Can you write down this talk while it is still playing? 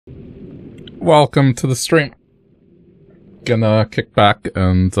Welcome to the stream. Gonna kick back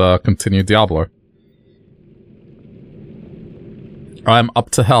and continue Diablo. I'm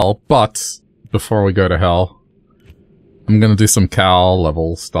up to hell, but before we go to hell, I'm gonna do some Cal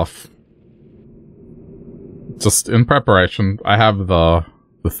level stuff. Just in preparation. I have the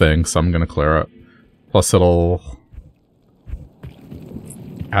thing, so I'm gonna clear it. Plus it'll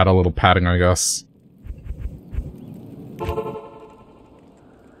add a little padding, I guess.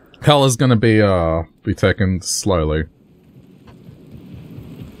 Hell is gonna be taken slowly.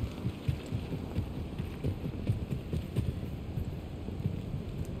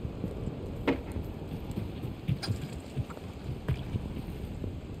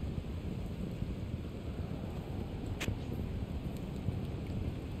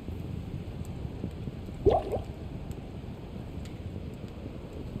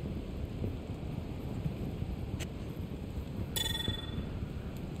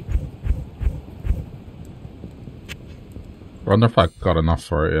 I wonder if I got enough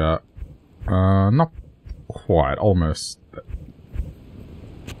for it yet. Not quite, almost.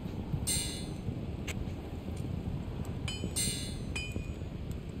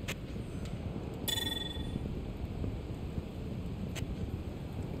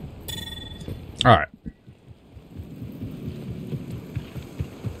 Alright.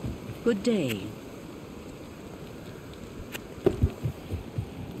 Good day.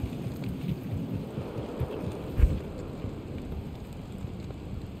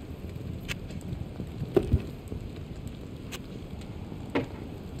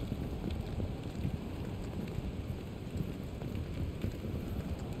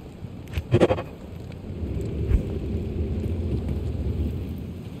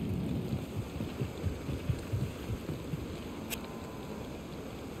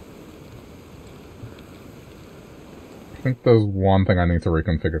 I think there's one thing I need to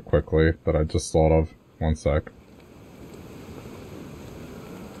reconfigure quickly that I just thought of. One sec.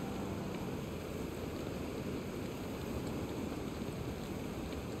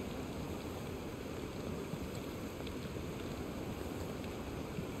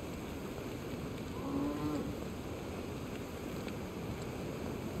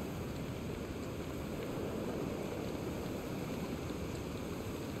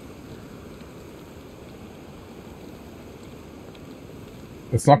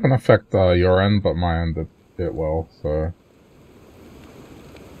 It's not gonna affect your end, but my end it will, so...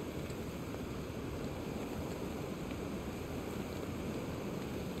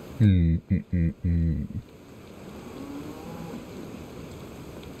 Okay,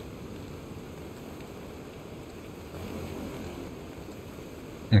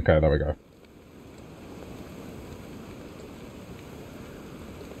 there we go.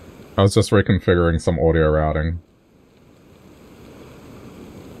 I was just reconfiguring some audio routing.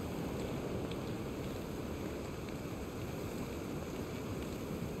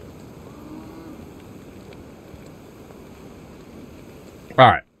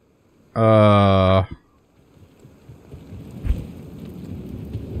 Alright.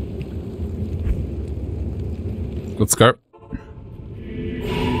 Let's go.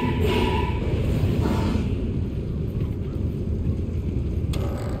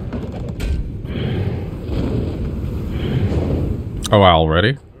 Oh, wow,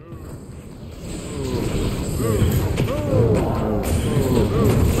 already?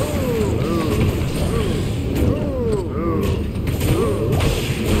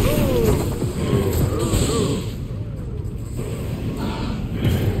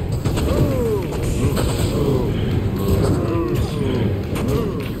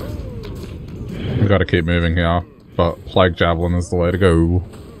 We gotta keep moving here, but Plague Javelin is the way to go.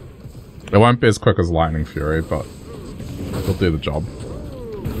 It won't be as quick as Lightning Fury, but it'll do the job.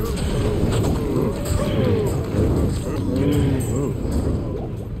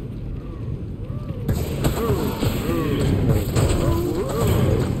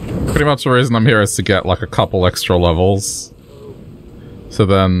 Pretty much the reason I'm here is to get like a couple extra levels. So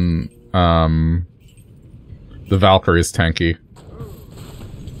then, the Valkyrie's tanky.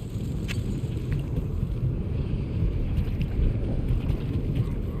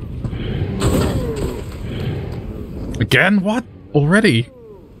 Again? What? Already?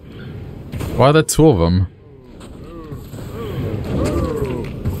 Why are there two of them?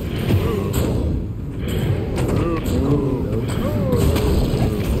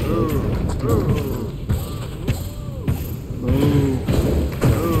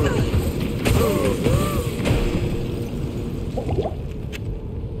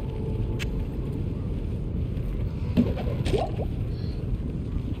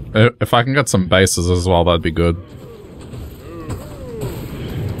 If I can get some bases as well, that'd be good.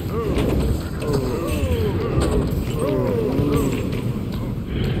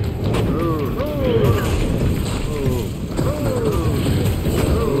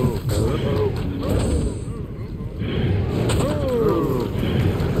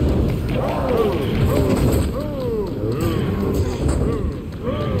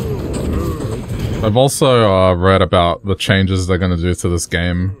 I've also read about the changes they're going to do to this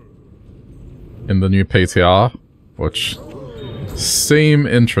game in the new PTR, which seem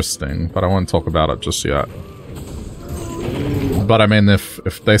interesting, but I won't talk about it just yet. But I mean,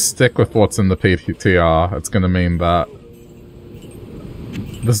 if they stick with what's in the PTR, it's going to mean that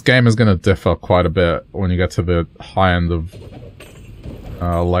this game is going to differ quite a bit when you get to the high end of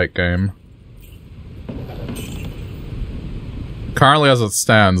late game. Currently, as it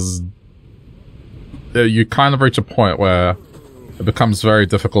stands, you kind of reach a point where it becomes very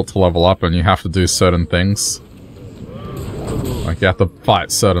difficult to level up and you have to do certain things. Like, you have to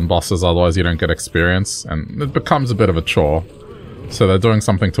fight certain bosses, otherwise you don't get experience, and it becomes a bit of a chore. So they're doing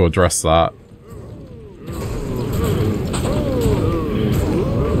something to address that.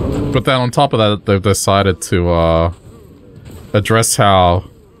 But then on top of that, they've decided to address how...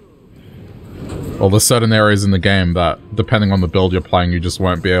 well, there's certain areas in the game that, depending on the build you're playing, you just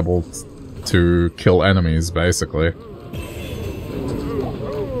won't be able to kill enemies, basically.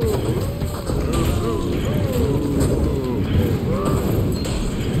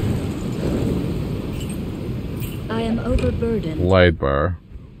 I am overburdened. Blade bow.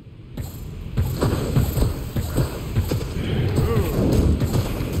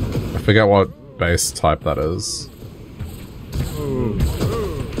 I forget what base type that is.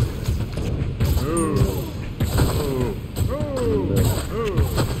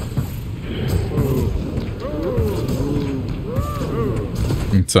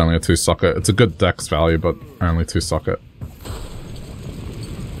 It's only a 2-socket. It's a good dex value, but only 2-socket.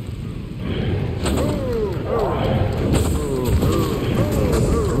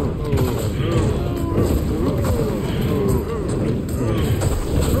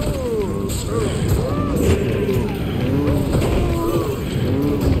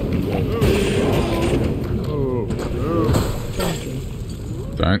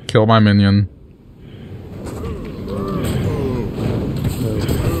 Don't kill my minion.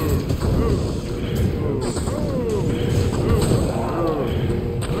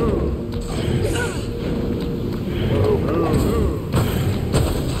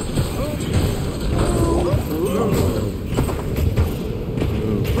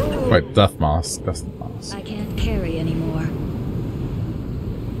 Wait, Death Mask. Death Mask. I can't carry anymore.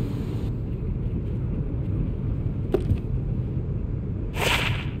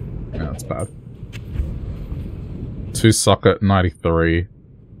 Yeah, that's bad. 2-socket, 93.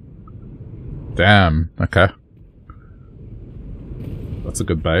 Damn, okay. That's a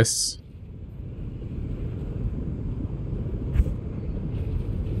good base.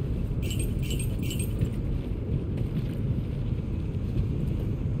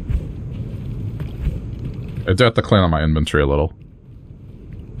 I do have to clean up my inventory a little.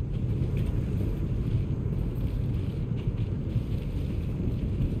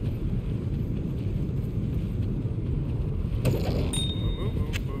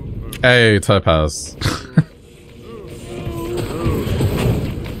 Hey, Topaz.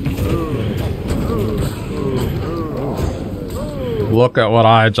 Look at what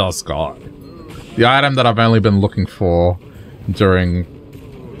I just got. The item that I've only been looking for during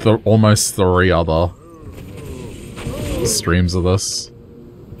almost 3 other streams of this.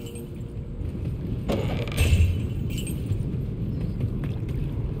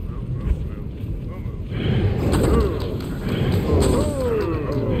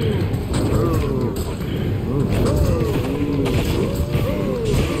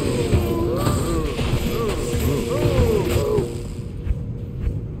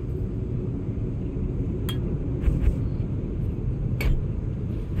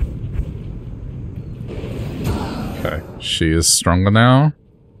 She is stronger now.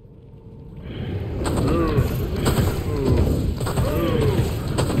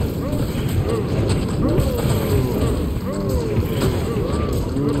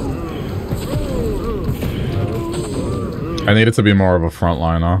 I need it to be more of a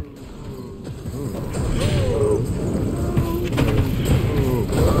frontliner.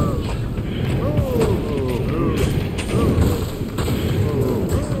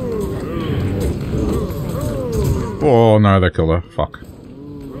 Oh no, they killed her. Fuck.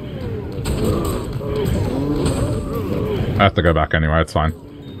 I have to go back anyway, it's fine.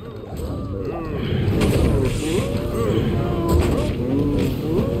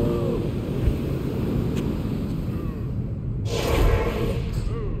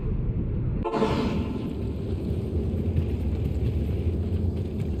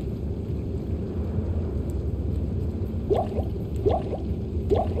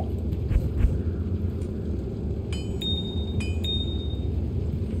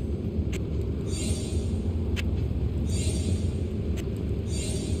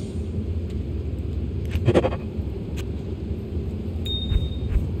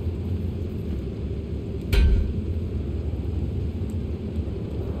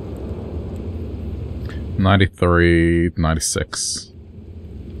 93, 96.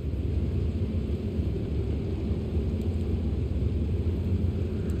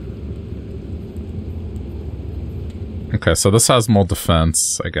 Okay, so this has more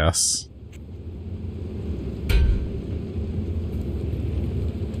defense, I guess.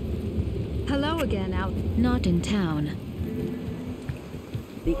 Hello again, out. Not in town.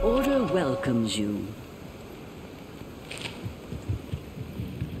 The Order welcomes you.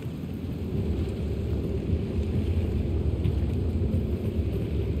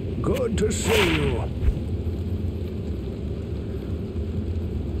 Good to see you.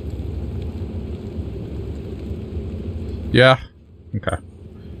 Yeah. Okay.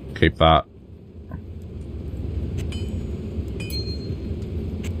 Keep that.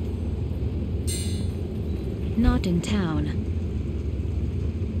 Not in town.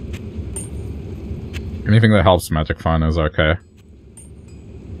 Anything that helps Magic Find is okay.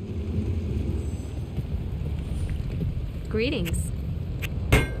 Greetings.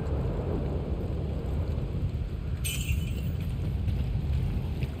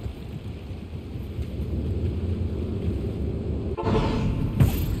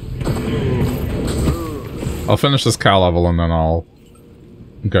 I'll finish this cow level and then I'll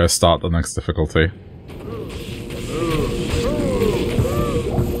go start the next difficulty.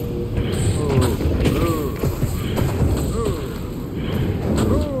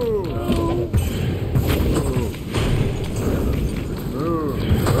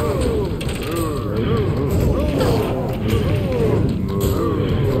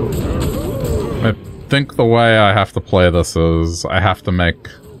 I think the way I have to play this is I have to make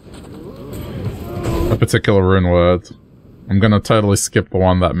a particular rune word. I'm gonna totally skip the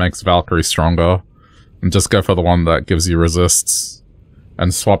one that makes Valkyrie stronger and just go for the one that gives you resists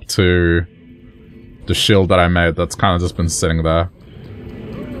and swap to the shield that I made that's kind of just been sitting there.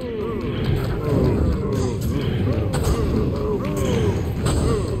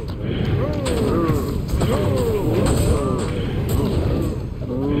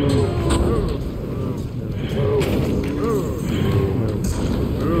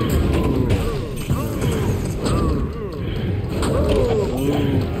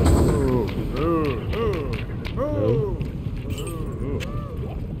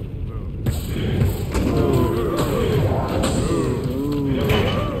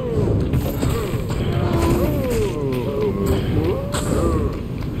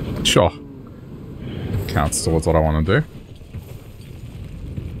 Sure. Counts towards what I want to do.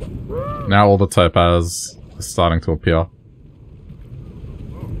 Now all the topaz is starting to appear.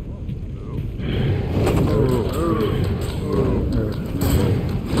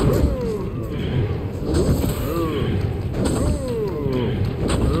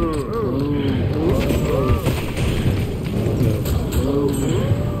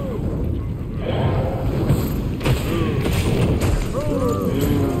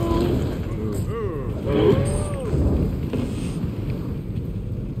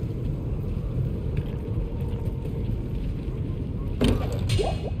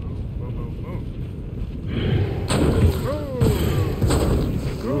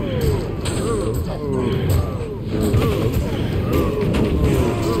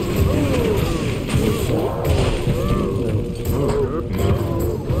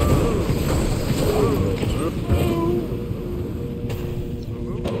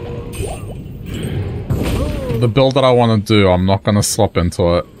 The build that I want to do, I'm not going to slop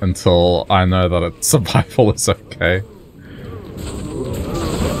into it until I know that its survival is okay.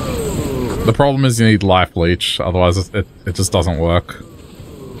 The problem is you need life leech, otherwise it just doesn't work.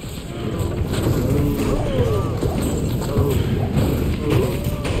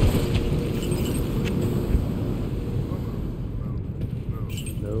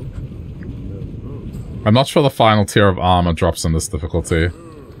 I'm not sure the final tier of armor drops in this difficulty.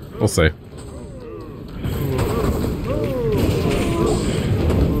 We'll see.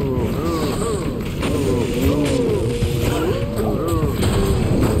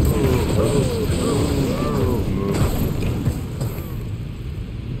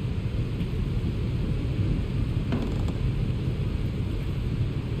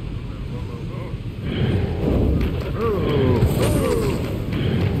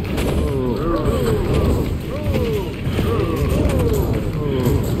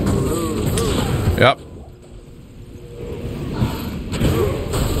 Yep.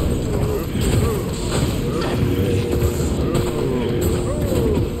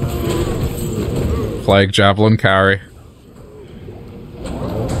 Plague Javelin carry.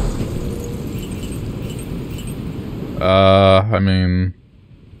 I mean,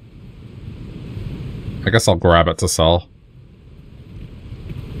 I guess I'll grab it to sell.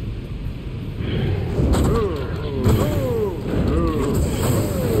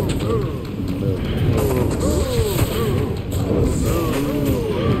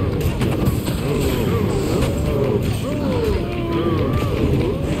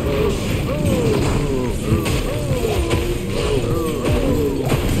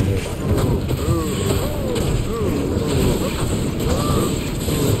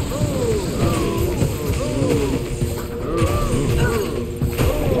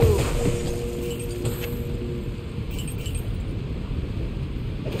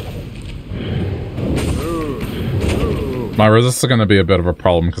 My resists are going to be a bit of a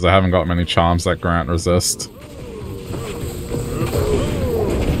problem because I haven't got many charms that grant resist.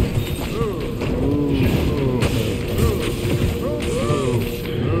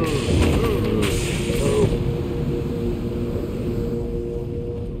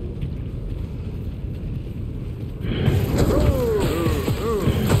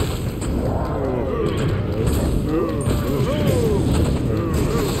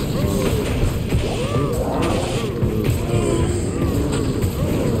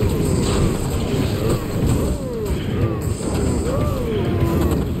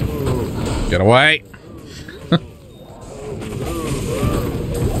 Get away!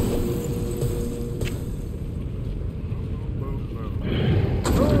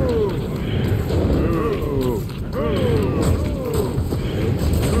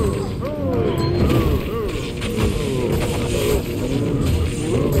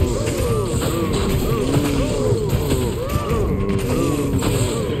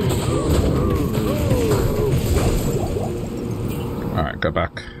 Alright, go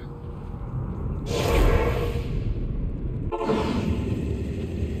back.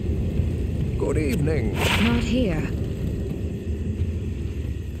 Good evening. Not here.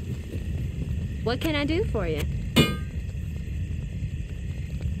 What can I do for you?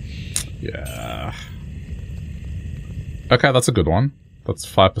 Yeah. Okay, that's a good one. That's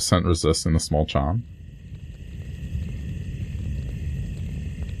 5% resist in a small charm.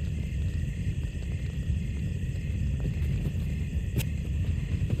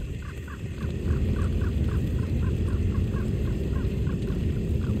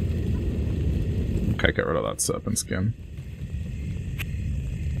 Okay, get rid of that serpent skin.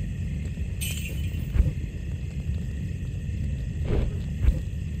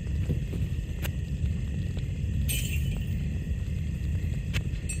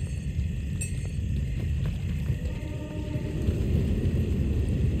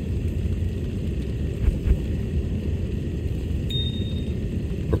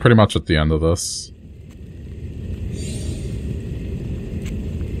 We're pretty much at the end of this.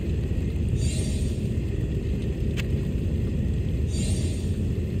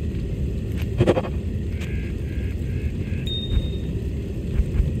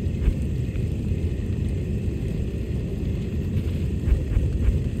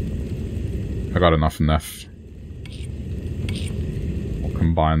 I got enough Nef. I'll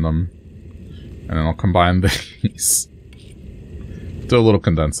combine them. And then I'll combine these. Do a little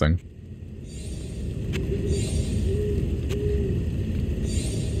condensing.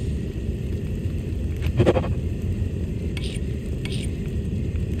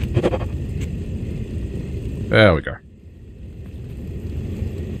 There we go.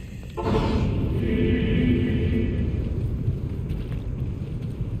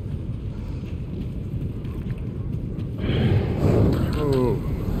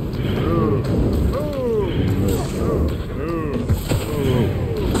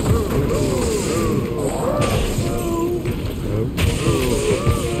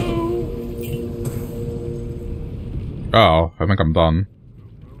 Oh, I think I'm done.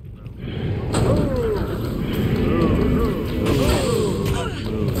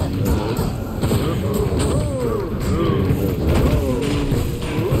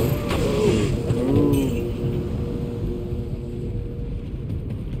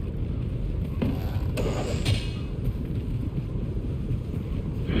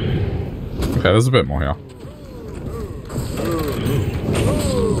 Okay, there's a bit more here.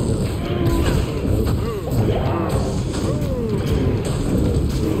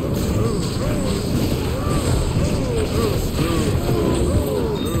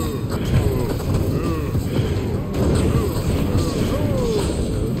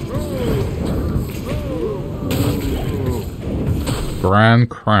 Grand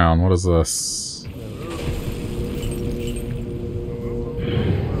Crown, what is this?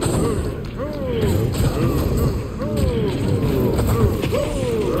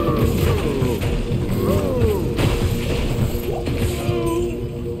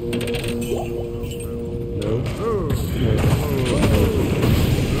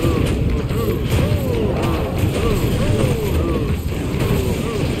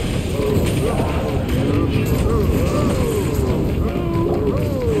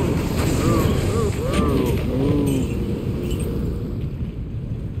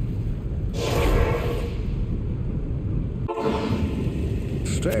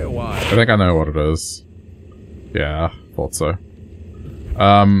 I think I know what it is. Yeah, thought so.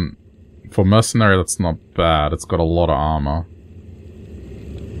 For Mercenary, that's not bad. It's got a lot of armor.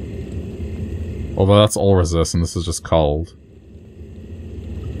 Although that's all resist, and this is just cold.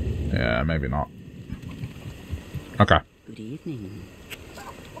 Yeah, maybe not. Okay. Good evening.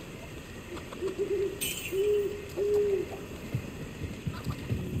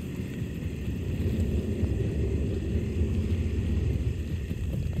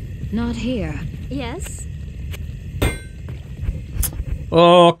 Not here. Yes?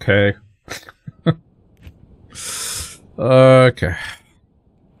 Okay. Okay.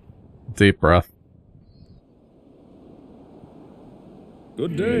 Deep breath.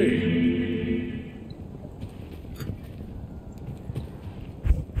 Good day.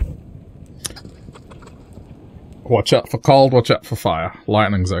 Watch out for cold, watch out for fire.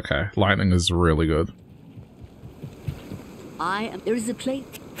 Lightning's okay. Lightning is really good. There is a plate.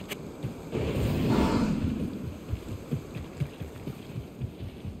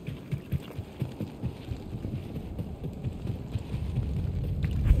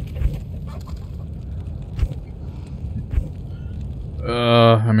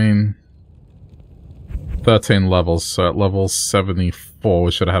 I mean... 13 levels, so at level 74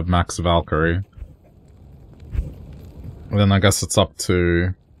 we should have max Valkyrie. And then I guess it's up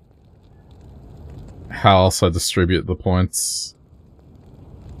to... how else I distribute the points.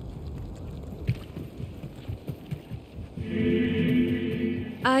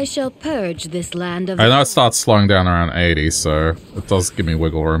 I shall purge this land of... I know it starts slowing down around 80, so it does give me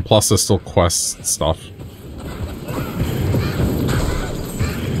wiggle room. Plus there's still quest stuff.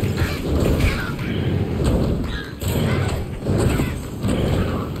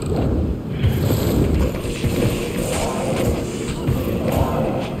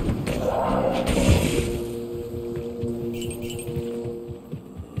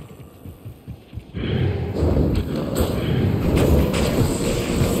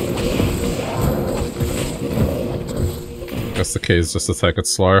 The key is just to take it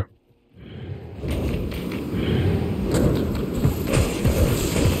slow.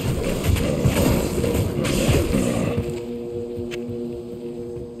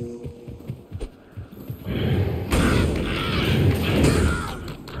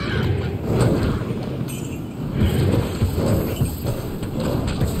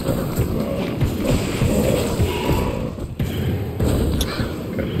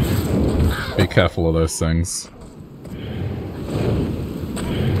 Okay. Be careful of those things.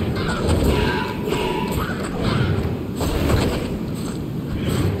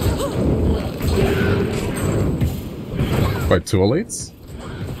 Wait, 2 elites?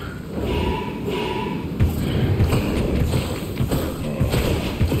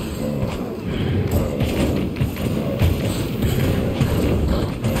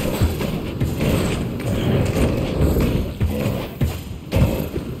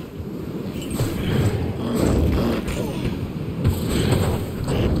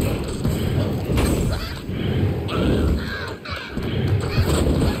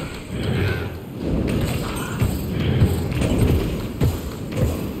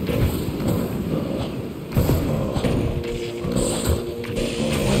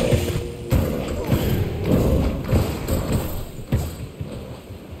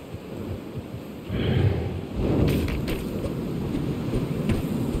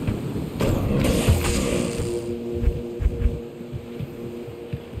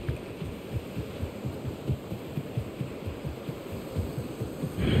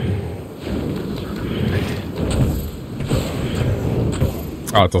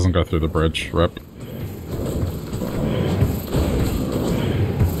 Oh, it doesn't go through the bridge. Rip.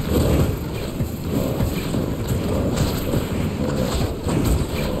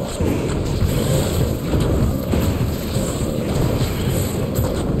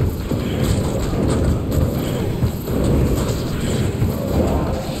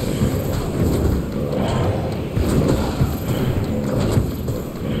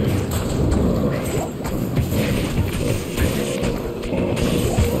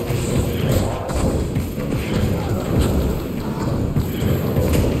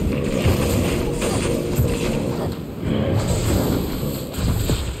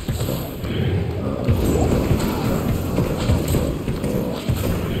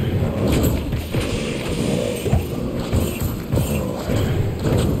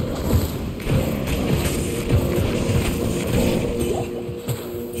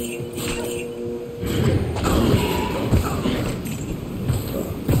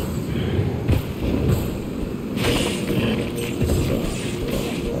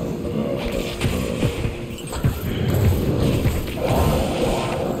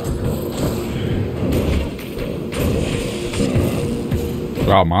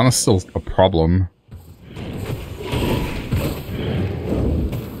 Wow, mana's still a problem.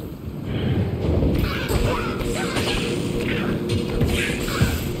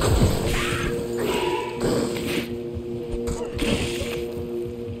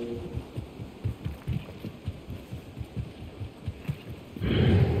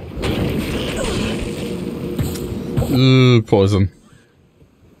 Ooh, poison.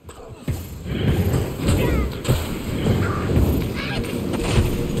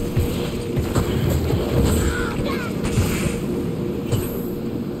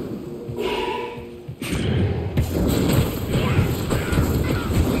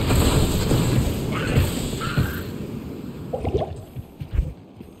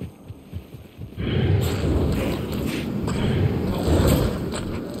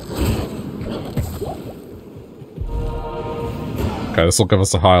 Okay, this will give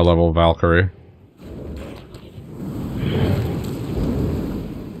us a higher level Valkyrie.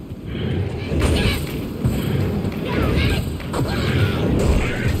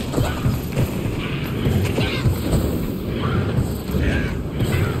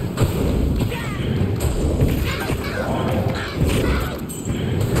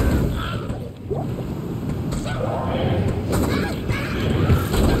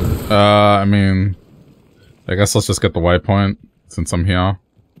 I mean, I guess let's just get the waypoint. Since I'm here.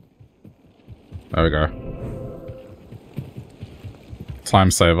 There we go. Time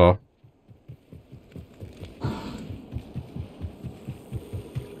saver.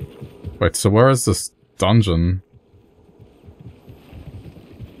 Wait, so where is this dungeon?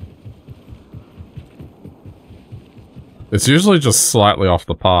 It's usually just slightly off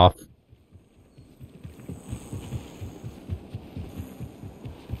the path.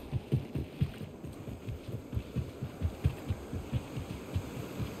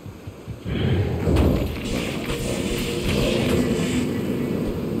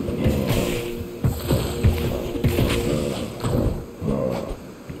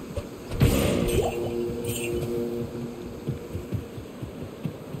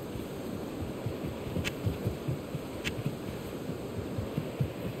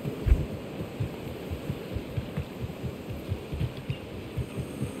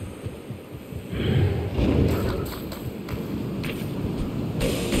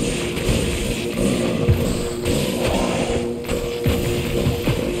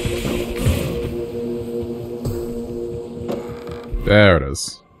 There it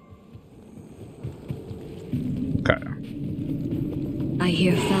is. Okay. I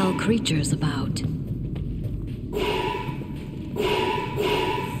hear foul creatures about.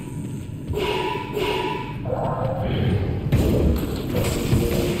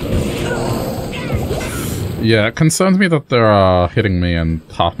 Yeah, it concerns me that they're hitting me and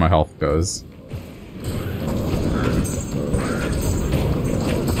half my health goes.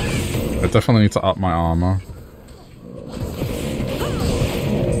 I definitely need to up my armor.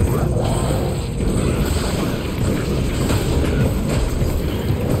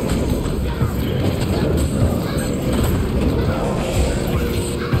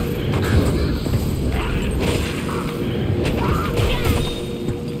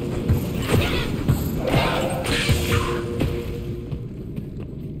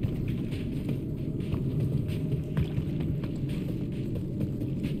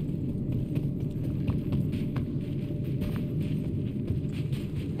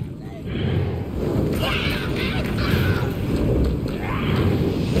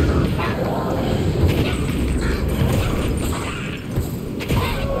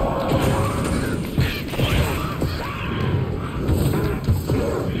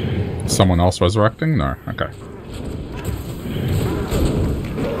 Someone else resurrecting? No. Okay.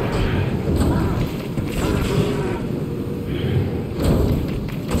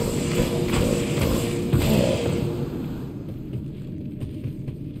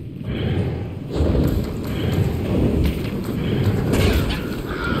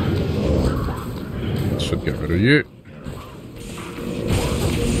 Should get rid of you.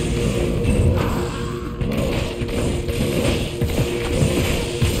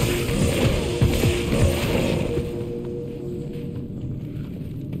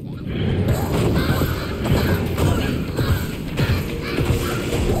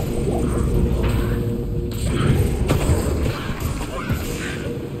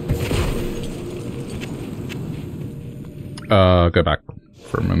 Go back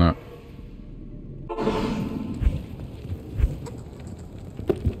for a minute.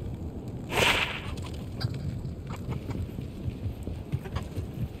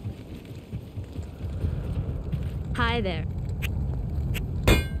 Hi there.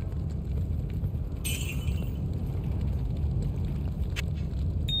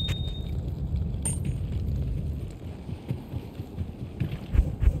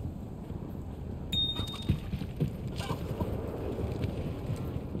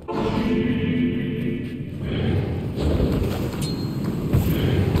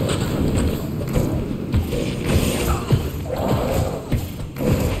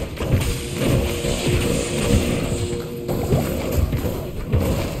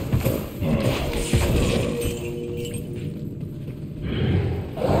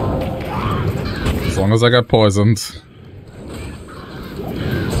 long as I get poisoned.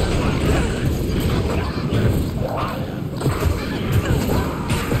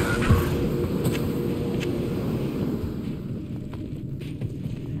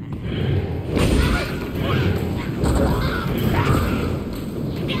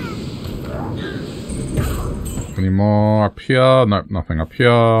 Any more up here? Nope, nothing up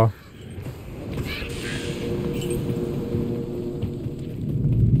here.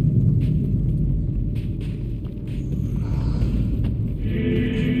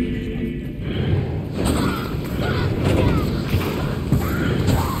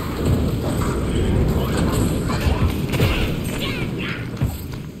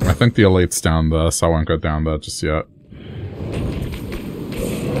 I think the elite's down there, so I won't go down there just yet.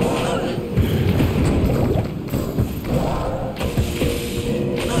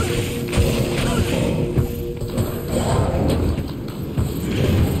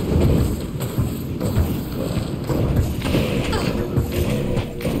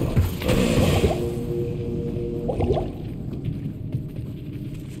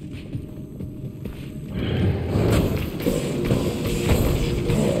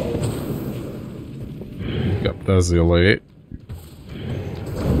 There's the elite.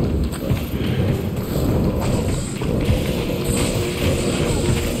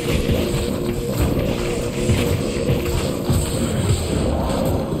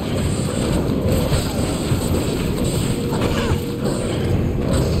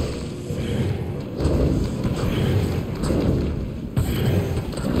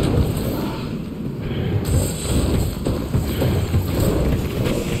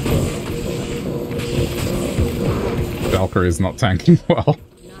 Valkyrie's not tanking well.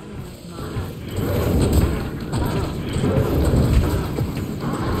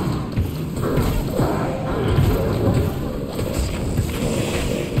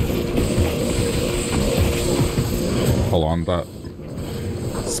 Hold on, that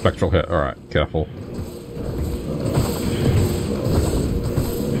spectral hit. Alright, careful.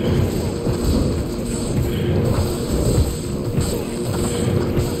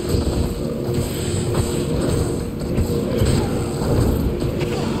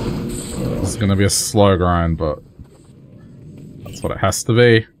 It's gonna be a slow grind, but that's what it has to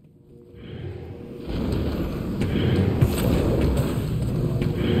be.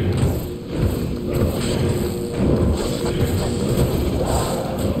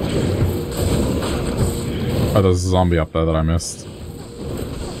 Oh, there's a zombie up there that I missed.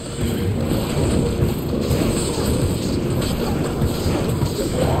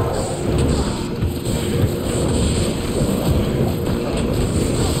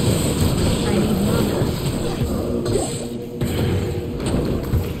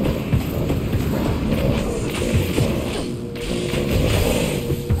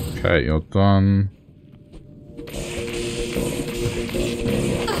 Okay, you're done.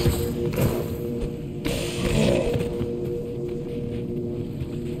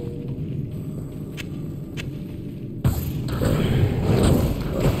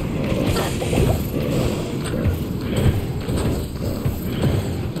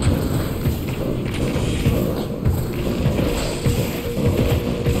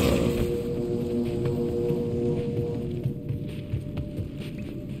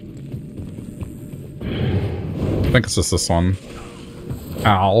 I think it's just this one.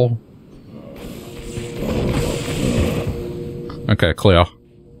 Ow. Okay, clear.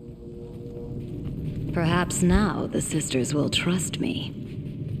 Perhaps now the sisters will trust me.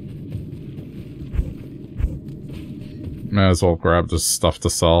 May as well grab this stuff to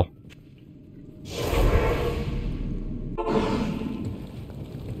sell.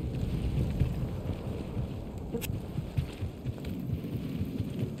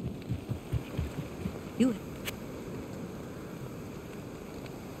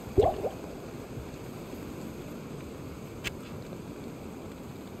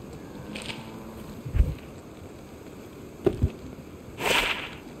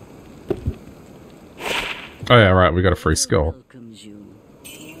 Oh yeah, right, we got a free skill.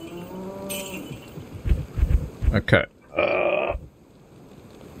 Okay.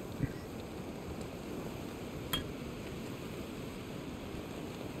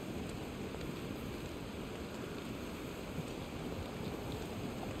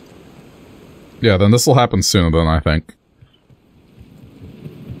 Yeah, then this will happen sooner than I think.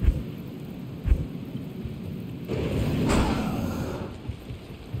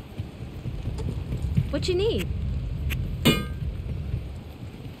 What you need?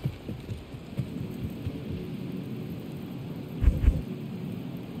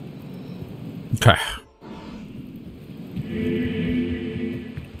 Okay.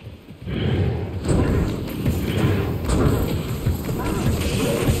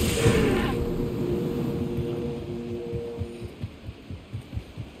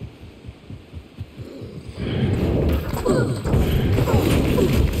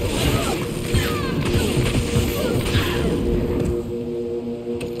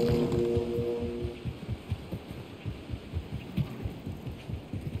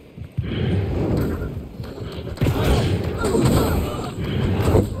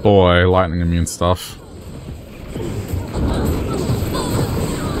 boy, lightning immune stuff.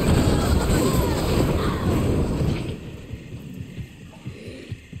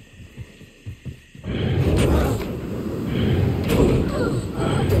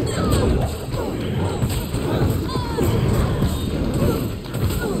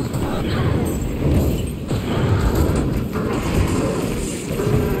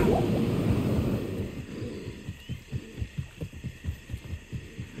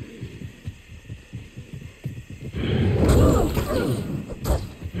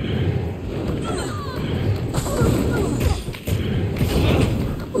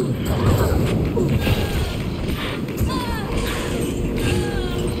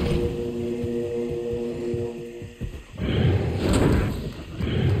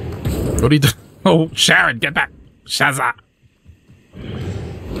 What are you doing? Oh, Sharon, get back! Shazza!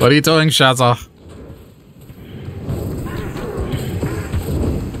 What are you doing, Shazza?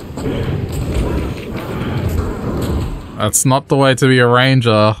 That's not the way to be a ranger.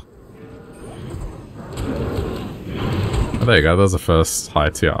 Oh, there you go, there's a first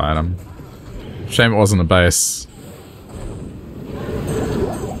high tier item. Shame it wasn't a base.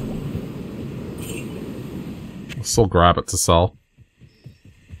 I'll still grab it to sell.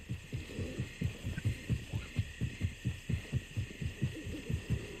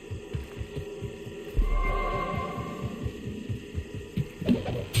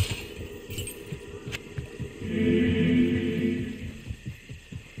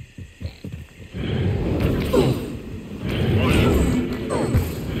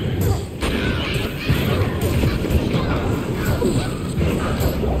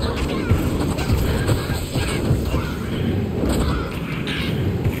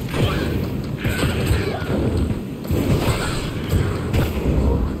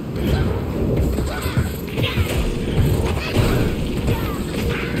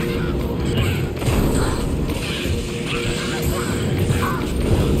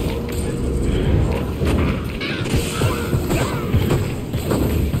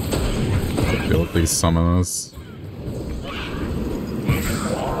 Summoners.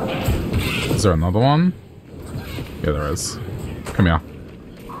 Is there another one? Yeah, there is. Come here.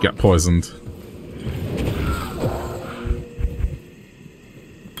 Get poisoned.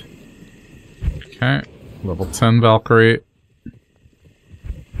 Okay. Level 10 Valkyrie.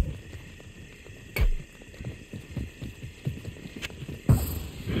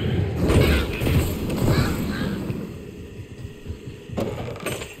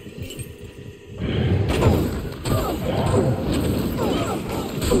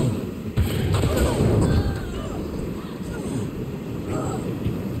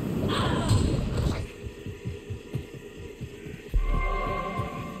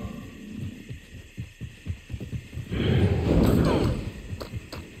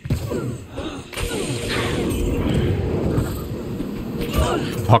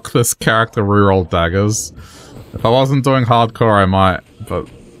 Fuck this character reroll daggers. If I wasn't doing hardcore, I might, but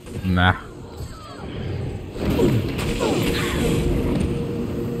nah.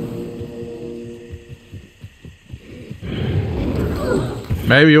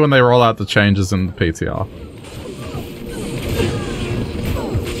 Maybe when they roll out the changes in the PTR.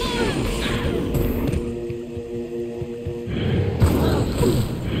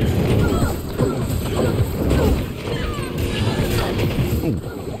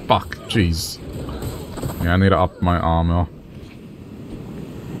 Fuck, jeez. Yeah, I need to up my armor.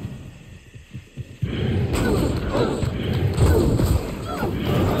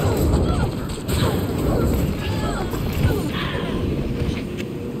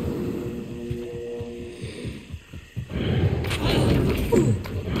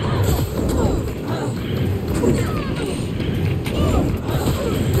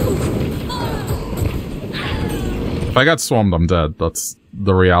 If I get swarmed, I'm dead. That's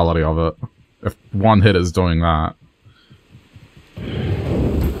the reality of it. If one hit is doing that.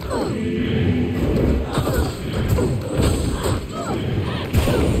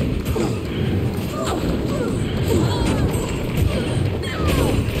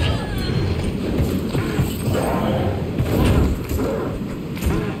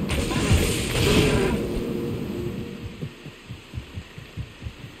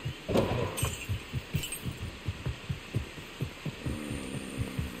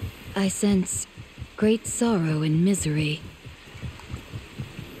 I sense great sorrow and misery.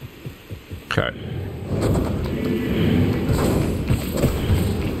 Okay.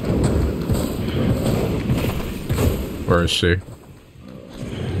 Where is she?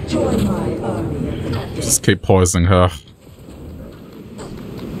 Just keep poisoning her.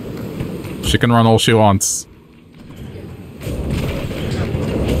 She can run all she wants.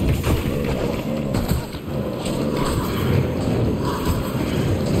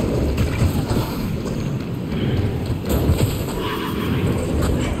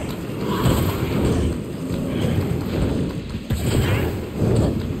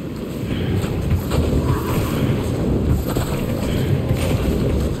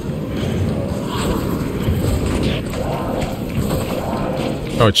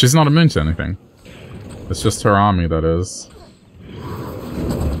 Oh, wait, she's not immune to anything. It's just her army that is.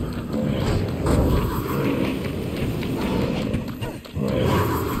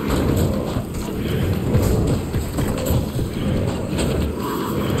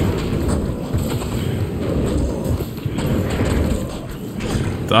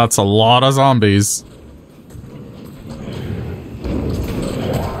 That's a lot of zombies.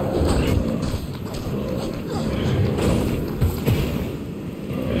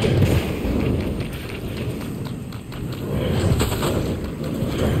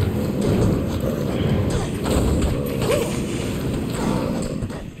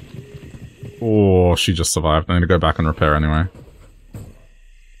 Oh, she just survived. I need to go back and repair anyway.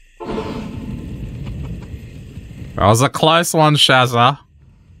 That was a close one, Shazza.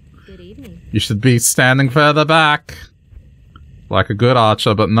 Good evening. You should be standing further back. Like a good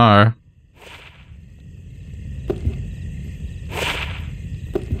archer, but no.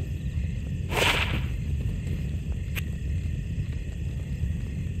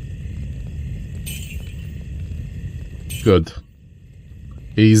 Good.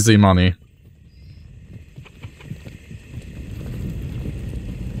 Easy money.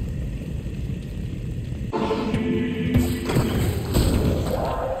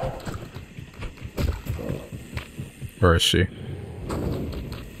 Where is she?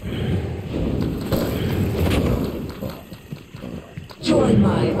 Join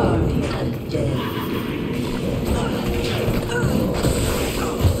my army and death.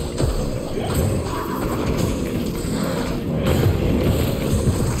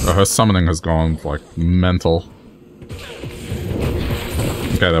 Oh, her summoning has gone, like, mental.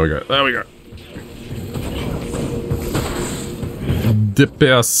 Okay, there we go. There we go.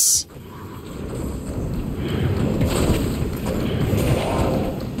 Dipius.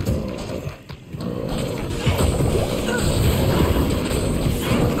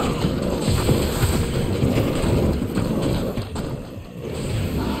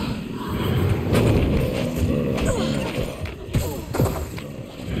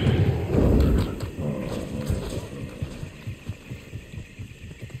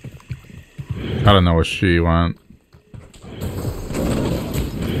 I don't know where she went.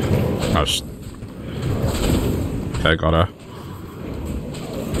 Oh, okay, got her.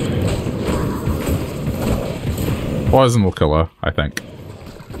 Poison will kill her, I think.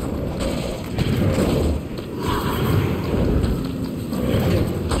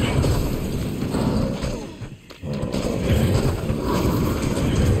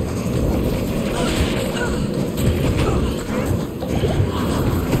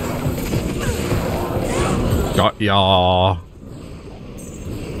 Got ya.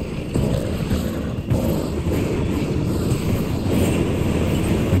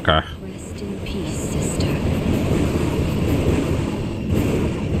 Okay. Rest in peace, sister.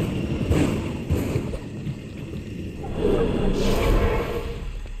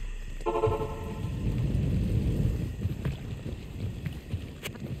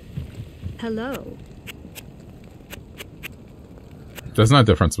 Hello. There's no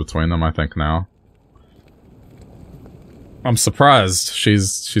difference between them, I think, now. I'm surprised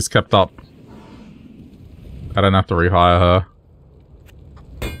she's kept up. I don't have to rehire her.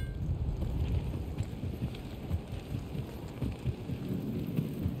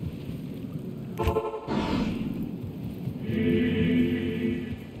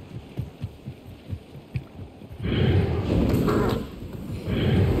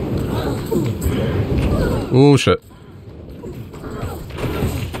 Oh shit.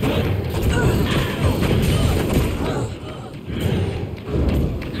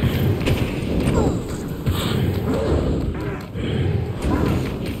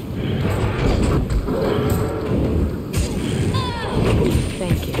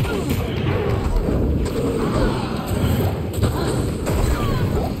 Thank you.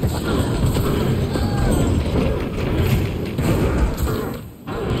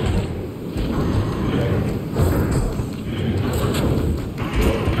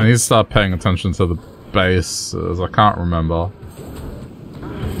 I need to start paying attention to the base, as I can't remember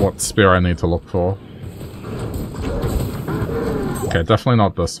what spear I need to look for. Okay, definitely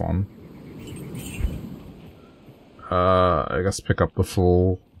not this one. I guess pick up the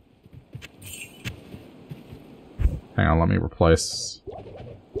full... Hang on, let me replace...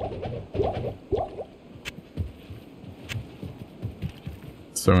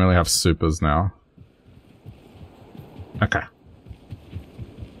 So we only have supers now. Okay.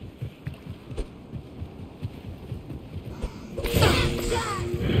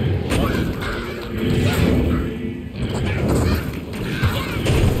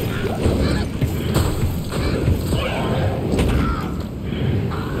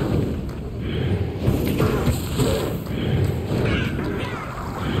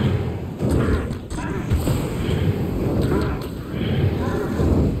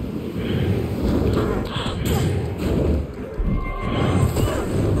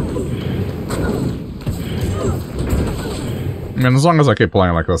 I mean, as long as I keep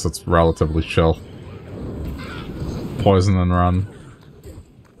playing like this, it's relatively chill. Poison and run.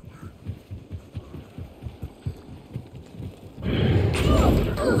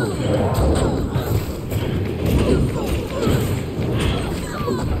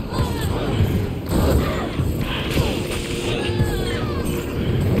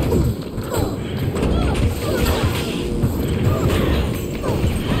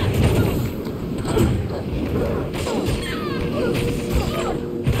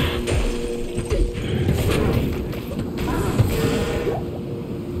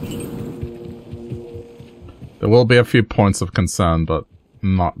 There will be a few points of concern, but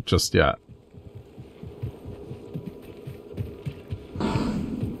not just yet. I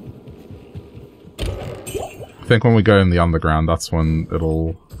think when we go in the underground, that's when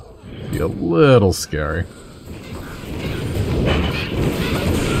it'll be a little scary.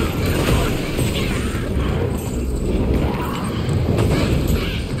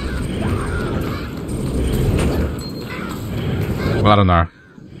 Well, I don't know.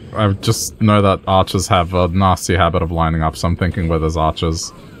 I just know that archers have a nasty habit of lining up, so I'm thinking where there's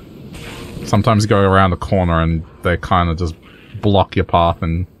archers. Sometimes you go around the corner and they kind of just block your path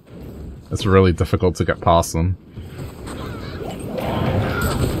and it's really difficult to get past them.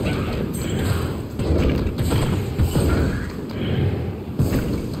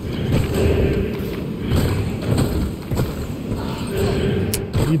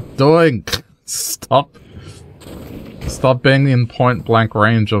 What are you doing? Stop. Stop being in point-blank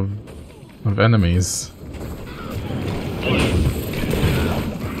range of enemies.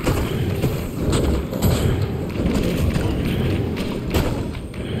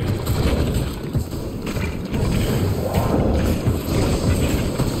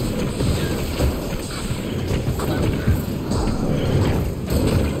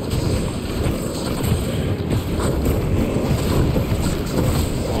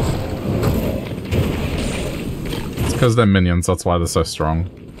 Because they're minions, that's why they're so strong.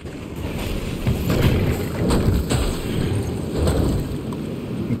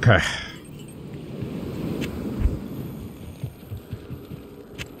 Okay.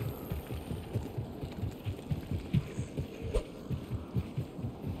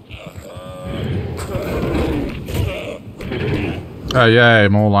 Oh yay,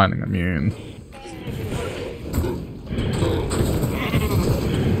 more lightning immune.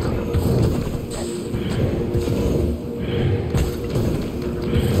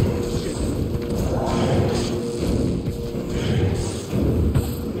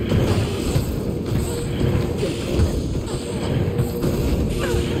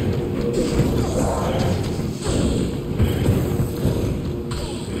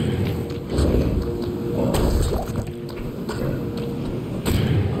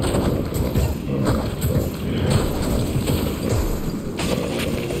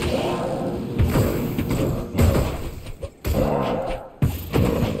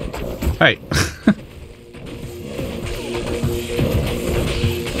 Hey.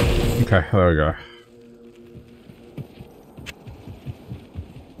 Okay, there we go.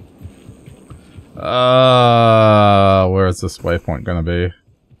 Where is this waypoint gonna be?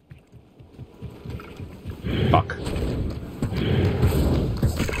 Fuck.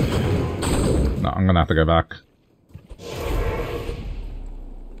 No, I'm gonna have to go back.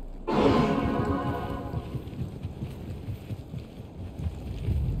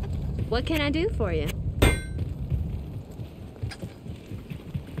 What can I do for you?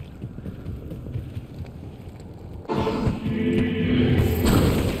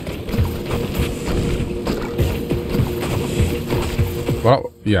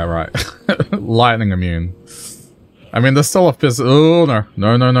 Well, yeah, right. Lightning immune. I mean, there's still a oh, no.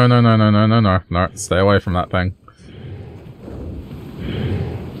 No, no, no, no, no, no, no, no, no. No, stay away from that thing.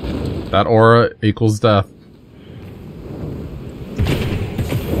 That aura equals death.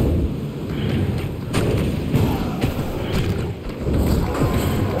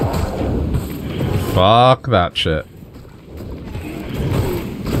 Fuck that shit.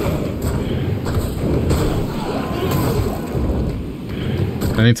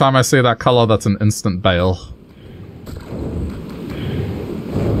 Anytime I see that color, that's an instant bail.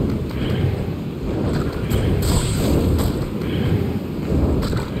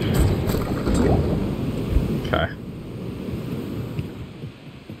 Okay.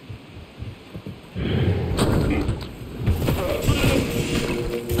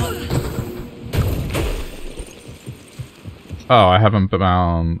 Oh, I haven't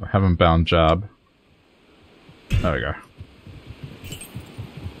bound jab. There we go.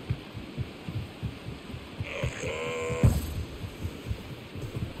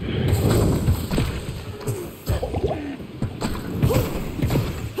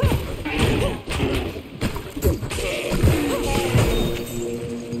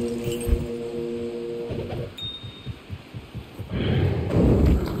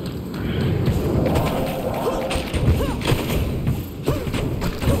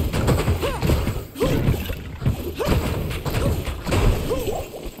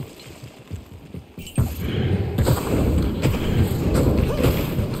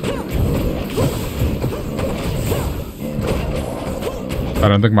 I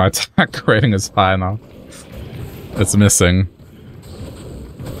don't think my attack rating is high enough. It's missing.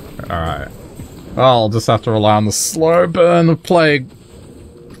 Alright. Well, I'll just have to rely on the slow burn of plague.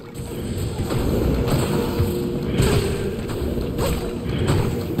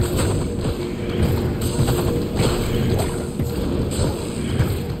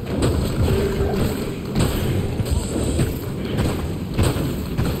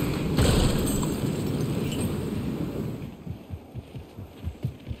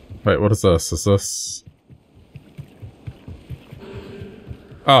 Wait, what is this? Is this...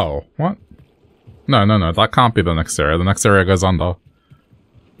 Oh, what? No, no, no, that can't be the next area. The next area goes under.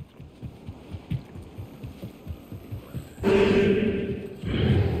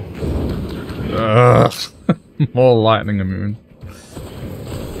 Ugh. More lightning immune.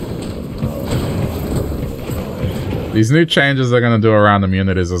 These new changes they're going to do around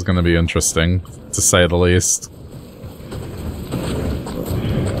immunities is going to be interesting, to say the least.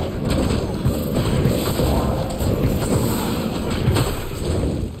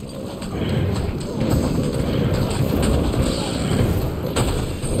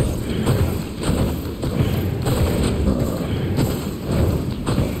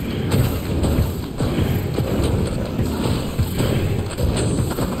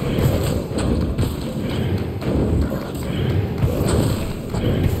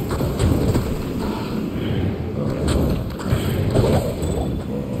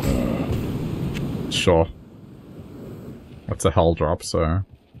 Sure. That's a hell drop, so...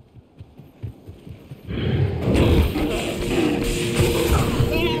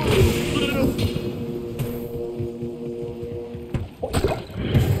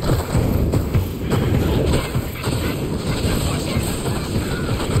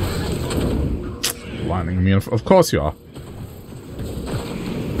 Lightning immune, of course you are.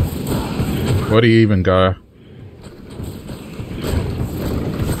 Where do you even go?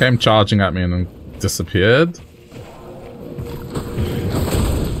 Came charging at me and then disappeared.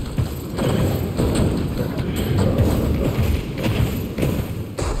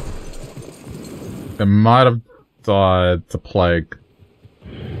 It might have died to plague.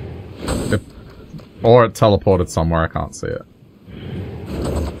 Or it teleported somewhere, I can't see it.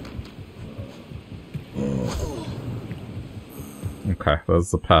 Okay, there's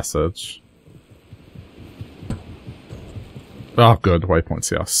the passage. Oh, good.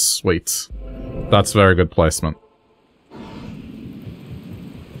 Waypoints, yeah. Sweet. That's very good placement.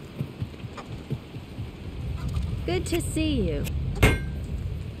 Good to see you.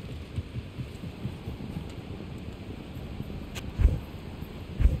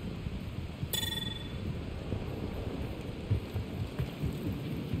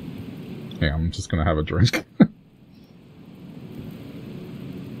 Yeah, I'm just gonna have a drink.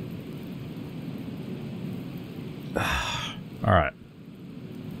 Alright.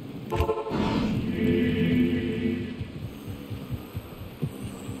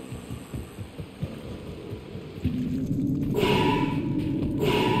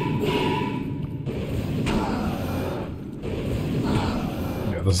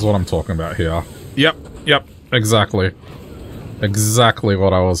 Yeah, this is what I'm talking about here. Yep, exactly. Exactly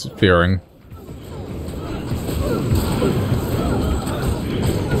what I was fearing.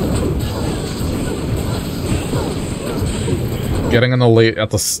 Getting an elite at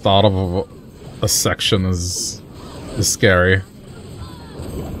the start of a section is scary.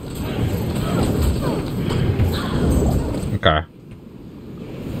 Okay.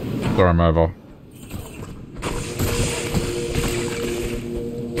 Throw him over.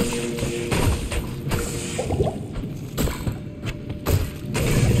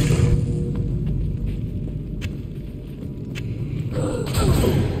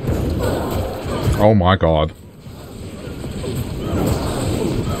 Oh my god.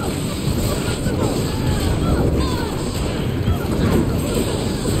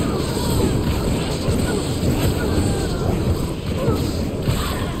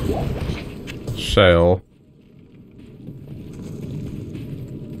 Shale.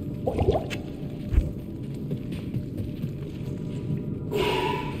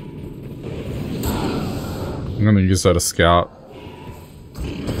 I'm gonna use that as scout.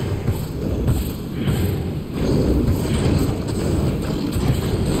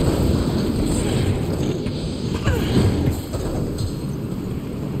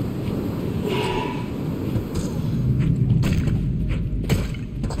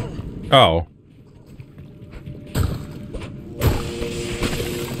 Oh.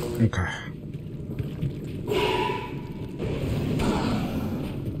 Okay.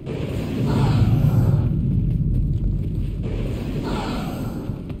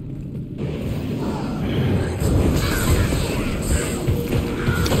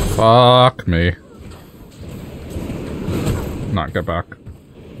 Fuck me. Not get back.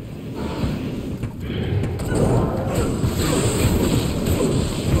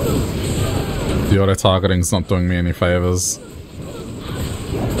 The auto-targeting's not doing me any favors.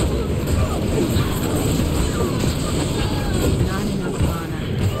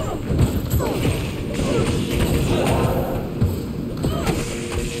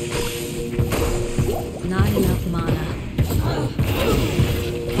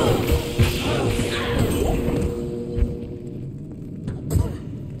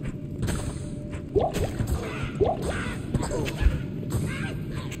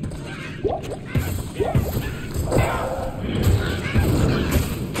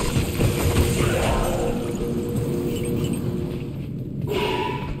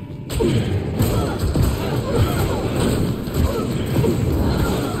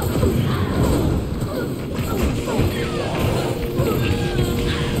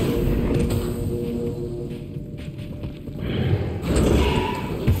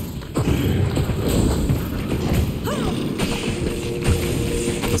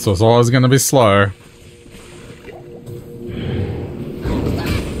 This was always gonna be slow.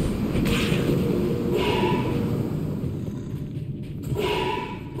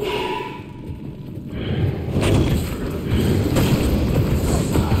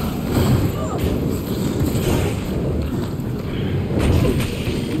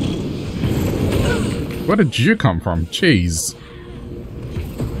 Where did you come from? Jeez.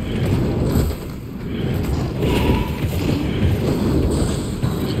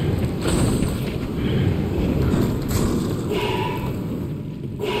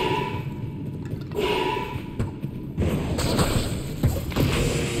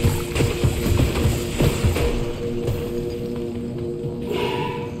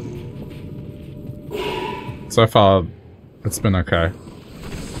 So far, it's been okay.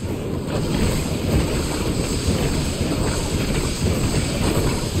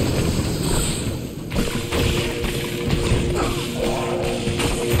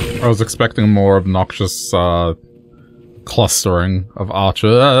 I was expecting more obnoxious, clustering of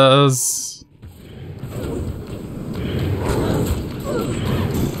archers.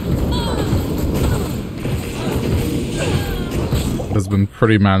 It has been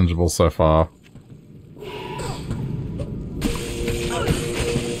pretty manageable so far.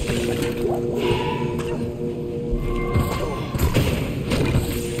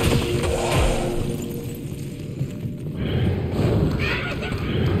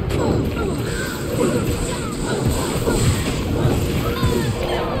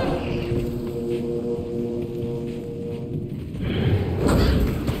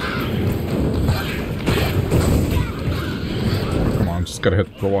 Gotta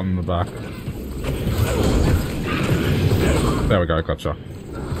hit the one in the back. There we go, gotcha.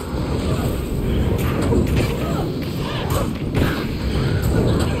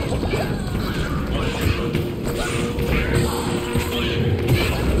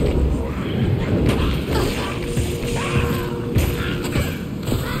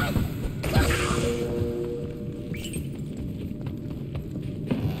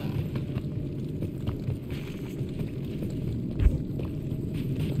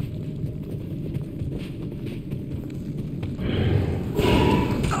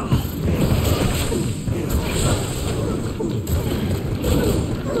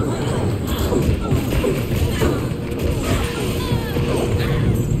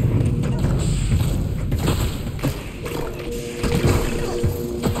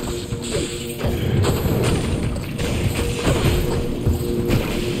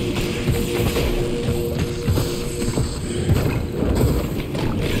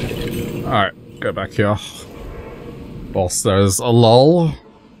 Back here. Whilst there's a lull.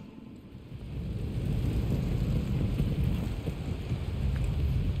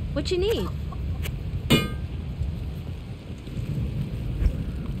 What you need?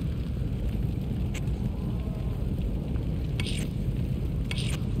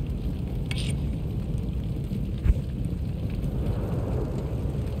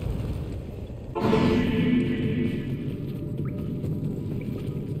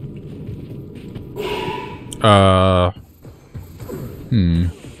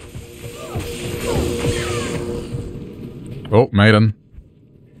 Oh, maiden.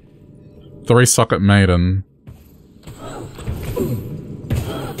 3-socket maiden. I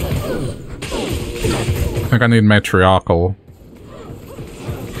think I need matriarchal.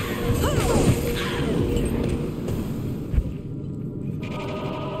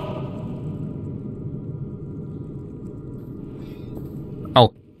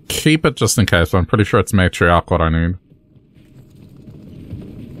 I'll keep it just in case, but I'm pretty sure it's matriarch what I need.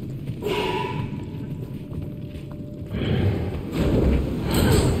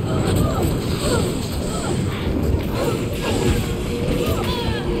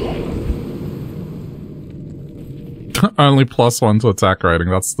 Only +1 to attack rating,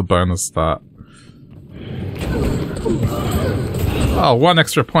 that's the bonus stat. Oh, 1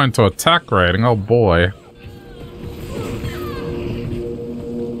 extra point to attack rating, oh boy.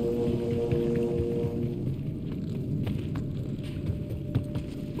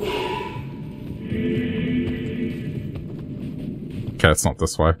 Okay, it's not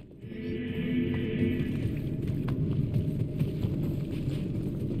this way.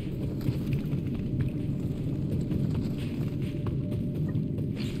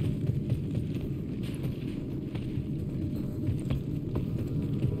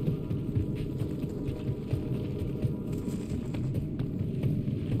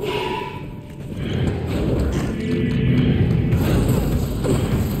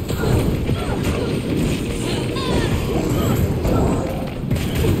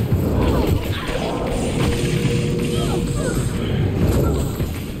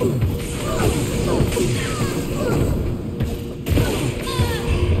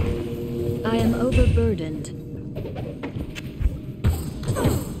 I am overburdened.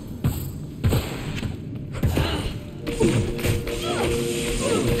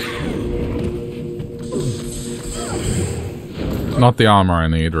 Not the armor I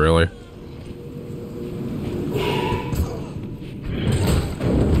need, really.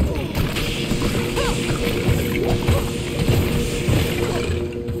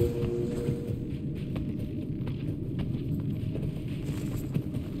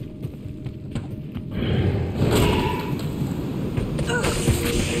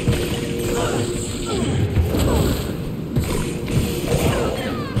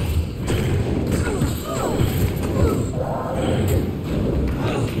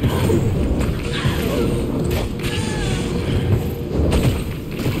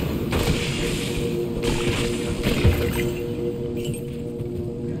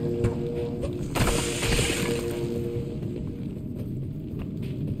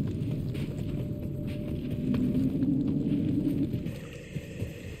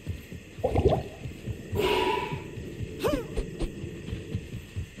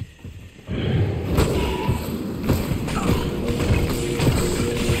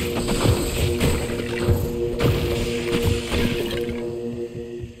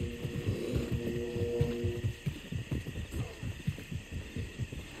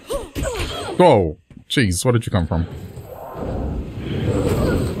 Whoa! Jeez, where did you come from?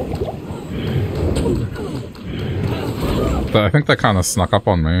 I think they kind of snuck up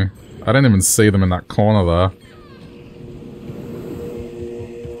on me. I didn't even see them in that corner there.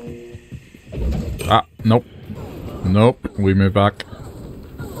 Ah, nope. Nope, we move back.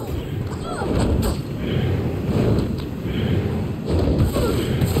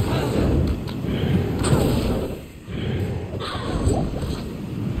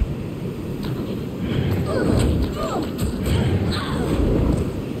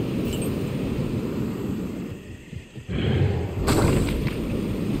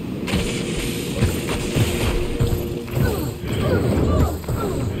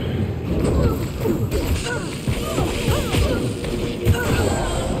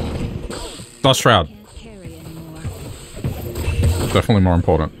 Dust Shroud. Definitely more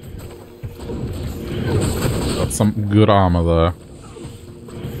important. Got some good armor there.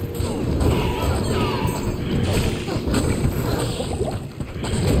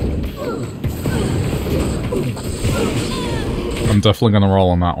 I'm definitely gonna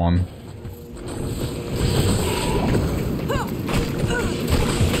roll on that one.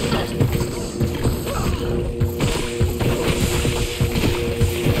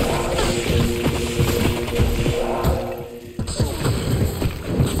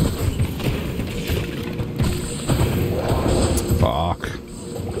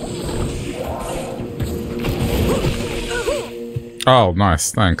 Oh,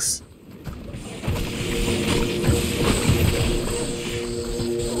 nice, thanks.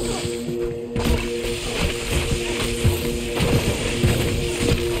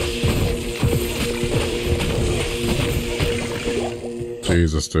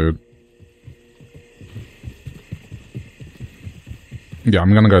 Jesus, dude. Yeah,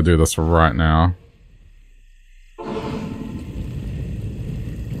 I'm gonna go do this right now.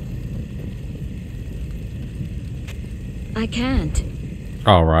 I can't.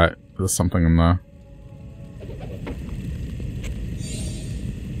 Oh, right. There's something in there.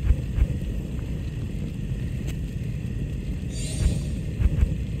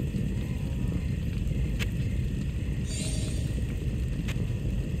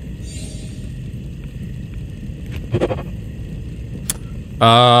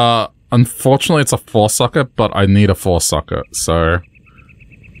 Unfortunately it's a 4-socket, but I need a 4-socket, so...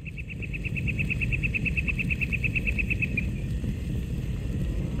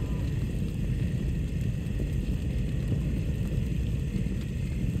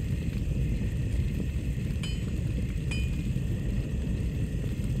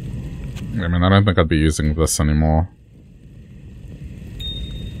 I mean, I don't think I'd be using this anymore.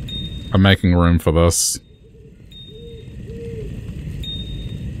 I'm making room for this.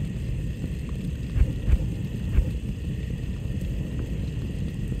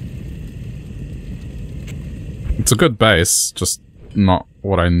 It's a good base, just not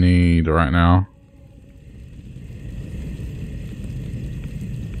what I need right now.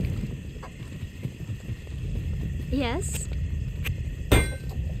 Yes?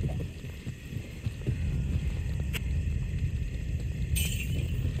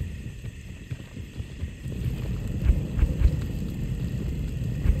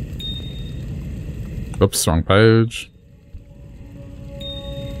 Oops, wrong page.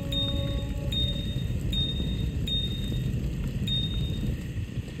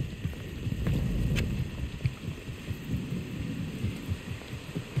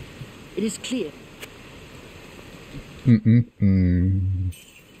 It is clear.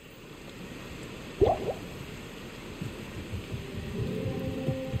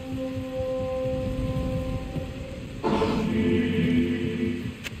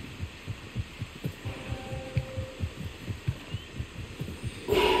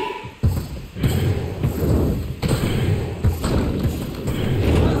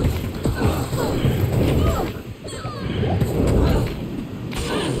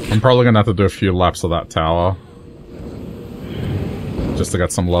 I'm probably gonna have to do a few laps of that tower. Just to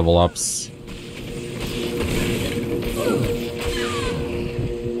get some level ups.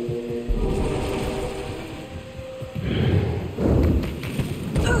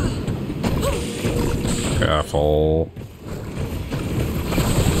 Careful.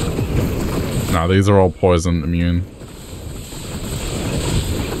 No, these are all poison immune.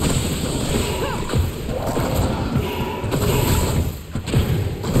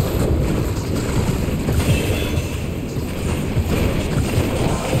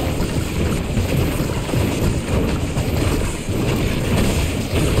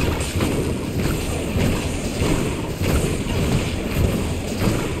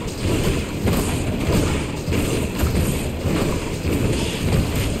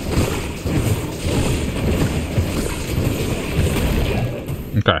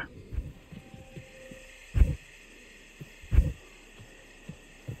 Okay.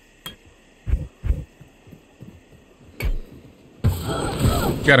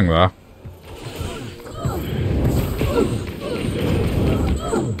 Getting there.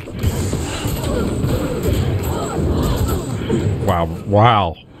 Wow,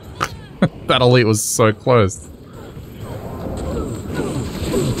 wow. That elite was so close.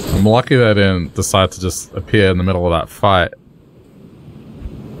 I'm lucky they didn't decide to just appear in the middle of that fight.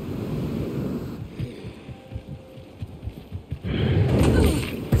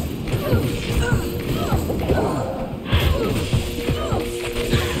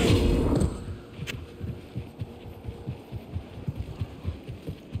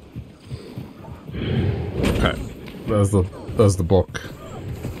 There's the book.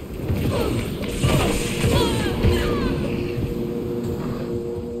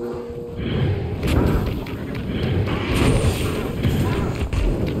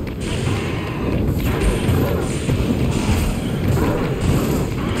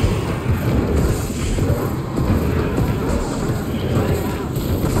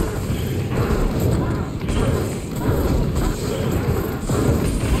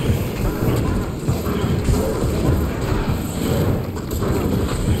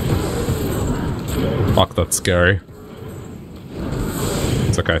 Fuck, that's scary.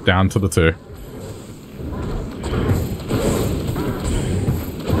 It's okay, down to the 2.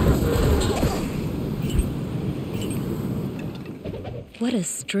 What a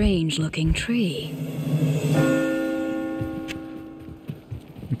strange looking tree.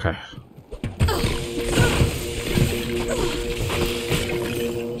 Okay.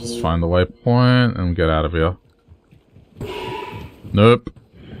 Just find the waypoint and get out of here. Nope.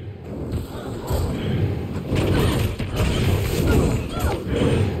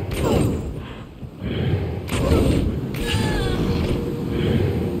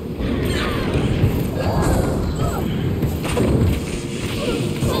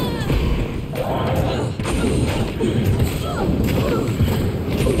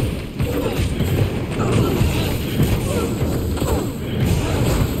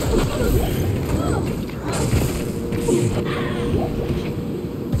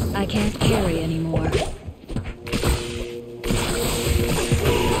 I can't carry anymore.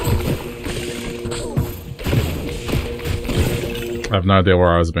 I have no idea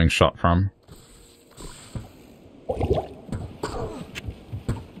where I was being shot from.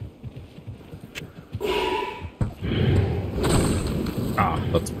 Ah,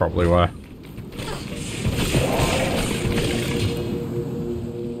 that's probably why.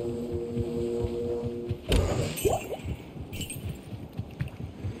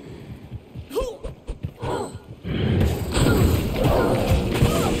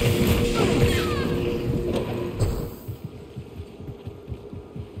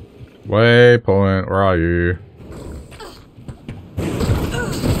 Waypoint, where are you?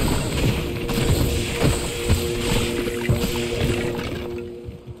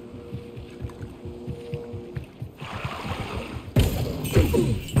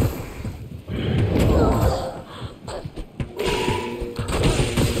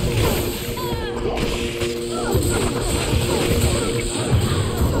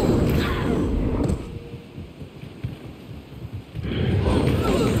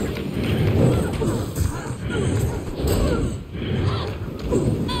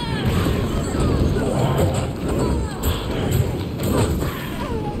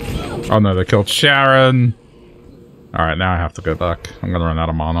 Oh no, they killed Sharon! Alright, now I have to go back. I'm gonna run out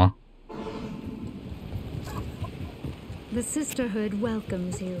of mana. The Sisterhood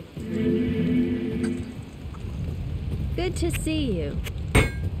welcomes you. Good to see you.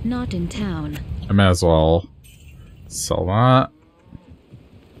 Not in town. I may as well sell that.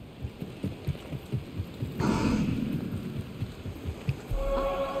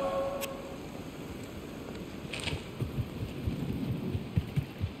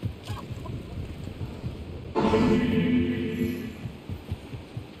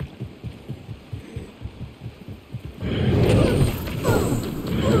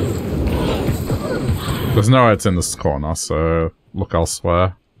 There's no way it's in this corner, so look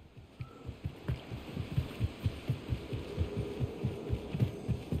elsewhere.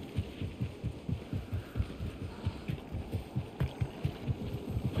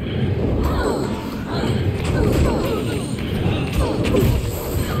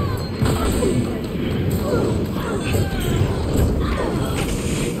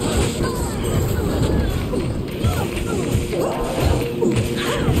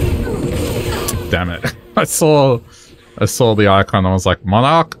 Damn it. I saw the icon, I was like,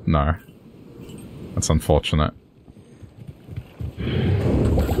 Monarch? No. That's unfortunate.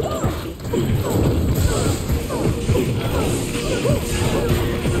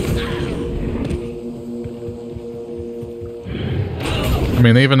 I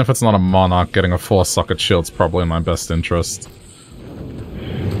mean, even if it's not a Monarch, getting a 4-socket shield's probably in my best interest.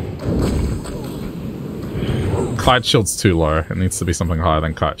 Kite shield's too low. It needs to be something higher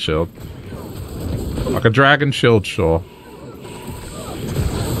than kite shield. Like a dragon shield, sure.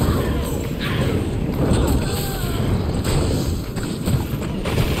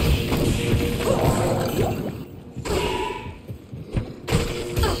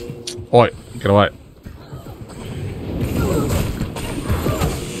 Oi, get away.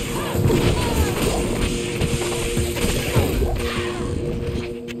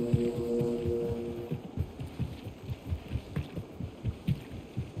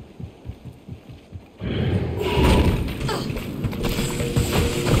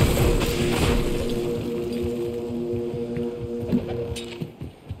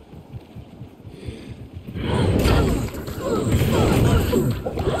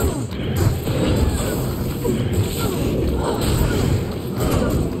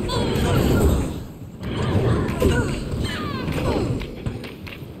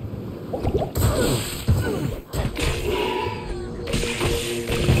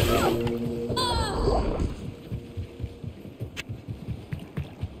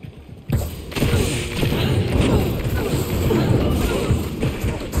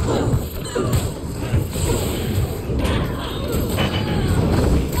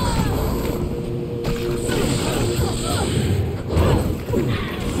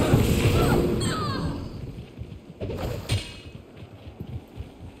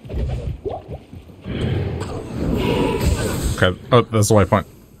 Okay. Oh, there's the waypoint.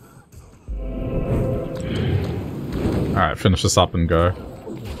 Alright, finish this up and go.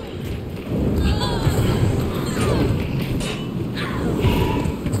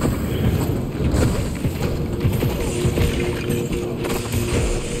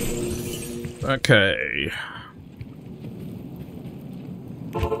 Okay.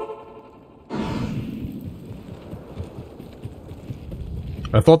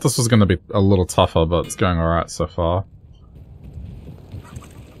 I thought this was going to be a little tougher, but it's going alright so far.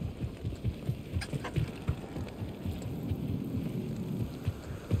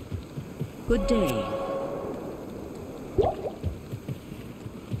 Good day.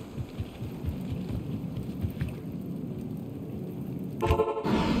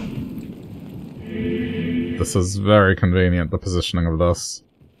 This is very convenient, the positioning of this.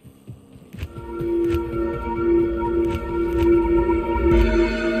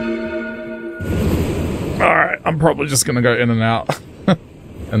 Alright, I'm probably just gonna go in and out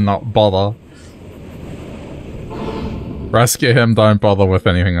and not bother. Rescue him, don't bother with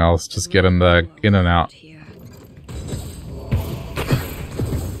anything else. Just get in there, in and out.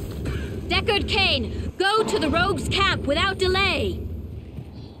 without delay.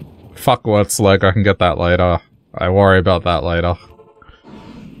 Fuck what's like, I can get that later. I worry about that later.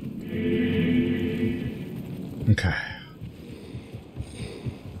 Okay.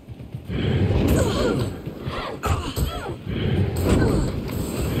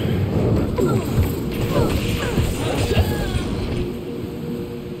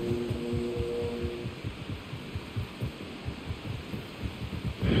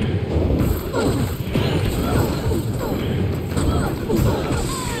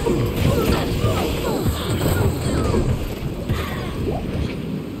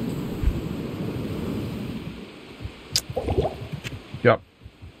 Yep.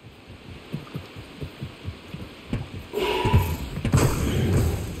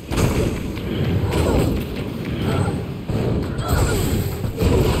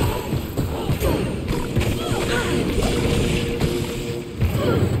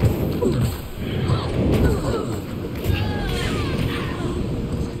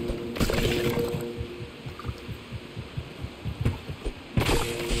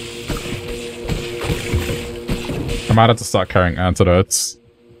 I might have to start carrying antidotes.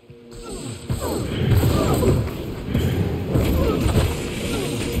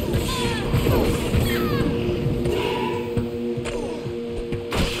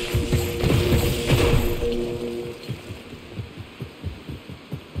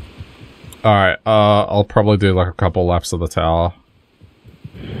 Alright, I'll probably do like a couple laps of the tower.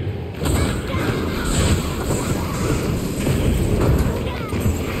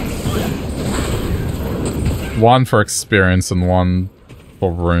 One for experience and one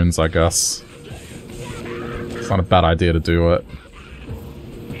for runes, I guess. It's not a bad idea to do it.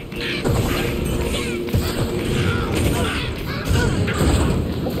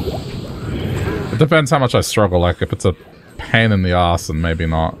 It depends how much I struggle, like if it's a pain in the ass, then maybe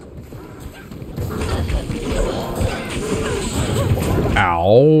not.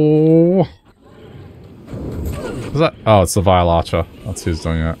 Ow! Is that? Oh, it's the Vile Archer. That's who's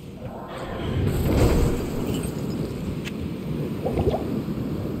doing it.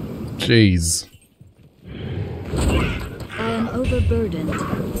 Jeez. I am overburdened.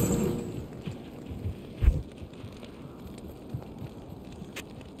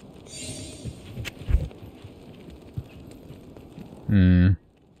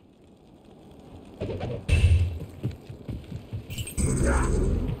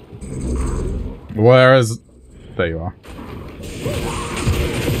 Where is... There you are.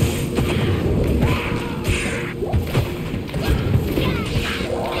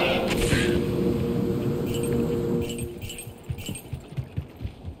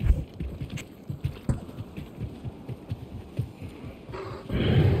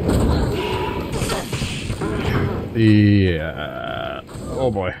 Yeah.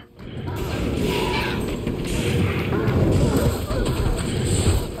 Oh boy.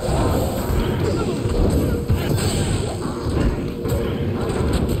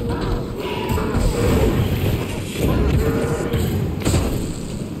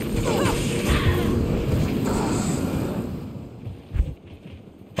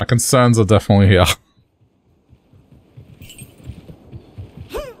 My concerns are definitely here.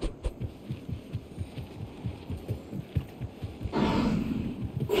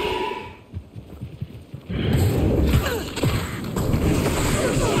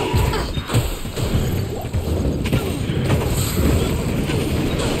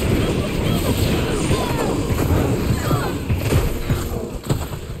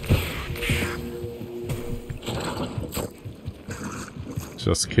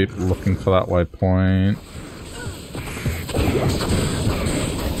 Just keep looking for that waypoint.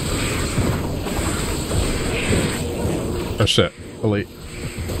 Oh shit, elite.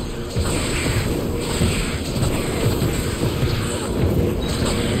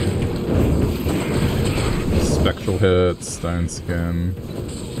 Spectral hit, stone skin.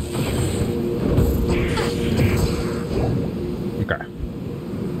 Okay.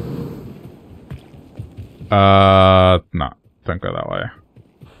 No, don't go that way.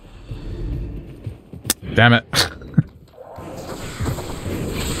 Damn it.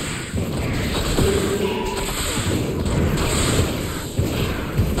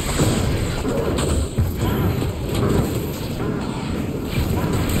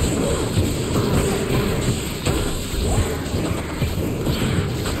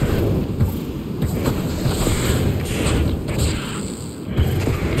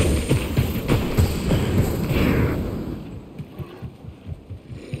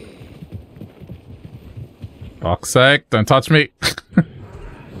 Fuck's sake, don't touch me.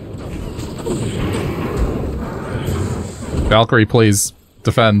 Valkyrie, please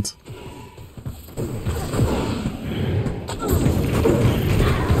defend.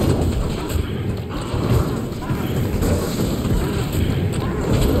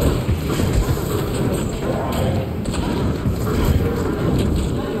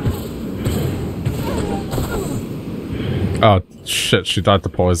 Oh, shit, she died to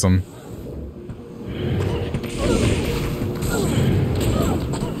poison.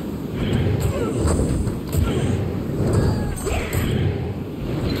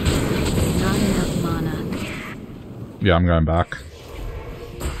 Not enough mana. Yeah, I'm going back.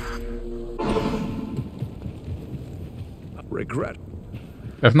 Regret.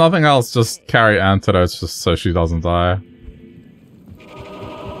 If nothing else, just carry antidotes just so she doesn't die.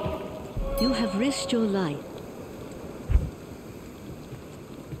 You have risked your life.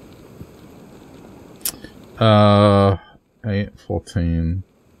 8, 14.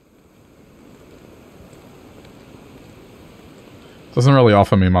 Doesn't really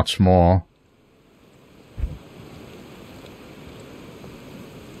offer me much more.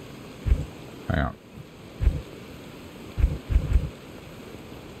 Hang on.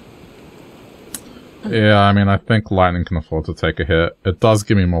 Yeah, I mean, I think lightning can afford to take a hit. It does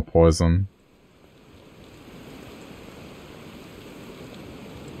give me more poison.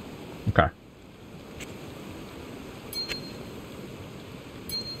 Okay.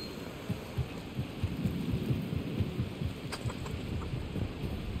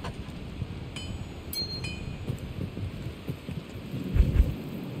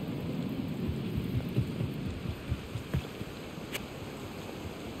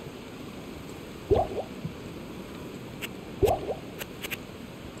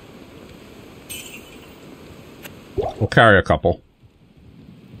 We'll carry a couple.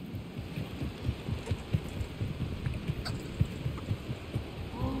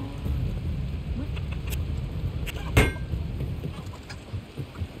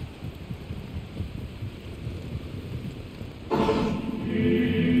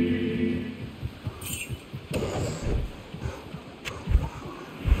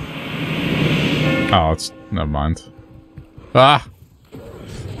 Oh, it's... never mind. Ah!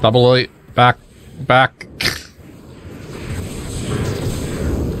 Double elite. Back. Back.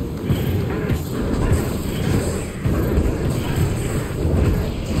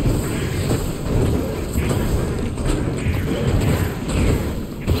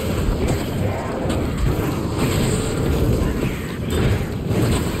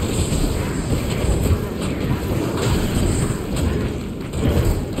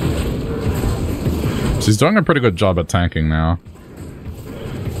 She's doing a pretty good job at tanking now.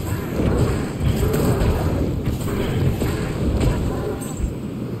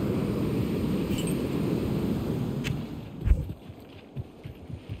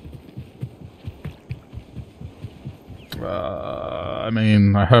 I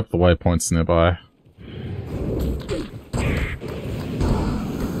mean, I hope the waypoint's nearby.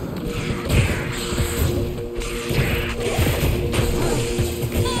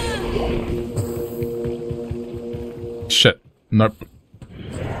 Shit. Nope.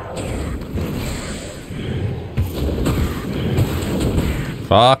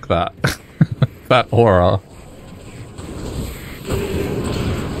 Fuck that. That aura.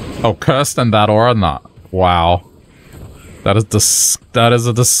 Oh, cursed and that aura? Not. Wow. That is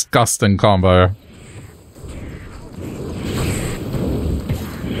a disgusting combo.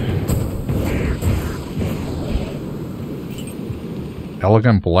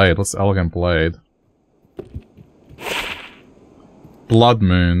 Elegant Blade. What's Elegant Blade? Blood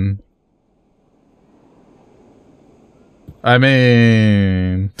Moon. I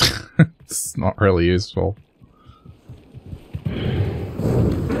mean... it's not really useful.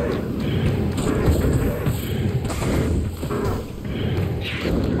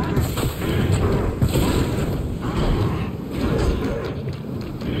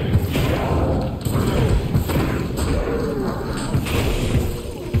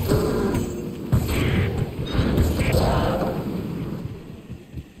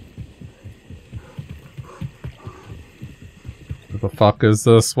 The fuck is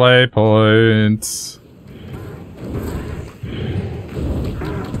this waypoint?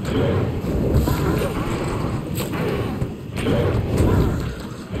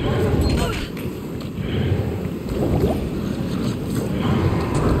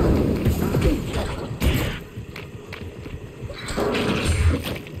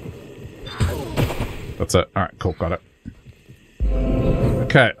 That's it. Alright, cool, got it.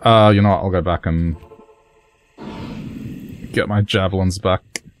 Okay, you know what, I'll go back and get my javelins back.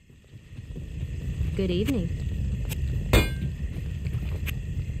 Good evening.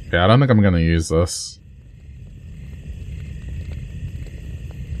 Yeah, I don't think I'm gonna use this.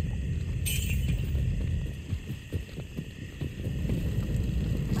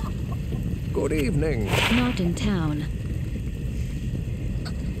 Good evening. Not in town.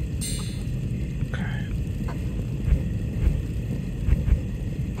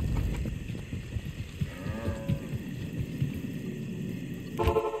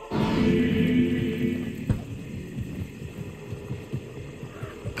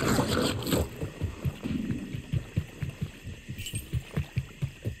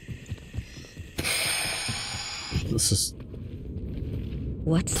 Jesus.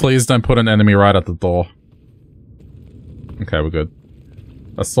 What's Please don't put an enemy right at the door. Okay, we're good.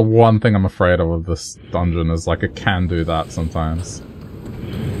 That's the one thing I'm afraid of with this dungeon, is like it can do that sometimes.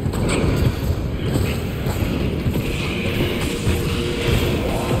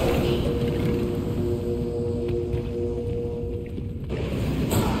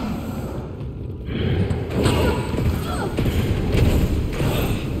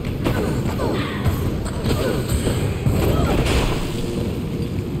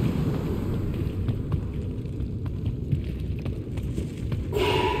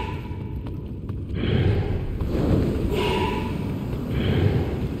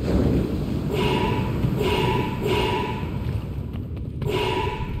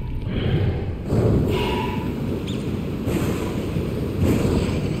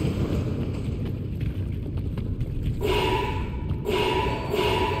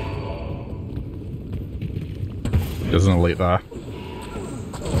 There's an elite there.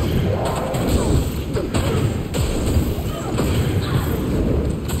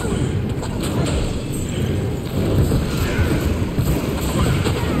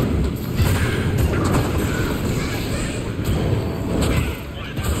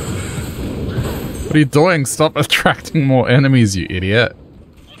 What are you doing? Stop attracting more enemies, you idiot.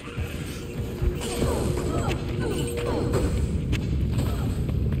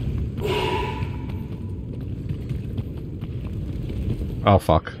 Oh,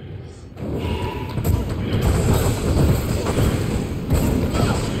 fuck.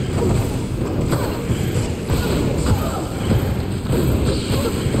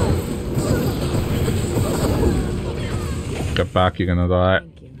 Get back, you're gonna die.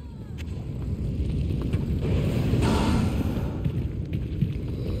 Thank you.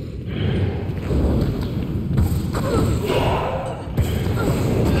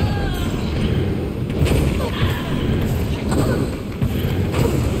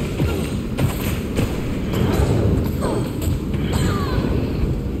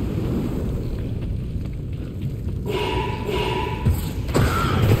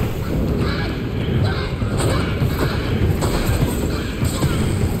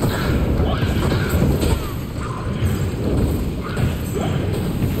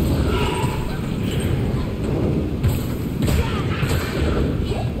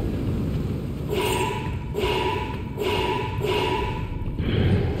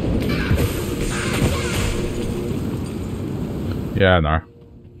 Yeah, no.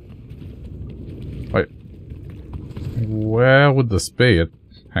 Wait. Where would this be?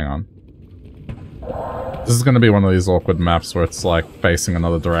 Hang on. This is gonna be one of these awkward maps where it's like facing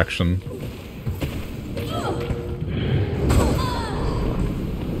another direction.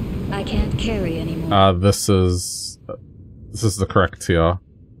 I can't carry anymore. This is the correct tier.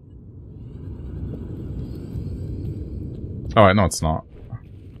 Oh wait, no it's not.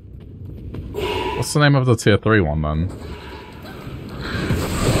 What's the name of the tier 3 one then?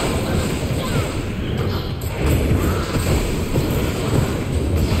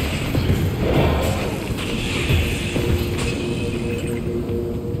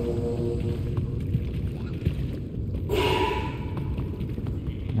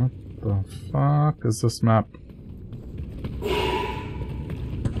 What the fuck is this map?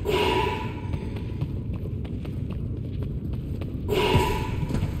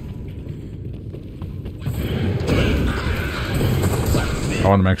 I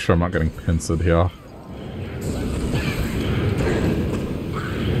want to make sure I'm not getting pincered here.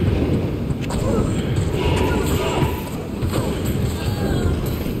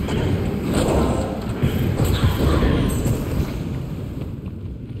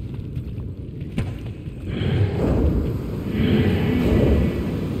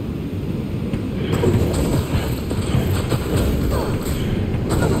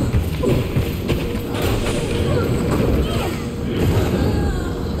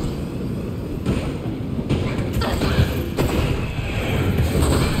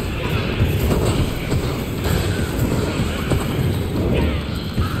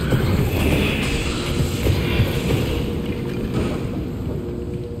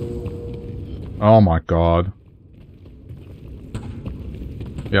 Oh my god.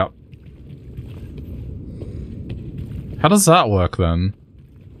 Yep. How does that work then?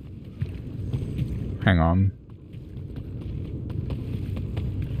 Hang on.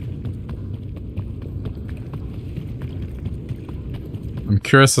 I'm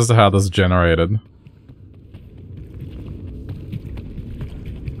curious as to how this is generated.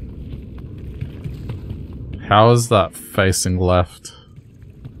 How is that facing left?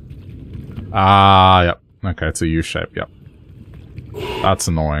 Ah, yep. Okay, it's a U-shape, yep. That's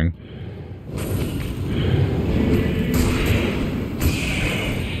annoying.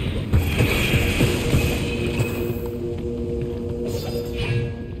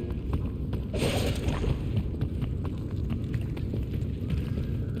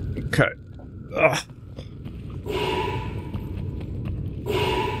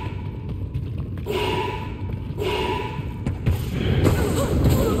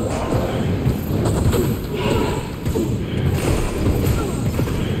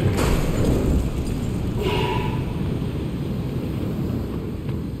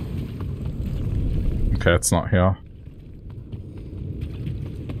 Okay, it's not here.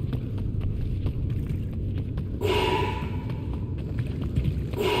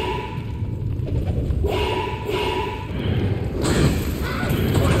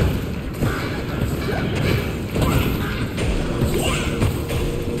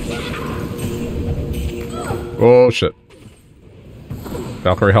 Oh shit.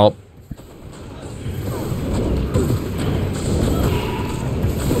 Valkyrie, help.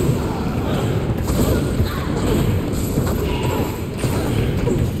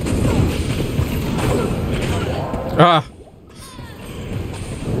 Ah!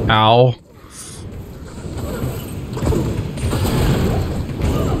 Ow.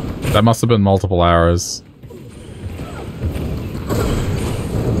 That must have been multiple arrows.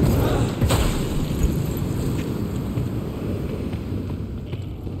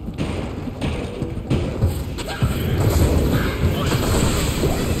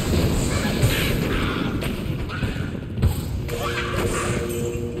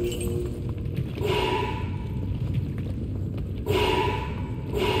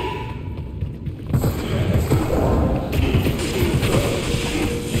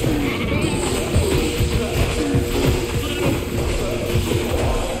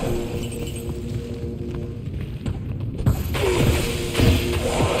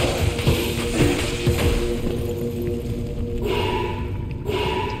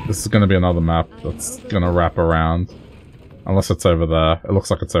 This is going to be another map that's going to wrap around. Unless it's over there. It looks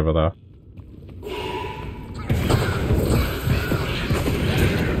like it's over there.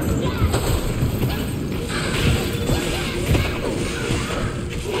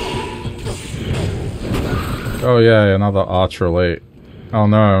 Oh yeah, another archer elite. Oh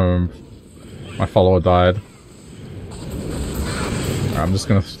no, my follower died. I'm just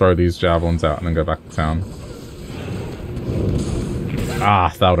going to throw these javelins out and then go back to town.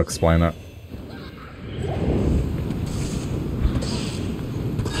 Ah, that would explain it.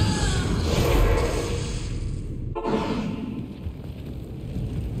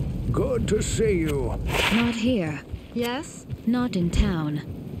 Good to see you. Not here. Yes? Not in town.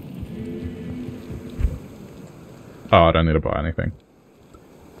 Oh, I don't need to buy anything.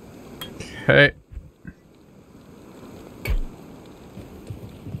 Okay.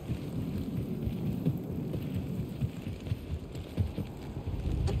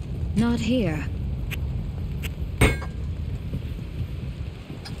 Not here.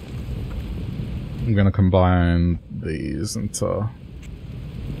 I'm gonna combine these into...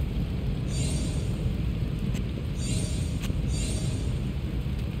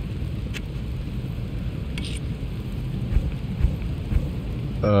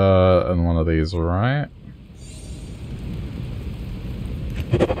 and one of these, right?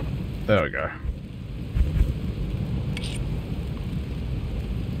 There we go.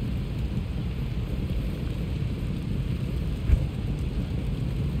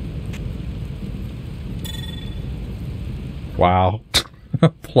 Wow.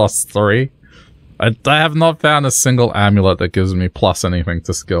 +3. I have not found a single amulet that gives me plus anything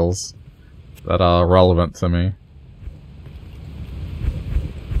to skills that are relevant to me.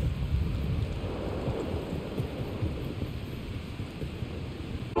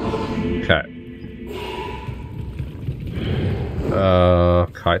 Okay.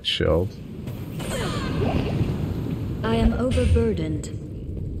 Kite shield. I am overburdened.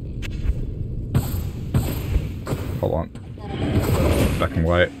 Hold on. Back and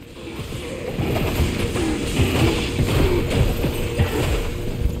wait.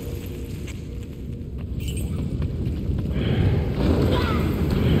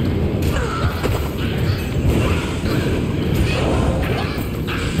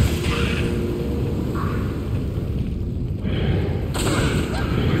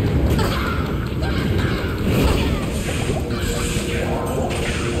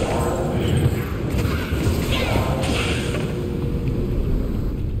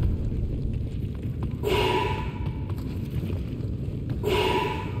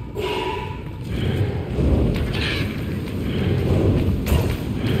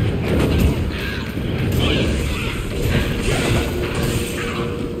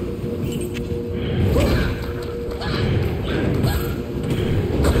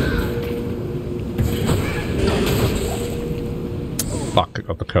 Fuck, I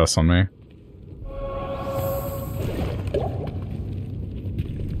got the curse on me.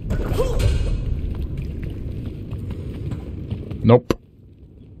 Nope.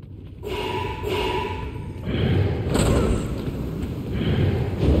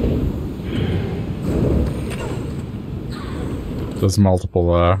 There's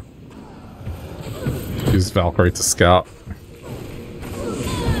multiple there. Use Valkyrie to scout.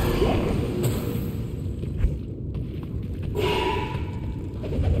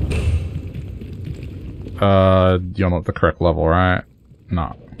 You're not the correct level, right?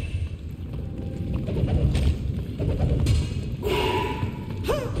 No.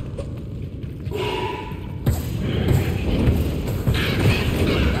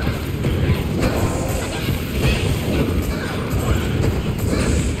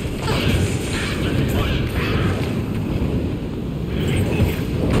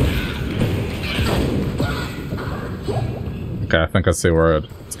 Okay, I think I see where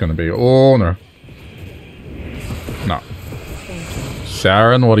it's gonna be. Oh, no. No.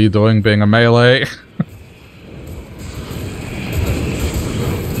 Sharon, what are you doing being a melee?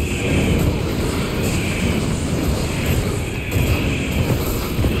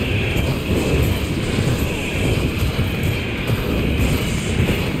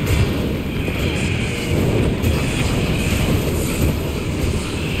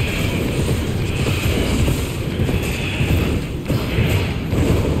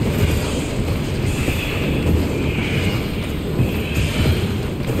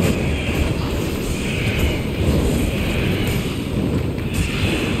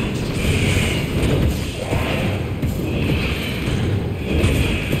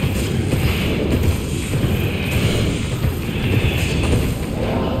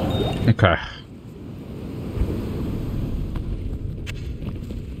 Okay.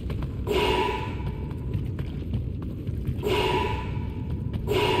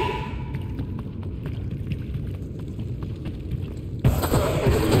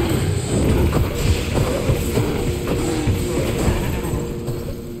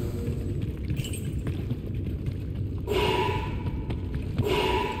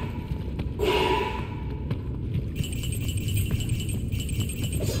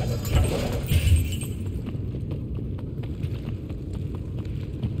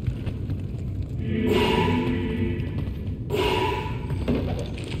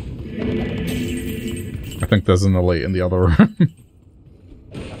 I think there's an elite in the other room.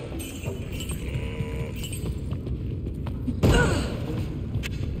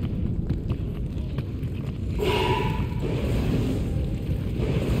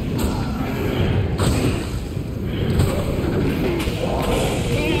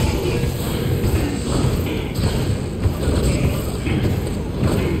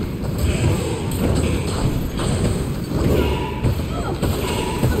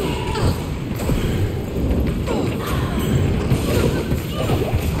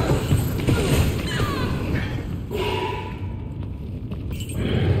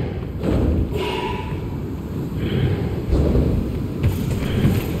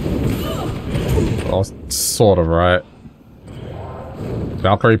 Sort of, right?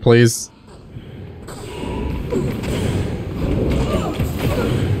 Valkyrie, please.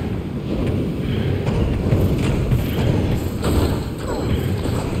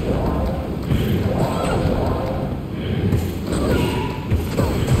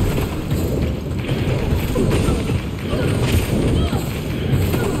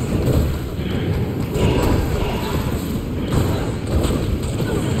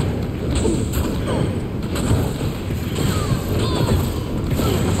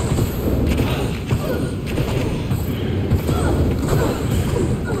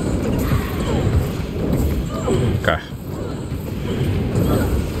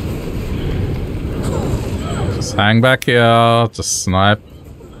 Hang back here, just snipe.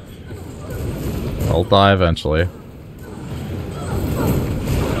 I'll die eventually.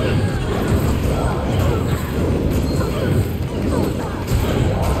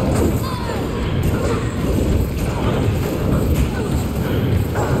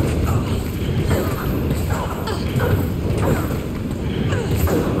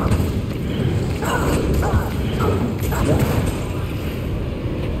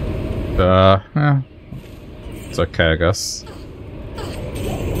 Yeah. It's okay, I guess.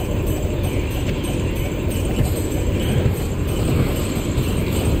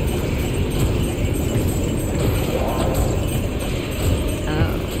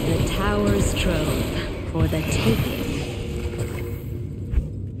 Oh, the tower's trove for the taking.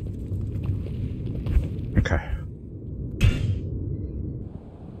 Okay.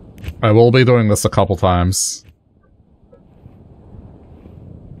 I will be doing this a couple times.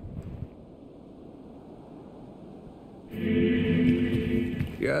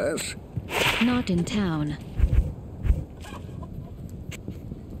 Yes? Not in town.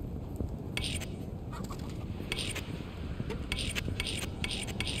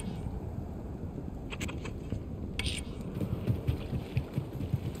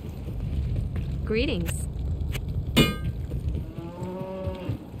 Greetings.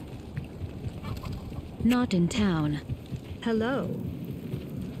 Not in town. Hello.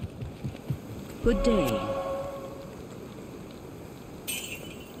 Good day.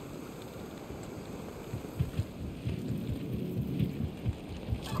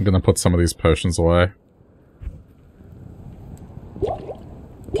 I'm gonna put some of these potions away.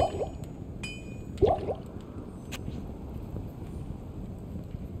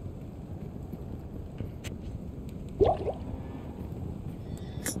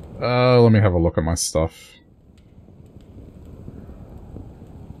 Let me have a look at my stuff.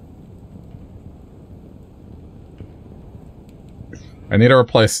 I need to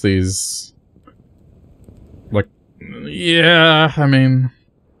replace these. Like, yeah, I mean,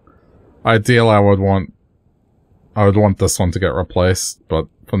 ideal I would want this one to get replaced, but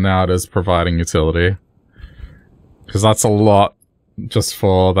for now it is providing utility. Because that's a lot just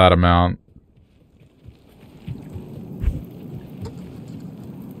for that amount.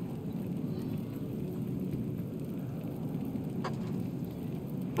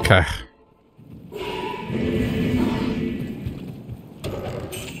 Okay.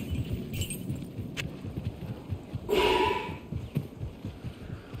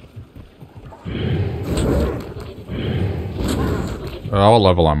 What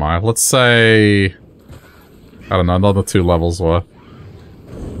level am I? Let's say... I don't know, another 2 levels worth.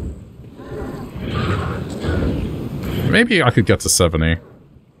 Maybe I could get to 70. It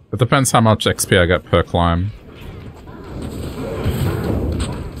depends how much XP I get per climb.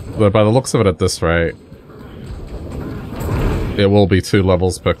 But by the looks of it at this rate, it will be 2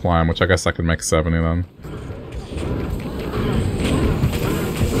 levels per climb, which I guess I could make 70 then.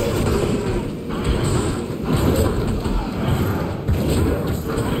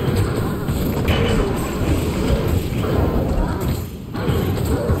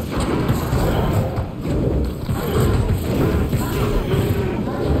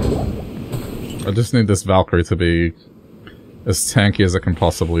 I just need this Valkyrie to be as tanky as it can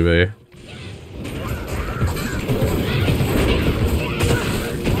possibly be.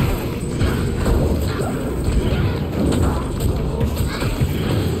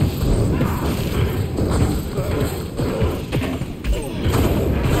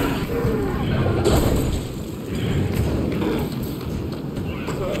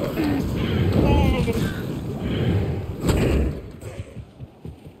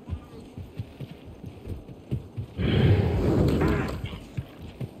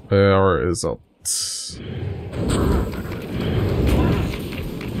 Where is it?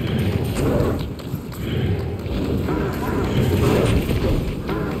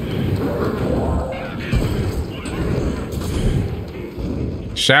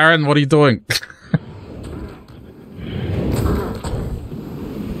 Sharon, what are you doing?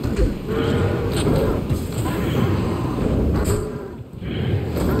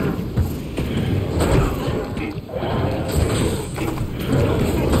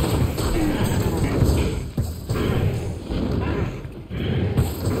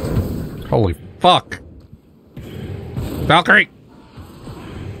 Holy fuck! Valkyrie!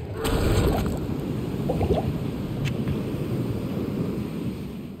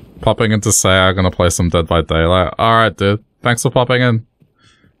 Popping in to say I'm gonna play some Dead by Daylight. Alright, dude. Thanks for popping in.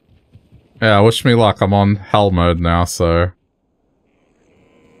 Yeah, wish me luck. I'm on hell mode now, so...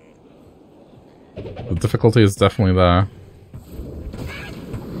 the difficulty is definitely there.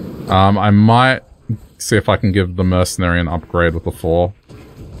 I might see if I can give the Mercenary an upgrade with the 4.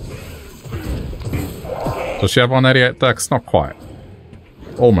 Does she have 188 dex? Not quite.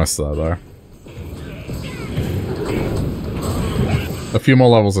 Almost there, though. A few more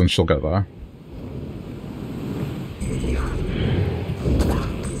levels and she'll get there.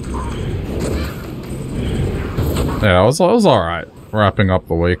 Yeah, it was alright. Wrapping up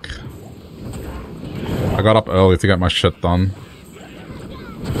the week. I got up early to get my shit done.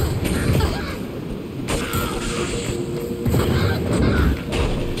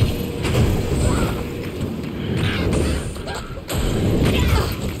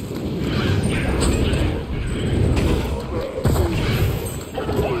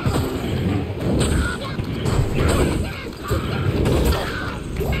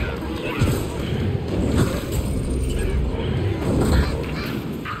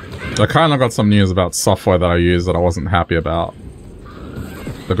 I kind of got some news about software that I use that I wasn't happy about.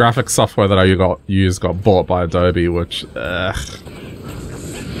 The graphics software that I used got bought by Adobe, which...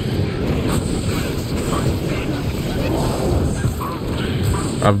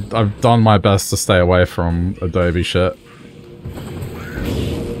 I've done my best to stay away from Adobe shit.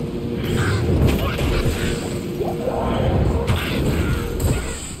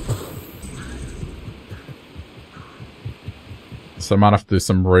 So I might have to do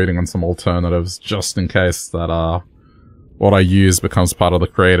some reading on some alternatives just in case that what I use becomes part of the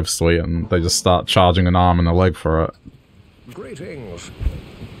creative suite, and they just start charging an arm and a leg for it. Greetings.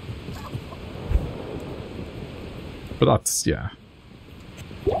 But that's, yeah.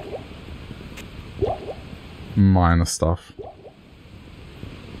 Minor stuff.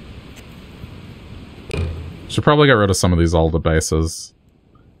 Should probably get rid of some of these older bases.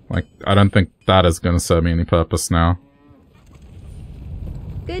 Like, I don't think that is going to serve me any purpose now.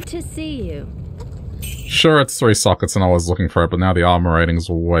 Good to see you. Sure, it's 3 sockets and I was looking for it, but now the armor rating's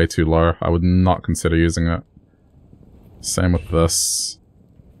way too low. I would not consider using it. Same with this.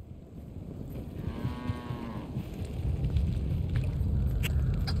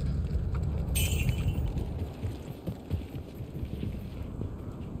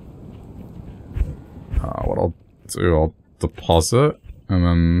 What I'll do, I'll deposit and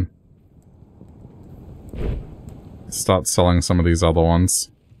then start selling some of these other ones.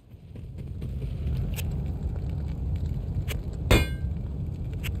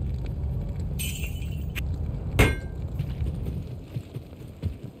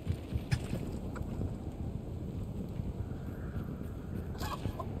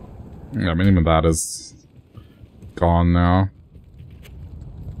 I mean, even that is gone now.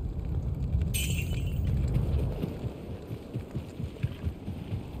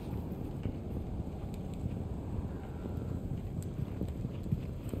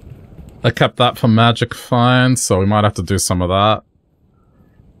 I kept that for magic fine, so we might have to do some of that.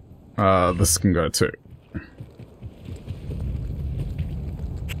 This can go too.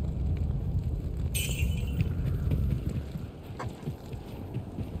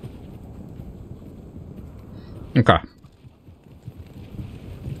 Okay.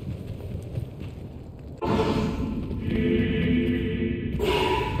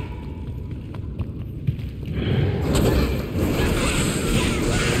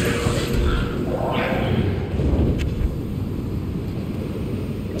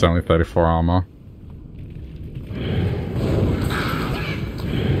 It's only 34 armor.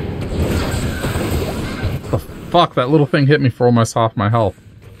 The fuck, that little thing hit me for almost half my health.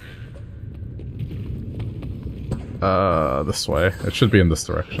 This way. It should be in this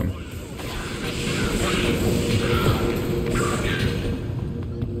direction.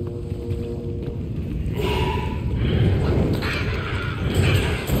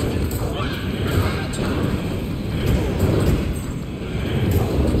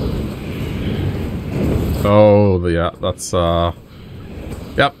 Oh, yeah, that's,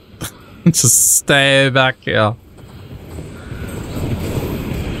 yep. Just stay back here.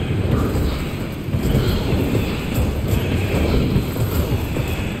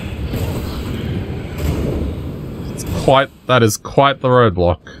 That is quite the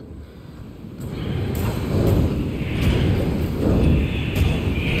roadblock.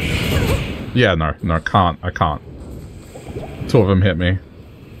 Yeah, no, I can't. 2 of them hit me.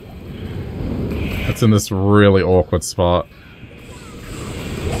 It's in this really awkward spot.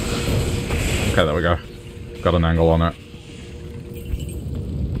 Okay, there we go. Got an angle on it.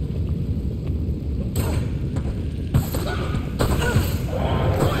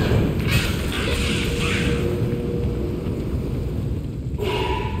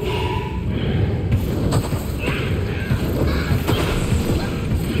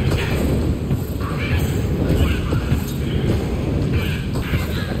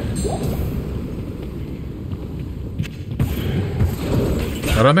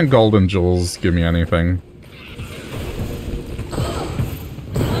 I don't think golden jewels give me anything.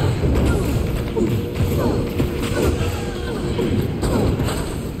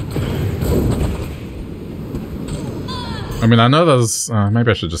 I mean, I know there's... maybe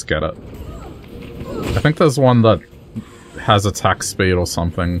I should just get it. I think there's one that has attack speed or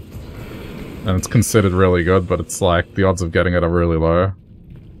something. And it's considered really good, but it's like, the odds of getting it are really low.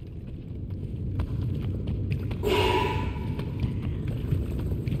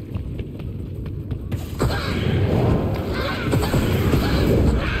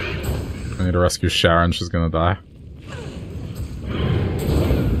 I need to rescue Sharon, she's gonna die.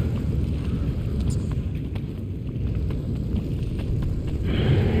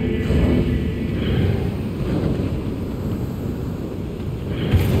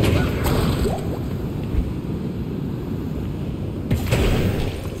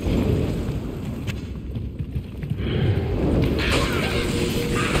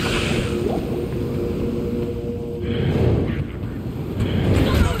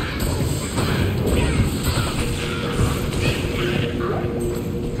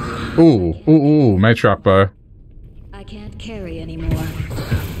 Ooh, matriarch bow. I can't carry anymore.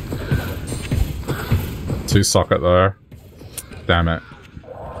 2 socket there. Damn it.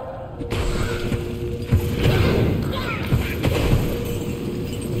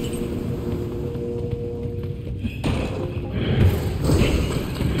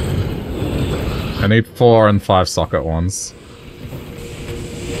 I need 4 and 5 socket ones.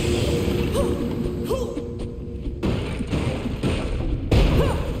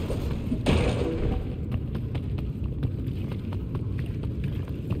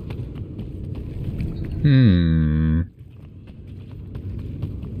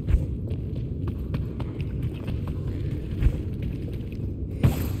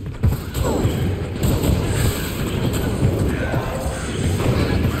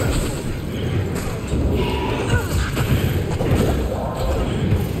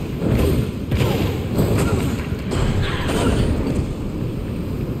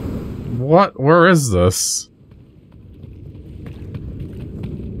 What? Where is this?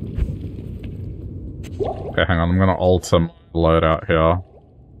 Okay, hang on. I'm gonna alter my loadout here.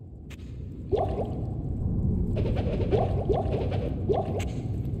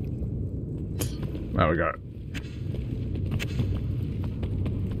 There we go.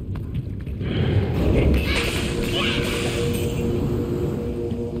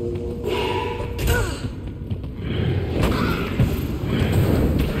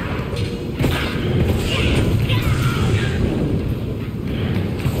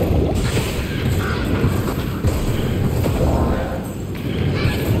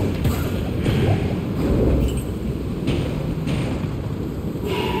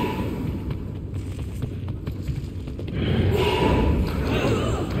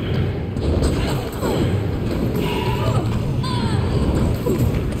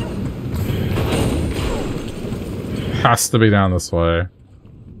 Has to be down this way.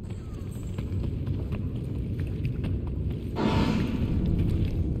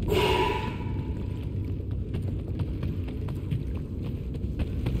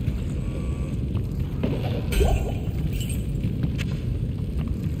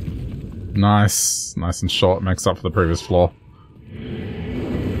 Nice. Nice and short. Makes up for the previous floor.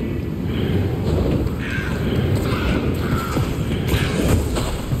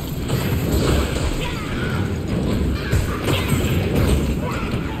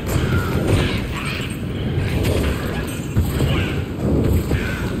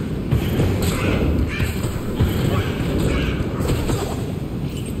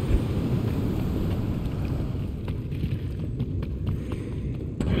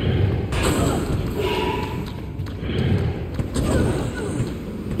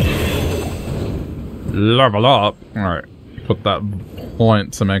 Level up. Alright. Put that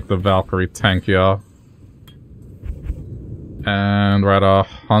point to make the Valkyrie tankier. And we're at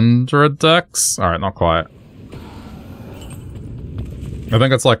 100 dex? Alright, not quite. I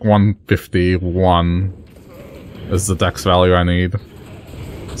think it's like 151 is the dex value I need.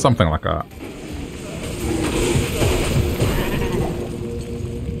 Something like that.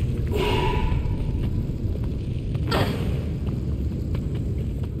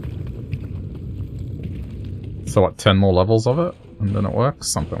 So what, 10 more levels of it? And then it works?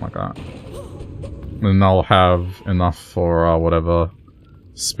 Something like that. And I'll have enough for whatever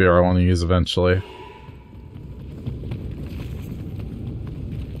spear I want to use eventually.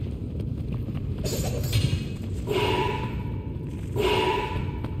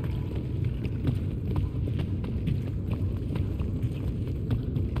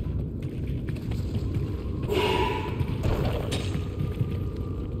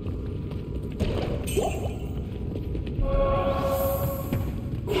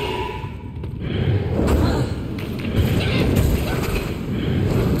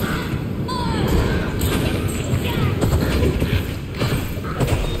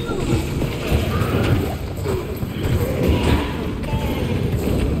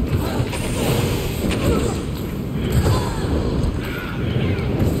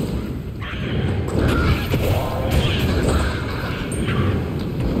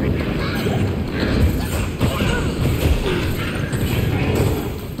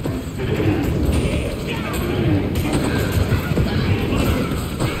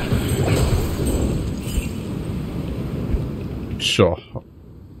 Sure.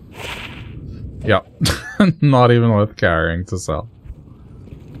 Yep. Not even worth carrying to sell.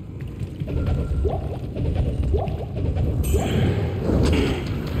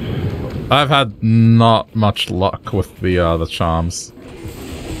 I've had not much luck with the charms.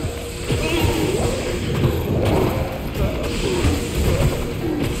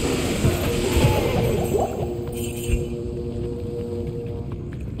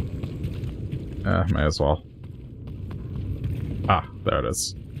 May as well. Ah, there it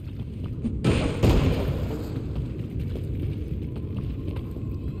is.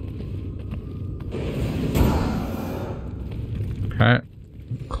 Okay.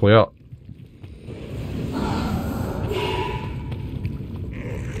 Clear.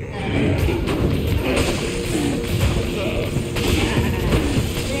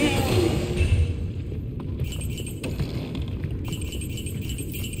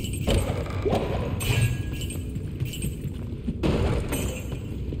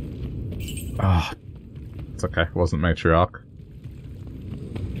 okay. It wasn't Matriarch.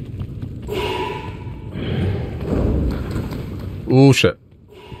 Ooh, shit.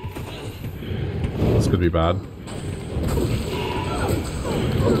 This could be bad.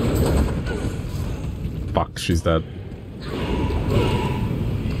 Fuck, she's dead.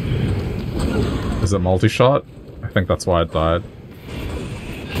 Is it multi-shot? I think that's why it died.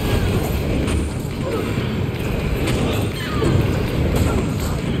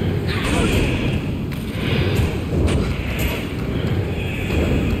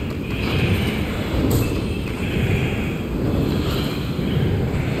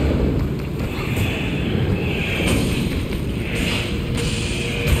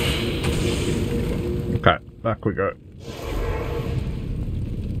 Okay, back we go.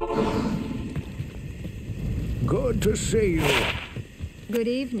 Good to see you. Good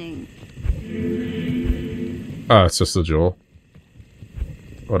evening. Oh, it's just a jewel.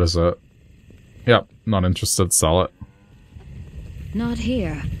 What is it? Yep, not interested, sell it. Not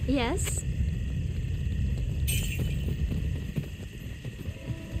here. Yes?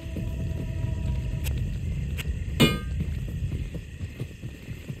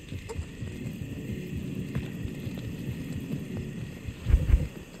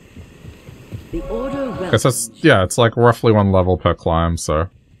 The order will. Guess that's, yeah, it's like roughly 1 level per climb, so.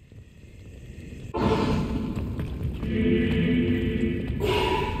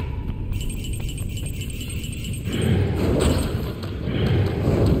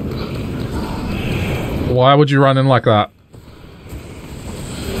 Why would you run in like that?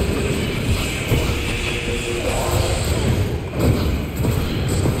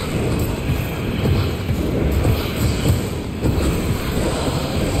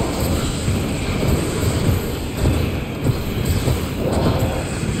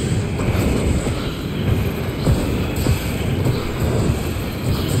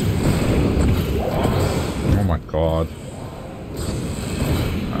 Oh my god.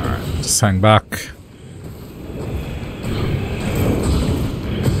 Alright, just hang back.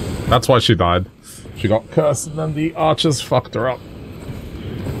 That's why she died. She got cursed and then the archers fucked her up.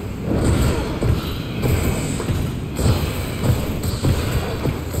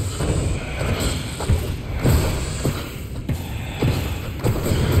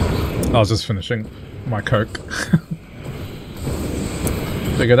 I was just finishing my Coke.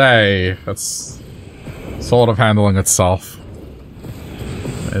 Figured, hey, that's sort of handling itself.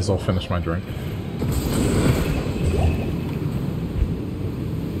 May as well finish my drink.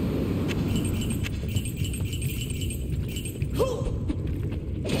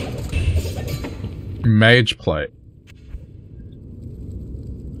 Mage plate.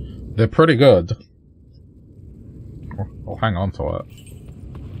 They're pretty good. I'll hang on to it.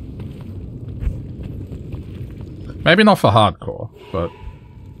 Maybe not for hardcore, but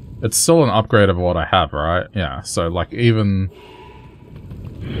it's still an upgrade of what I have, right? Yeah, so like even...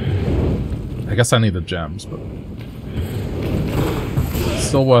 I guess I need the gems, but...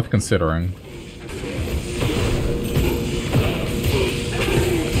 still worth considering.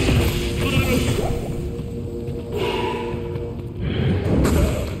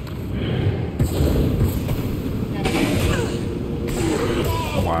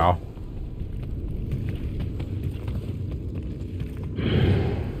 Wow.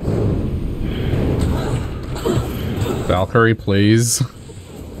 Valkyrie, please.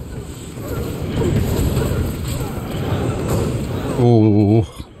 Ooh.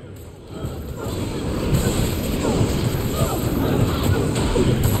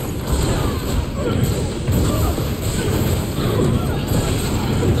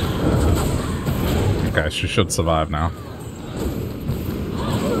 Okay, she should survive now.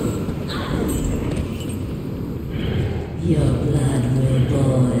 Your blood will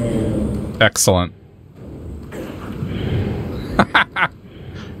boil. Excellent.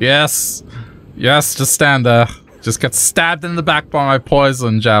 Yes. Yes, just stand there. Just get stabbed in the back by my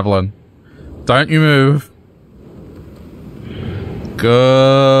poison javelin. Don't you move.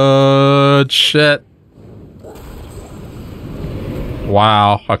 Good shit.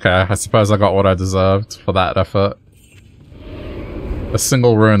 Wow. Okay, I suppose I got what I deserved for that effort. A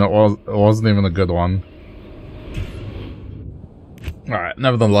single rune, it wasn't even a good one. Alright,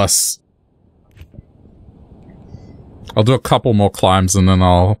 nevertheless. I'll do a couple more climbs and then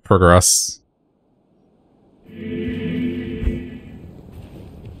I'll progress.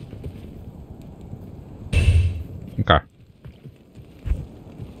 Okay.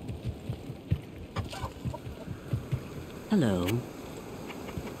 Hello.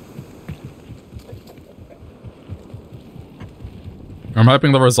 I'm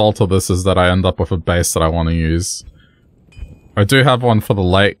hoping the result of this is that I end up with a base that I want to use. I do have one for the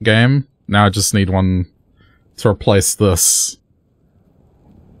late game. Now I just need one to replace this.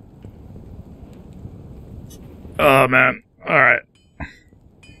 Oh, man. Alright.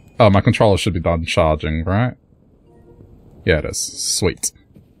 Oh, my controller should be done charging, right? Yeah, it is. Sweet.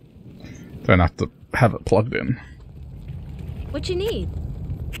 Don't have to have it plugged in. What you need?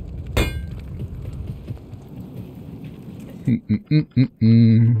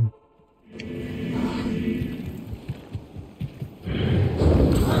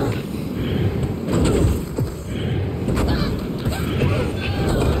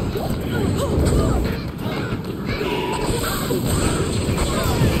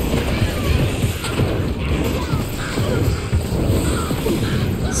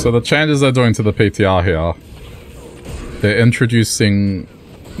 So the changes they're doing to the PTR here, they're introducing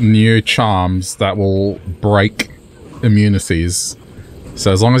new charms that will break immunities.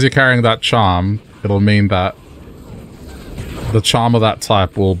 So as long as you're carrying that charm, it'll mean that the charm of that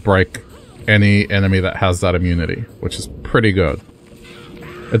type will break any enemy that has that immunity, which is pretty good.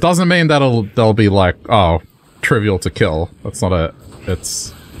 It doesn't mean that they'll be like, oh, trivial to kill. That's not it.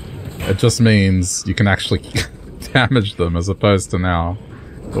 It just means you can actually damage them as opposed to now,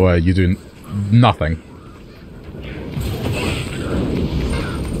 where you do nothing.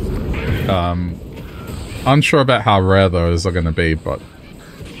 Unsure about how rare those are going to be, but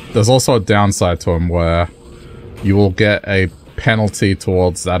there's also a downside to them where you will get a penalty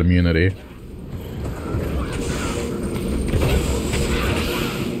towards that immunity.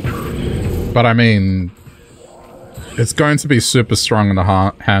 But I mean, it's going to be super strong in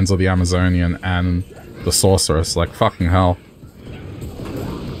the hands of the Amazonian and the Sorceress, like fucking hell.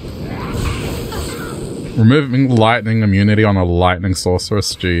 Removing lightning immunity on a lightning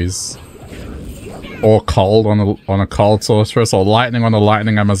sorceress, jeez. Or cold on a cold sorceress, or lightning on a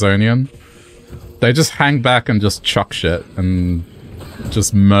lightning Amazonian. They just hang back and just chuck shit and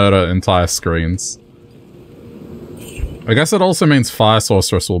just murder entire screens. I guess it also means fire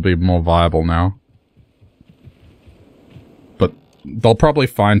sorceress will be more viable now. But they'll probably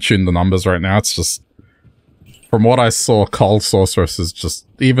fine-tune the numbers right now. It's just, from what I saw, cold sorceress is just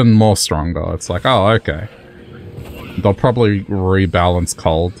even more stronger. It's like, oh, okay. They'll probably rebalance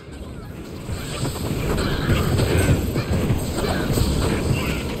cold.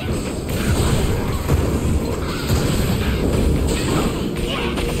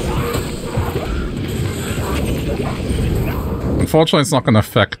 Unfortunately, it's not going to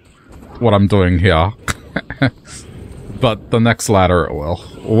affect what I'm doing here. But the next ladder it will.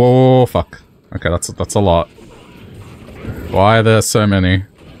 Oh, fuck. Okay, that's a lot. Why are there so many?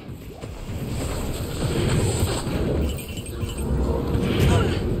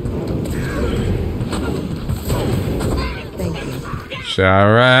 Thank you.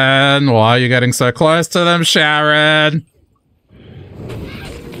 Sharon, why are you getting so close to them, Sharon?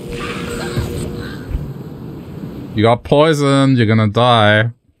 You got poisoned, you're gonna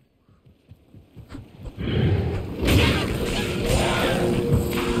die.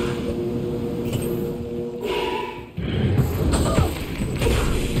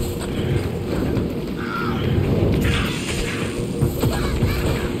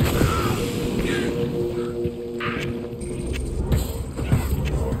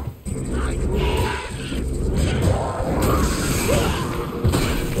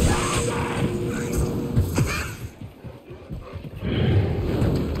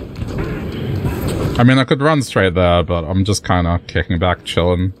 I mean, I could run straight there, but I'm just kind of kicking back,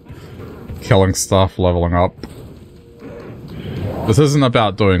 chilling, killing stuff, leveling up. This isn't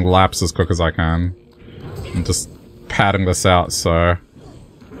about doing laps as quick as I can. I'm just padding this out, so...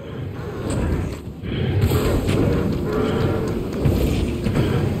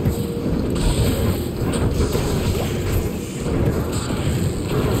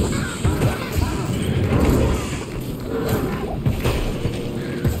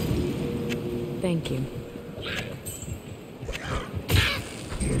 Thank you.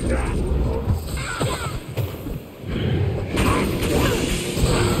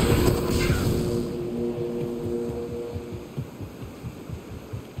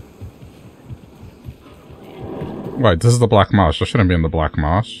 Wait, this is the Black Marsh. I shouldn't be in the Black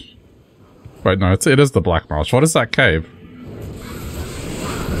Marsh. Wait, no, it is the Black Marsh. What is that cave?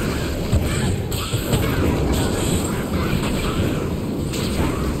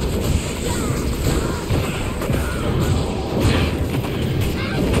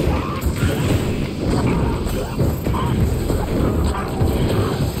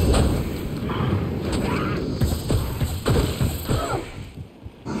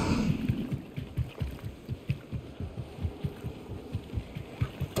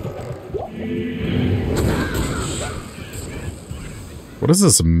 What is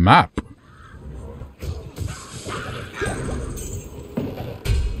this map?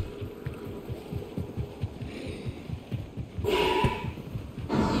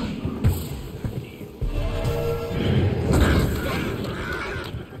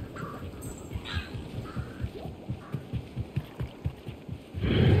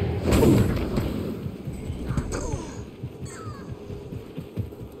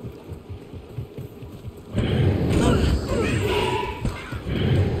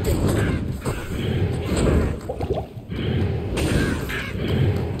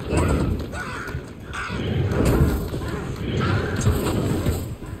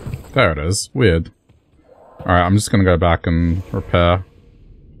 There it is. Weird. Alright, I'm just gonna go back and repair.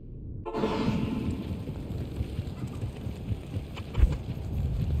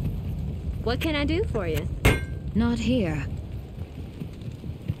 What can I do for you? Not here.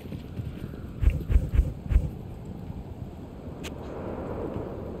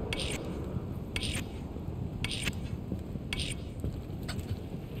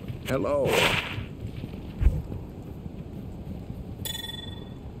 Hello.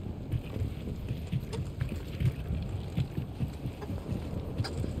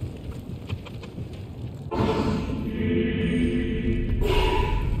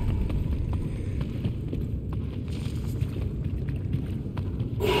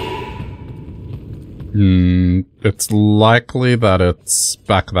 It's likely that it's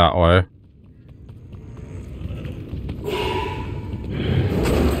back that way.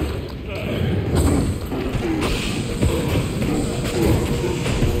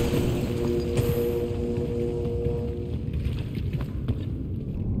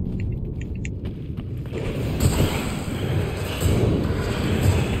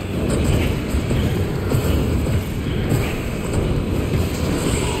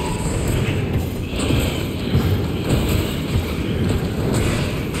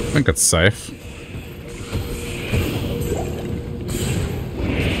 I think it's safe.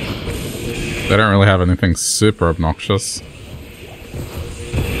 They don't really have anything super obnoxious.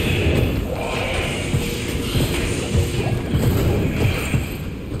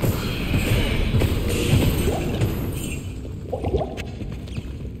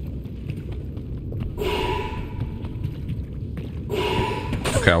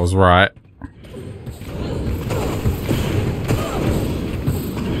 Okay, I was right.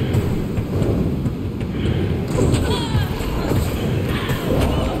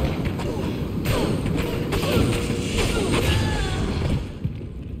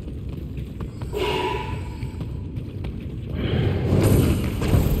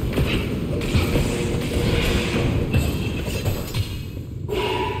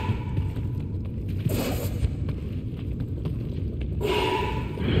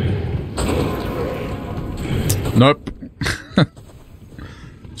 Nope.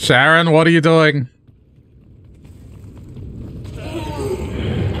 Sharon, what are you doing?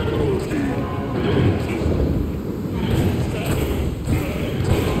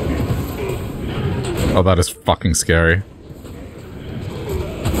 Oh, that is fucking scary.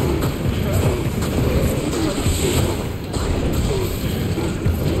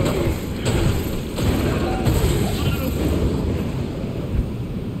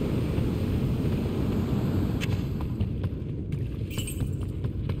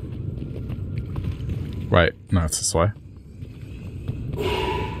 Right, no, it's this way.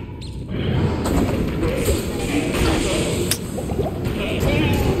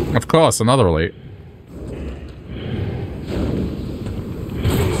 Of course, another elite.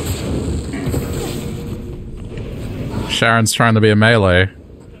 Sharon's trying to be a melee.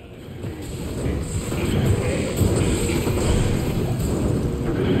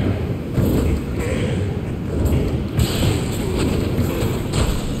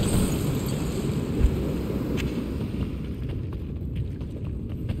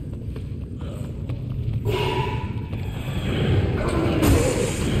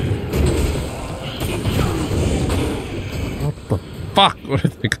 Fuck, where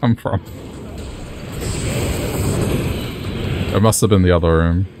did they come from? It must have been the other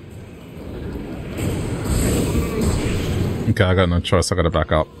room. Okay, I got no choice, I gotta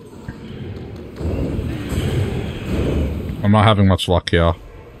back up. I'm not having much luck here.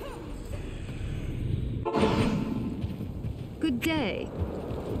 Good day.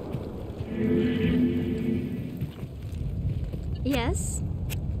 Yes?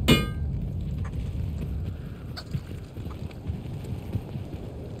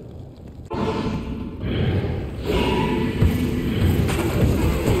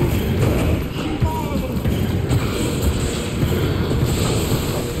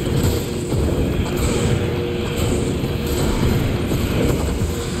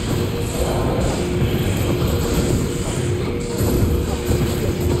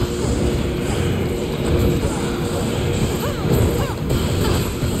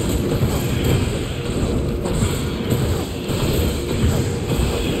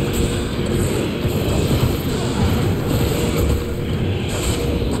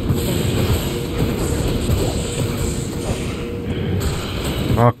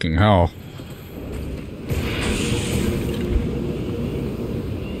 Fucking hell.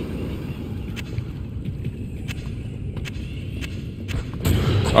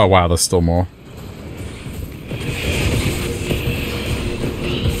 Oh wow, there's still more.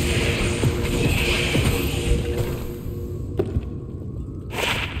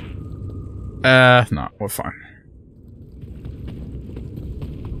 No, we're fine.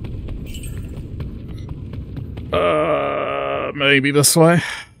 Maybe this way.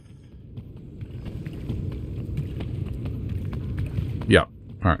 Yep.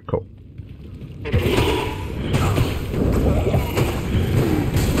 Alright, cool.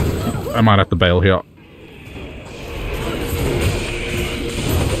 I might have to bail here.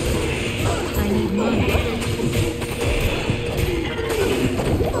 I need money.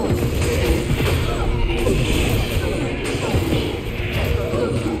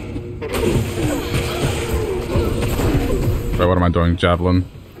 Wait, what am I doing? Javelin.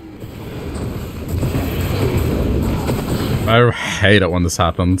 I hate it when this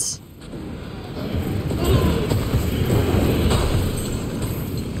happens.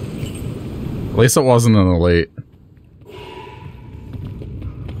 At least it wasn't an elite.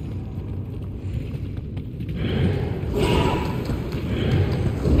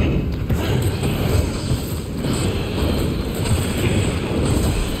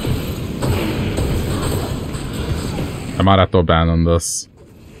 I might have to abandon this.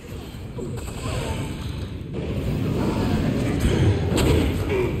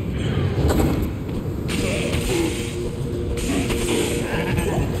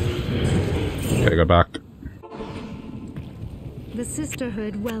 Okay, go back. The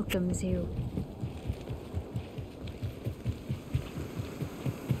Sisterhood welcomes you.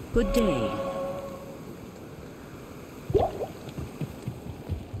 Good day.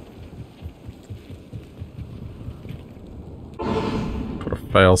 Put a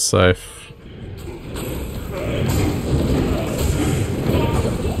fail safe.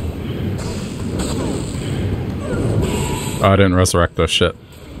 Oh, I didn't resurrect this shit.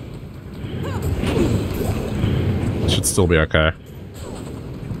 Should still be okay.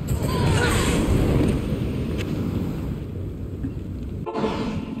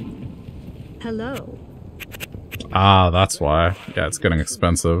 Hello. Ah, that's why. Yeah, it's getting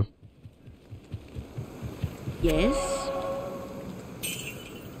expensive. Yes?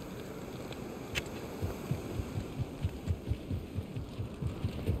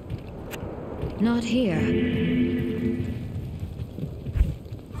 Not here.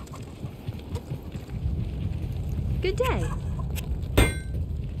 Good day.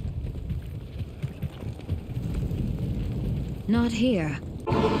 Not here.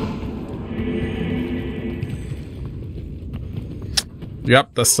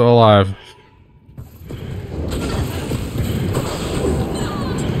 Yep, they're still alive.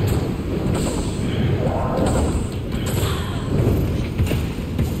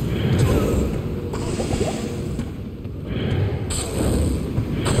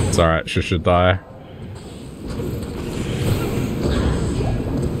 It's alright, she should die.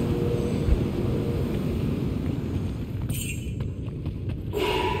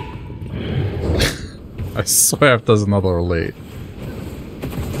 I swear if there's another elite.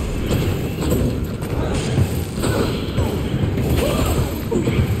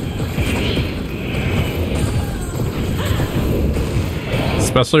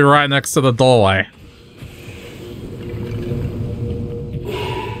 Especially right next to the doorway.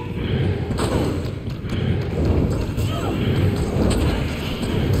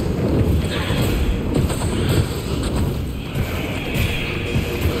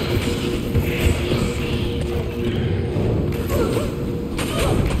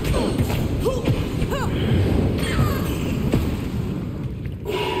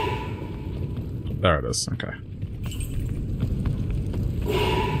 There it is, okay.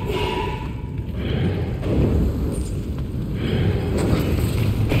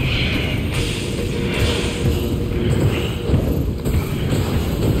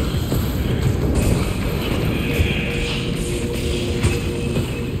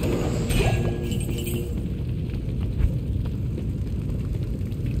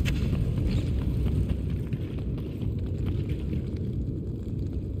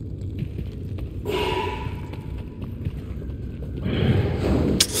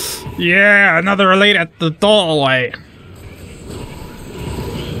 Yeah, another elite at the doorway.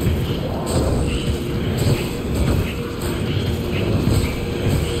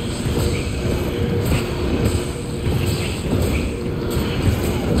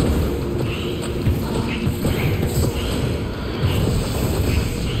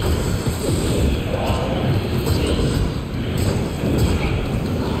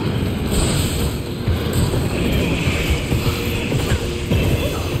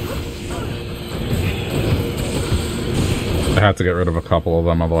 I had to get rid of a couple of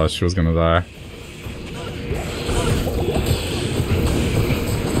them, otherwise she was gonna die.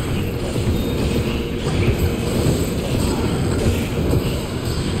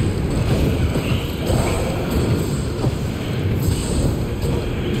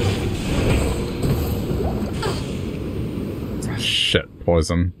 shit,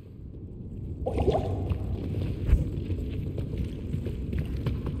 poison.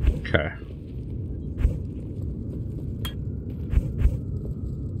 Okay.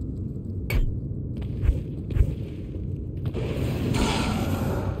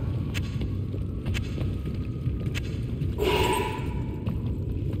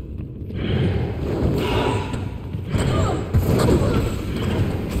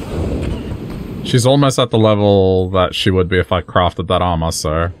 She's almost at the level that she would be if I crafted that armor,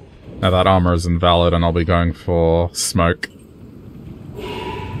 so now that armor is invalid and I'll be going for smoke.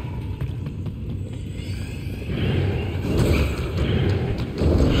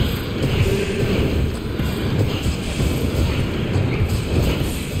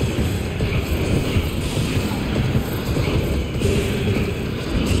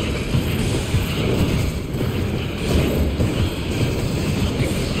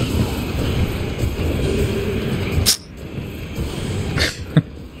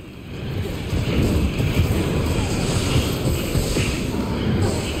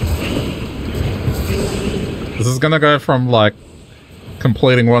 This is gonna go from, like,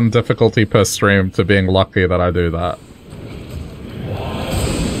 completing one difficulty per stream to being lucky that I do that.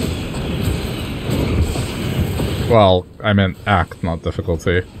 Well, I meant act, not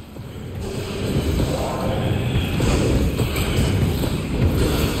difficulty.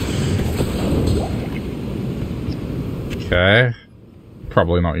 Okay.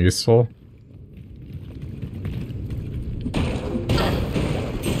 Probably not useful.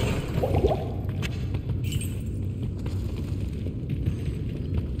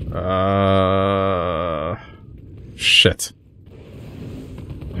 Shit.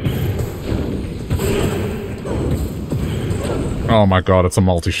 Oh my god, it's a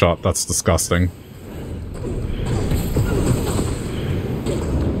multi-shot. That's disgusting.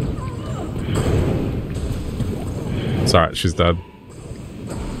 It's alright, she's dead.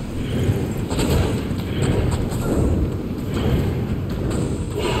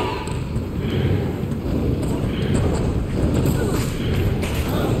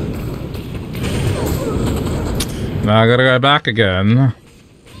 Now I gotta go back again.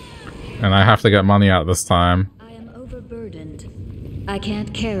 And I have to get money out this time. I am overburdened. I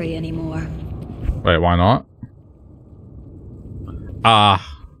can't carry anymore. Wait, why not?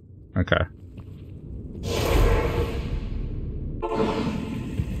 Ah. Okay.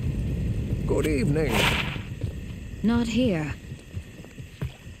 Good evening. Not here.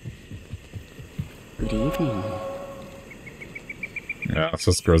 Good evening. Yeah, it's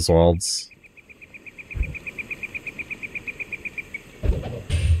just Griswold's.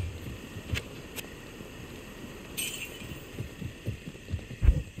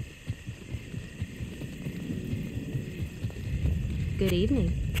 Good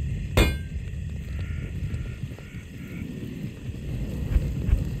evening.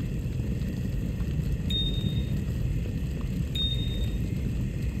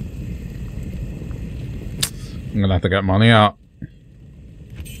 I'm gonna have to get money out.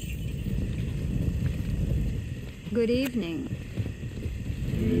 Good evening.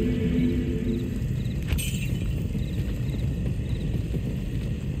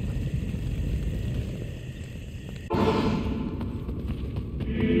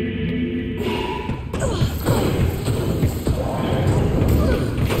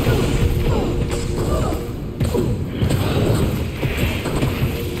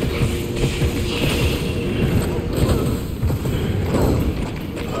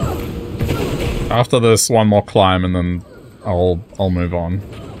 After this, one more climb and then I'll move on.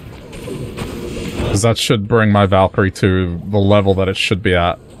 Because that should bring my Valkyrie to the level that it should be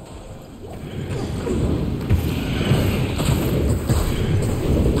at.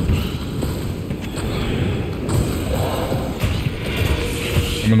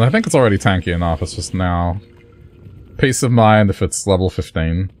 I mean, I think it's already tanky enough, it's just now peace of mind if it's level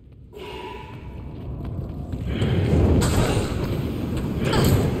 15.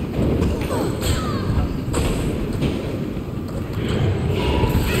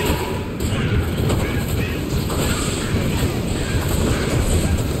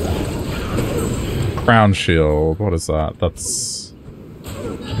 Crown shield, what is that? That's...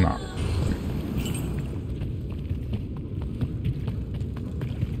 no.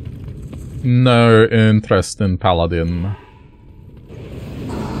 No interest in Paladin.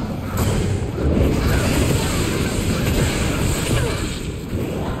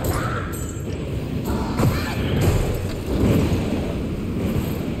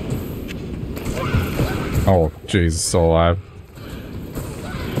 Oh, jeez, still alive.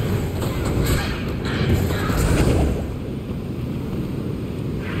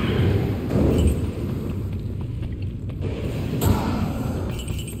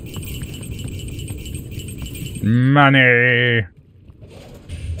 Money!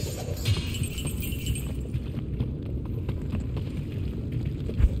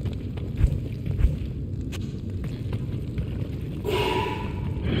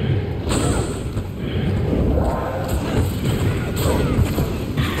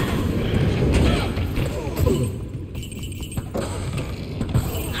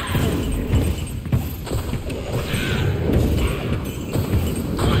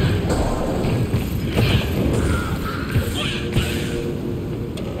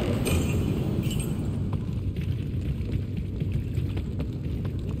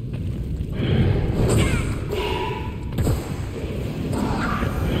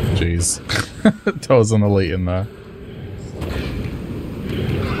 There was an elite in there.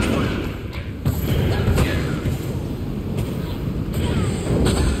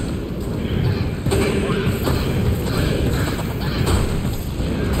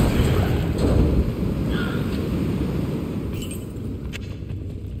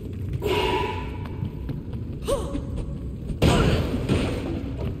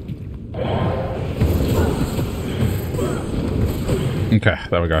 Okay,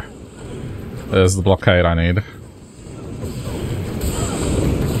 there we go. There's the blockade I need.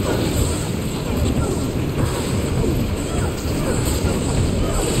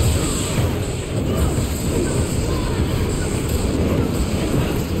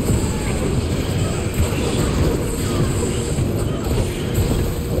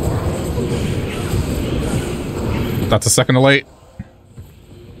 That's a second elite.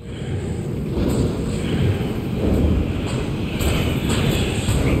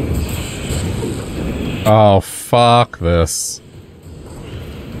 Oh, fuck this.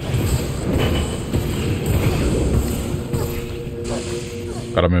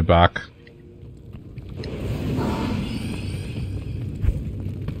 Gotta move back.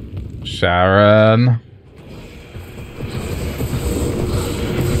 Sharon.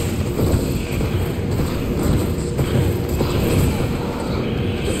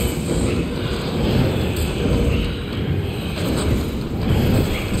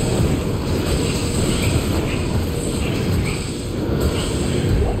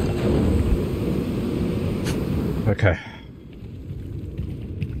 Okay.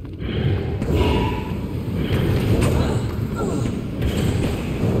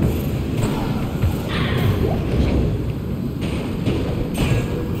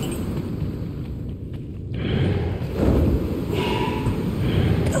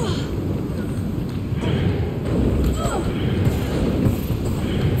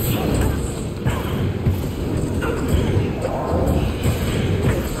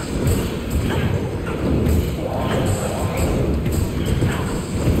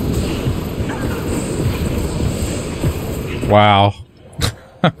 Wow.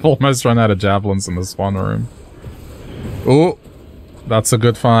 I've almost run out of javelins in the spawn room. Ooh, that's a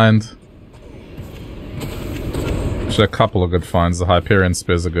good find. Actually, a couple of good finds. The Hyperion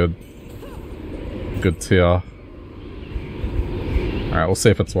Spear's a good tier. Alright, we'll see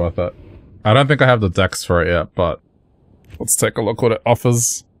if it's worth it. I don't think I have the dex for it yet, but let's take a look what it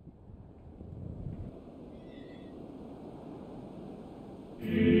offers.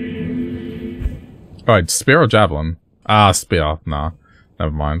 Alright, spear or javelin? Ah, spear. Nah,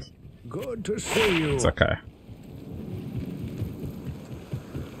 never mind. Good to see you. It's okay.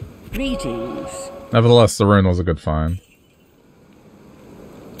 Greetings. Nevertheless, the rune was a good find.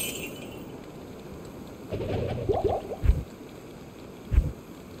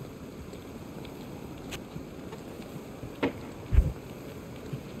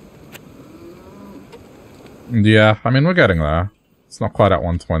 Yeah, I mean, we're getting there. It's not quite at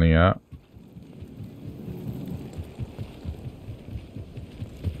 120 yet.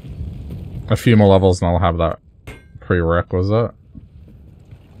 A few more levels and I'll have that prerequisite.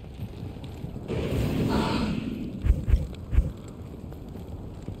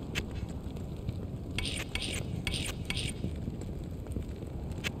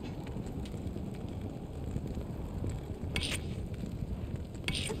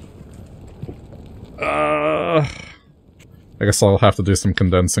 I guess I'll have to do some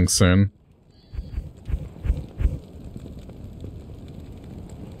condensing soon.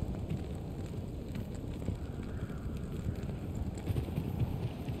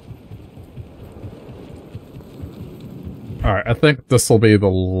 Alright, I think this will be the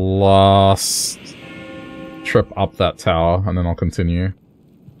last trip up that tower, and then I'll continue.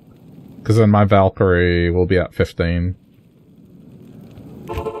 Because then my Valkyrie will be at 15.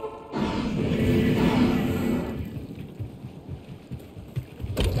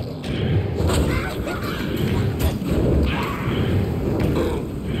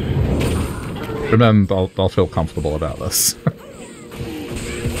 And then I'll feel comfortable about this.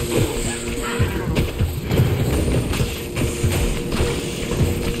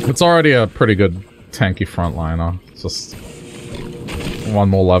 It's already a pretty good tanky frontliner. Just one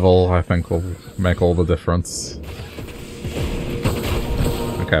more level, I think, will make all the difference.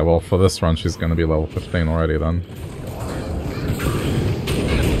 Okay, well, for this run, she's going to be level 15 already, then.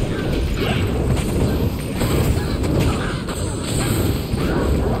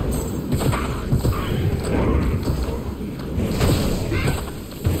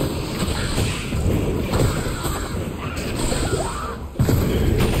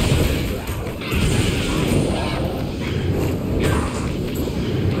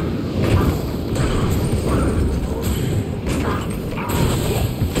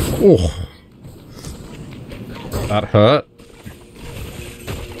 Oh, that hurt.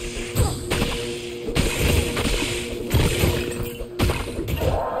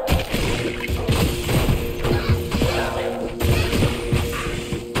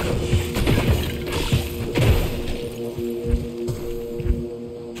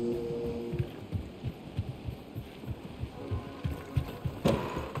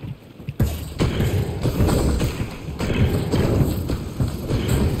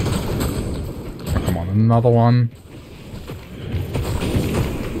 Another one.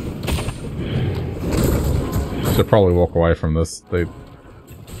 Should probably walk away from this. They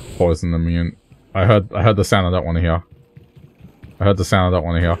poison immune. I heard the sound of that one here. I heard the sound of that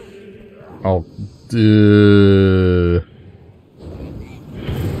one here. Oh,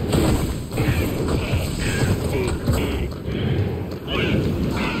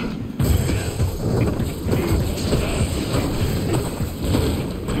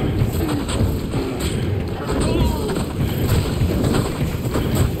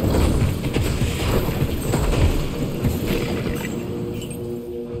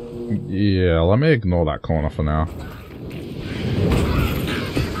 yeah, let me ignore that corner for now.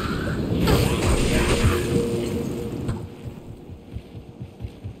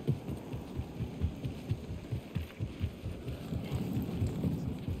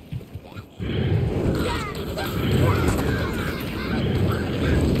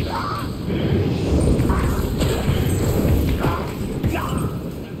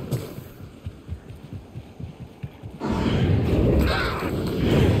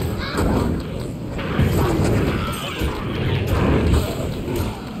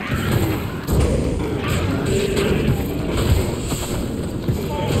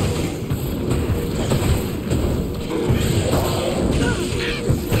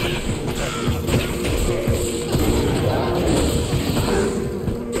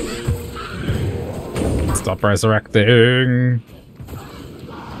 Stop resurrecting.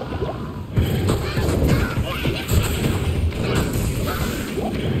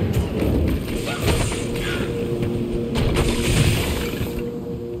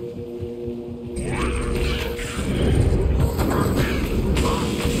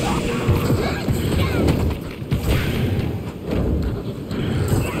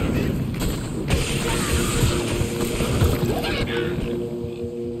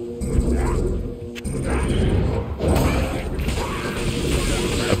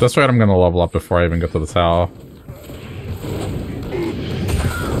 At this rate, I'm gonna level up before I even get to the tower.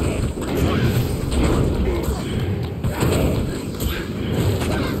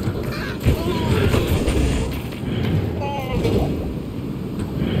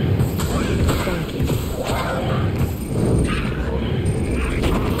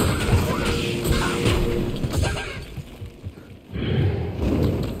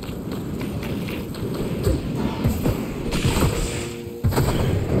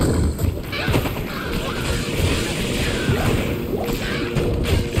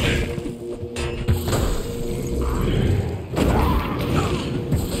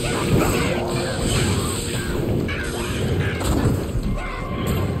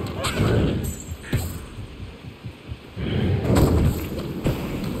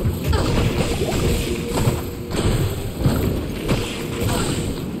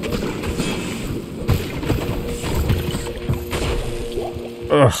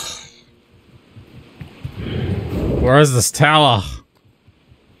 Ugh. Where is this tower?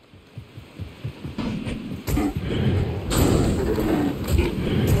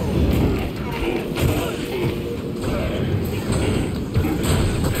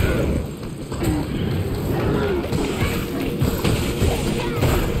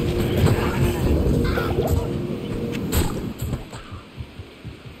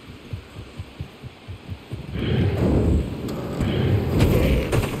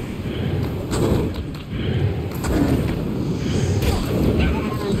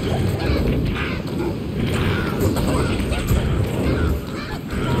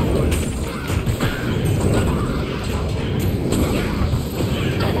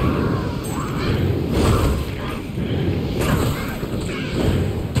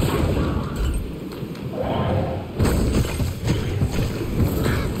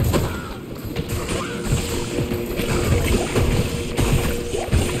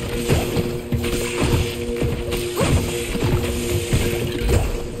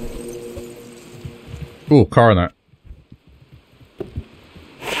 Ooh, coronet.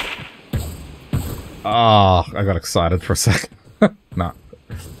 Ah, I got excited for a second. Nah.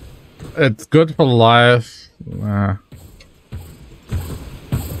 It's good for life.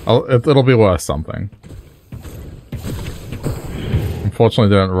 It'll be worth something. Unfortunately,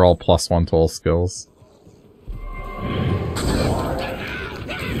 they don't roll +1 to all skills.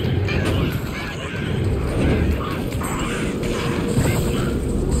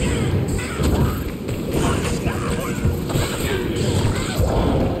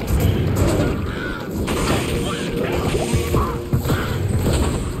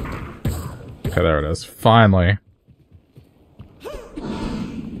 Okay, there it is. Finally.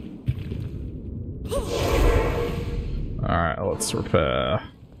 Alright, let's repair.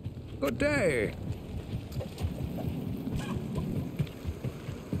 Good day.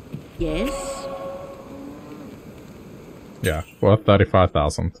 Yes? Yeah, worth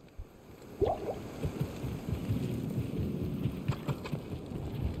 35,000.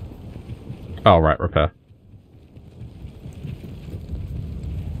 Oh, right, repair.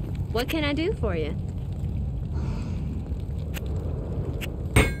 What can I do for you?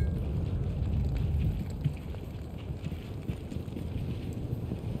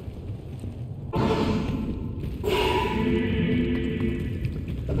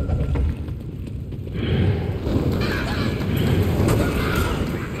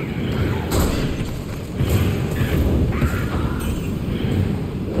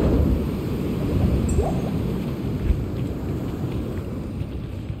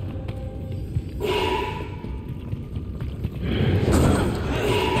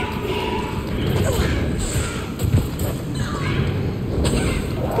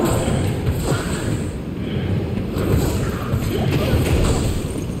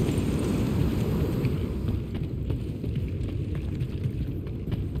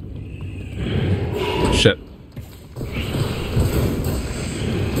 Shit.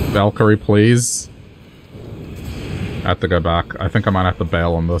 Valkyrie, please. I have to go back. I think I might have to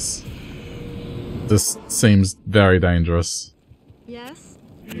bail on this. This seems very dangerous. Yes?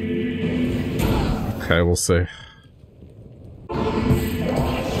 Okay, we'll see.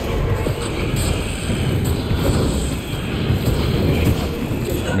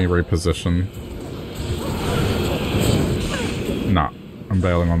 Let me reposition. Nah, I'm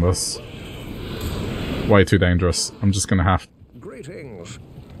bailing on this. Way too dangerous. I'm just gonna have... Greetings.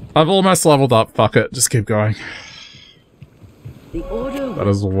 I've almost leveled up. Fuck it. Just keep going. The order. That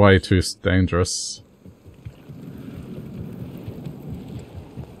is way too dangerous.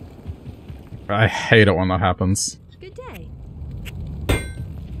 I hate it when that happens. Good day.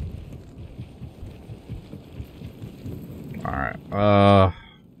 Alright,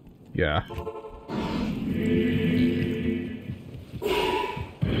 yeah.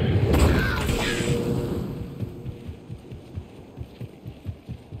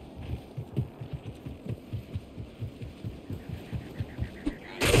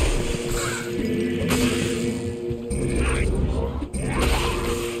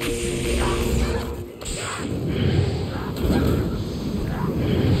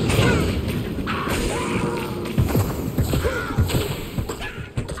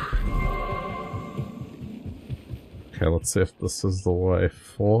 Okay, let's see if this is the way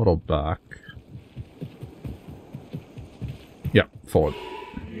forward or back. Yep, forward.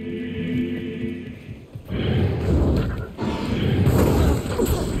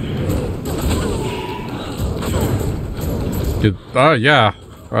 Oh yeah,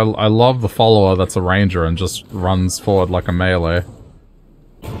 I love the follower that's a ranger and just runs forward like a melee.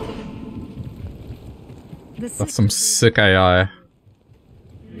 That's some sick AI.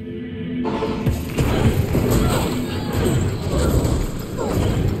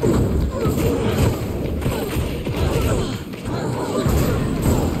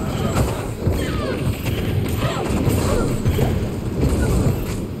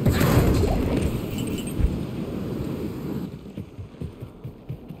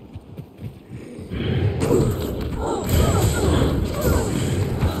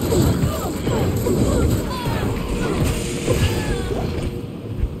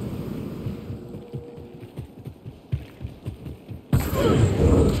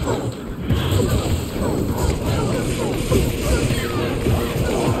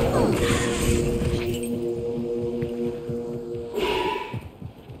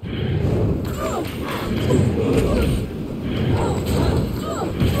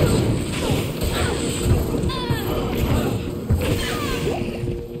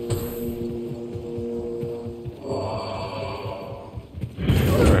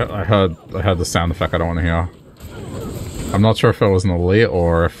 I heard the sound effect I don't want to hear. I'm not sure if it was an elite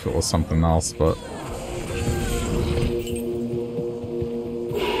or if it was something else, but...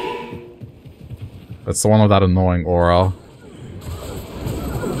 It's the one with that annoying aura.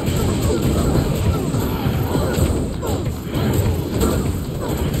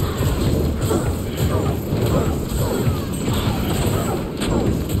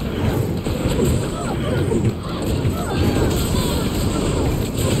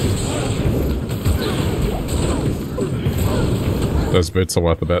 Those boots are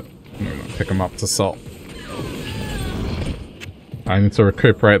worth a bit. I'm gonna pick them up to sell. I need to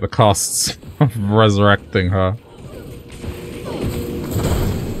recuperate the costs of resurrecting her.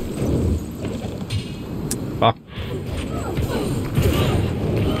 Fuck.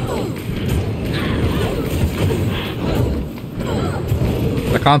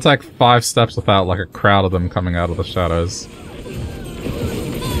 I can't take 5 steps without like a crowd of them coming out of the shadows.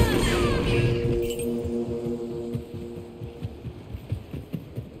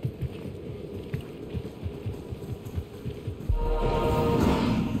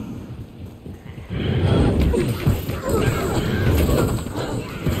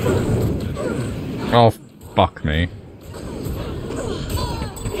 Oh, fuck me.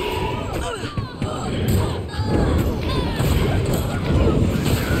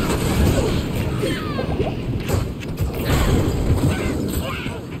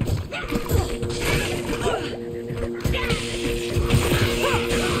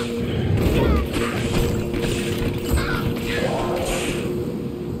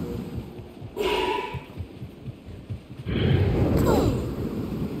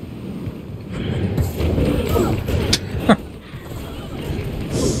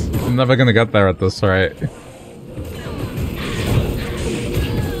 I'm never gonna get there at this rate.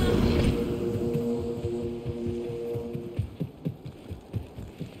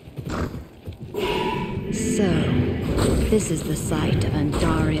 So, this is the site of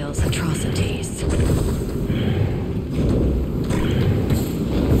Andariel's atrocities.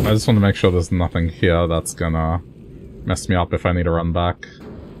 I just want to make sure there's nothing here that's gonna mess me up if I need to run back.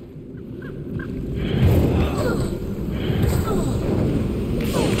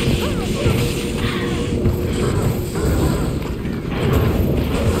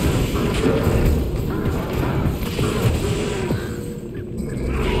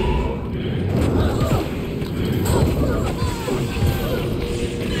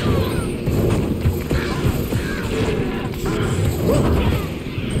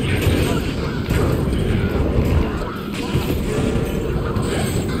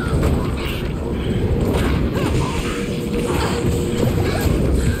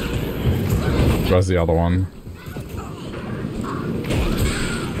 Where's the other one?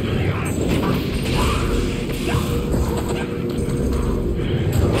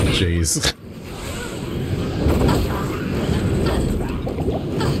 Jeez.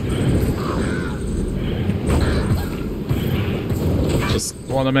 Just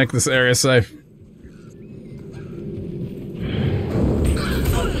want to make this area safe.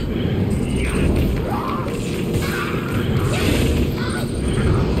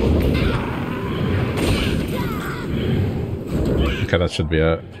 Okay, that should be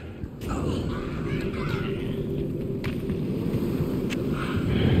it.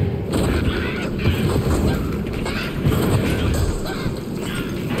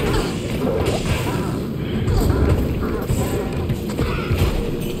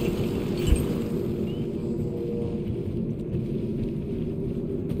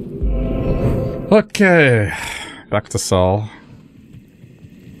 Okay, back to Saul.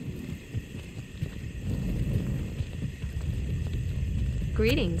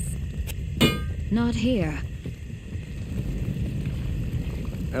 Greetings. Not here.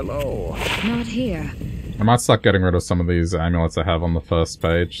 Hello. Not here. I might start getting rid of some of these amulets I have on the first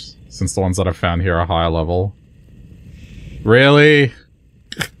page, since the ones that I found here are higher level. Really?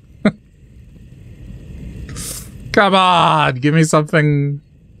 Come on! Give me something...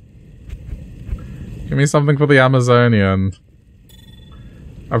 Give me something for the Amazonian.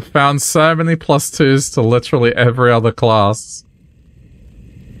 I've found so many +2s to literally every other class.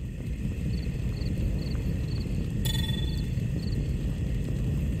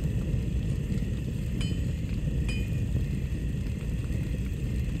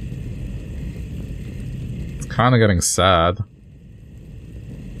 It's kind of getting sad.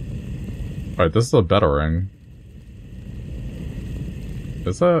 Alright, this is a better ring.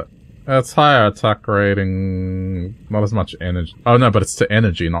 Is it? It's higher attack rating, not as much energy. Oh no, but it's to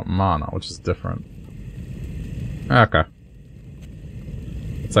energy, not mana, which is different. Okay.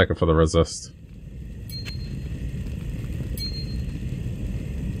 I'll take it for the resist.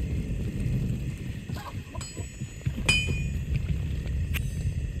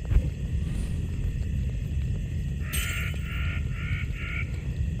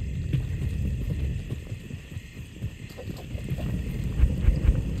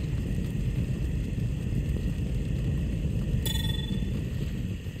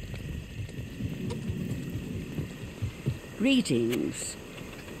 Greetings.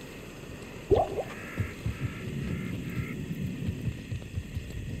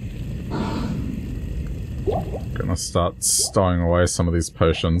 Gonna start stowing away some of these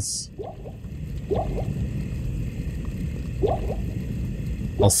potions.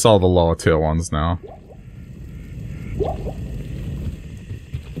 I'll sell the lower tier ones now.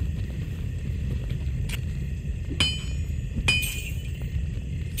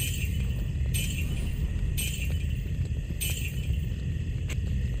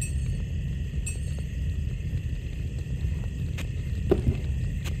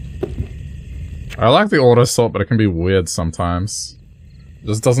 I like the auto sort, but it can be weird sometimes. It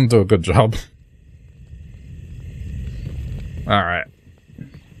just doesn't do a good job. Alright.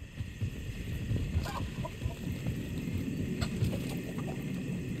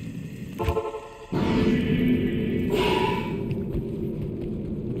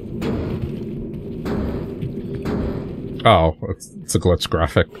 Oh, it's a glitch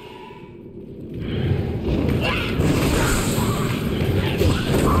graphic.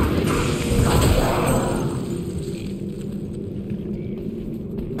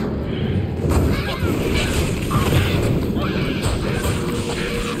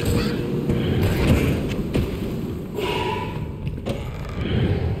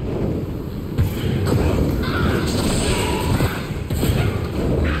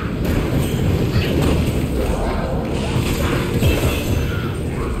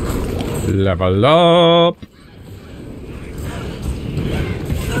 Level up!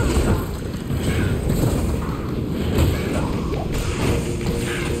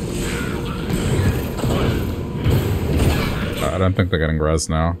 I don't think they're getting res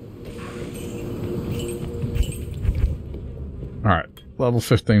now. Alright, level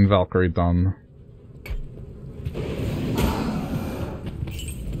 15 Valkyrie done.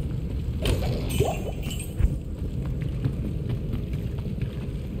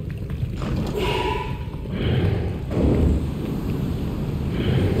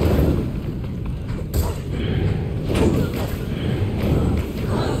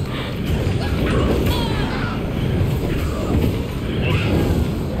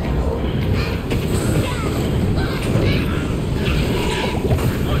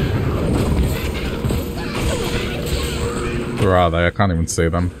 Where are they? I can't even see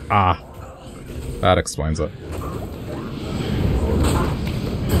them. Ah! That explains it.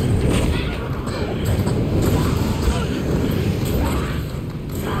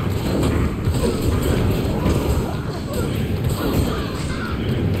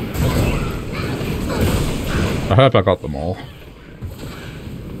 I hope I got them all.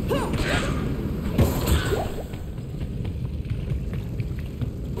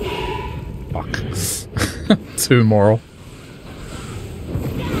 Fuck. Too moral.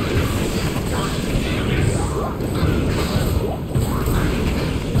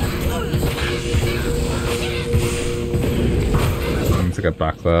 To get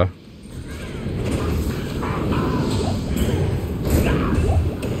back there.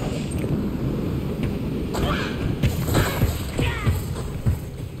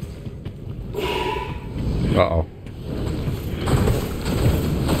 Uh-oh.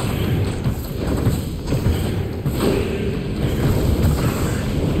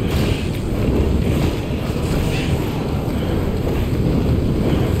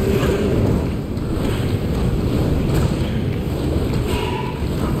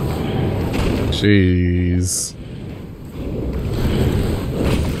 Jeez.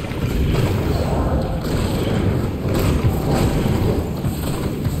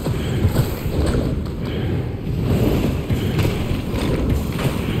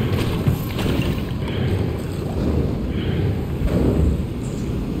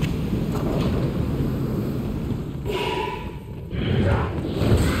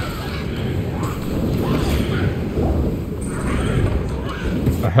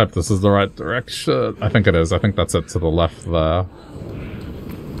 I hope this is the right direction. I think it is. I think that's it to the left there.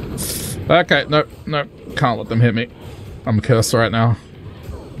 Okay, nope, nope. Can't let them hit me. I'm cursed right now.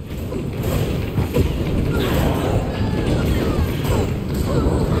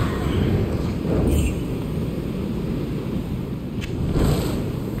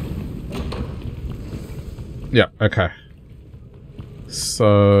 Yeah, okay.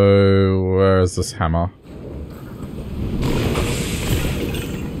 So, where is this hammer?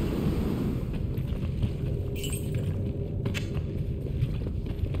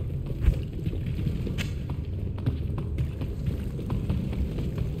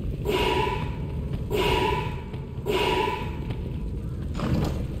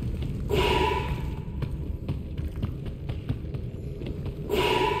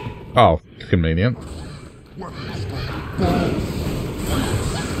 Oh, convenient.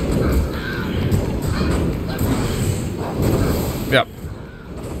 Yep.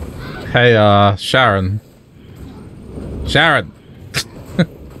 Hey, Sharon. Sharon!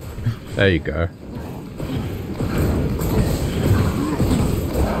 There you go.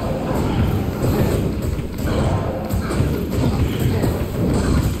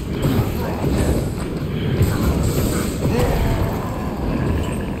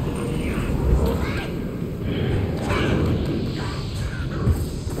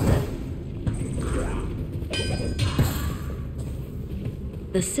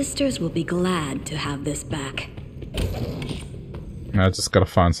 The sisters will be glad to have this back. I just gotta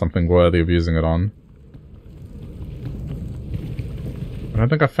find something worthy of using it on. I don't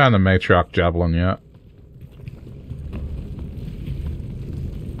think I found a matriarch javelin yet.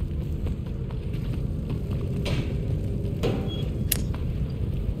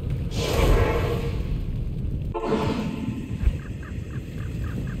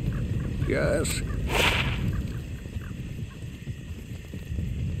 Yes.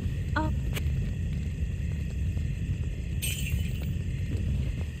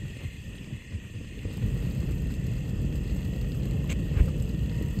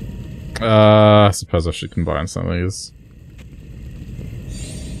 I suppose I should combine some of these.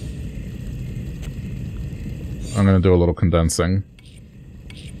 I'm gonna do a little condensing.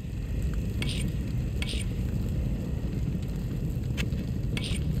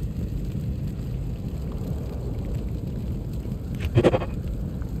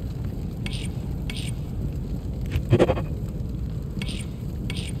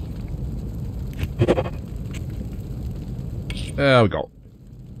 There we go.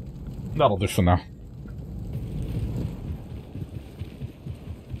 That'll do for now.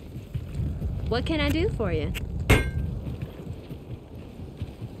 What can I do for you?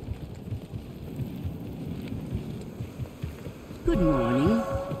 Good morning.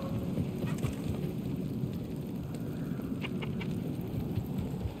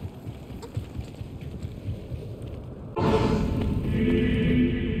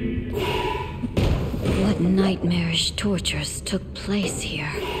 What nightmarish tortures took place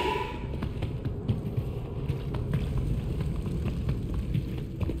here?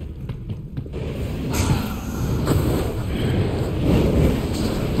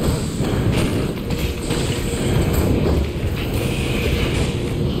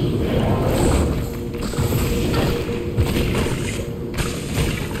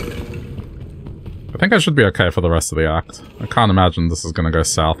 I think I should be okay for the rest of the act. I can't imagine this is gonna go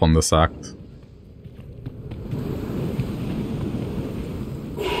south on this act.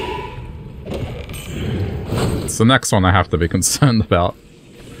 It's the next one I have to be concerned about.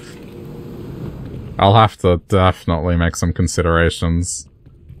 I'll have to definitely make some considerations.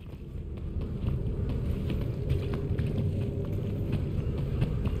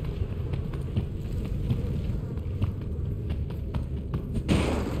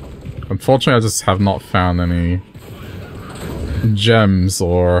 Unfortunately, I just have not found any gems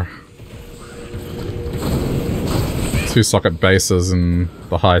or two-socket bases in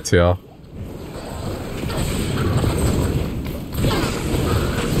the high tier.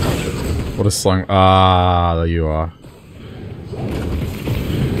 What is slowing? Ah, there you are.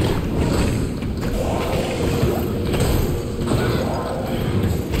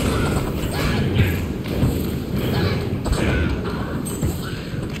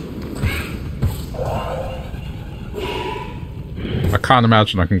 I can't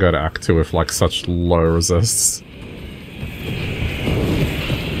imagine I can go to Act 2 with, like, such low resists.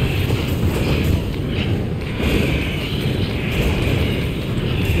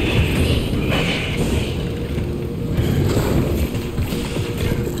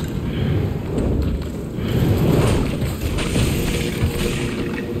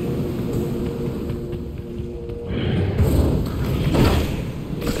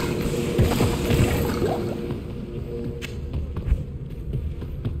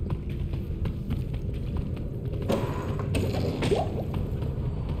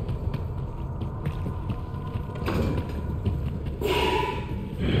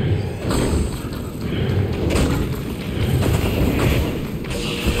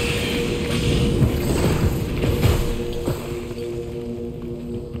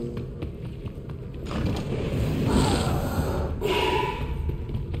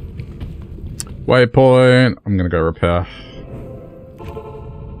 Waypoint. I'm gonna go repair.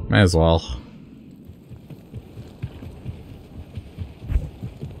 May as well.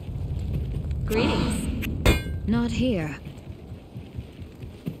 Greetings. Not here.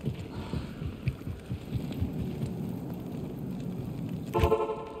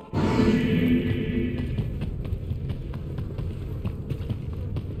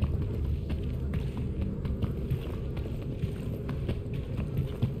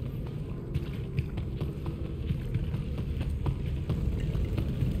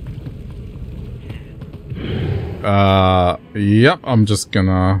 Yep, I'm just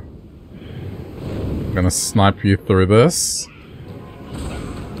gonna snipe you through this.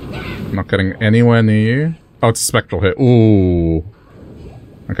 Not getting anywhere near you. Oh, it's a spectral hit. Ooh.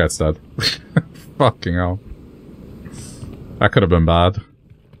 Okay, it's dead. Fucking hell. That could have been bad.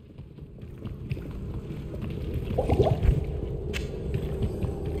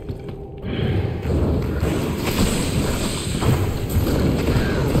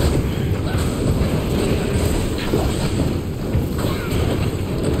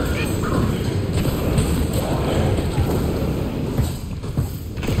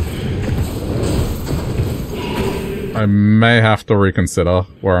 I may have to reconsider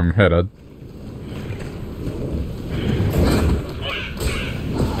where I'm headed.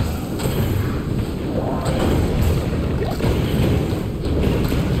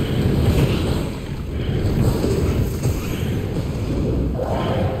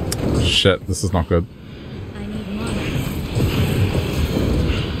 Shit, this is not good.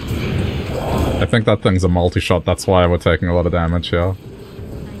 I think that thing's a multi-shot, that's why we're taking a lot of damage here.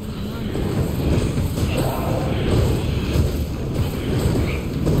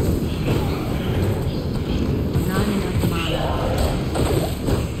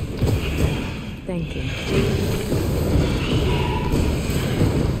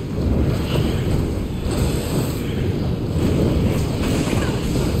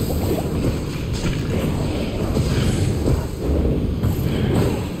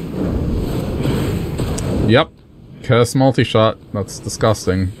 Yep. Curse multi-shot. That's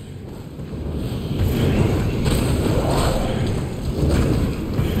disgusting.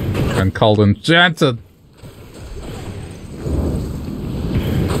 And cold enchanted.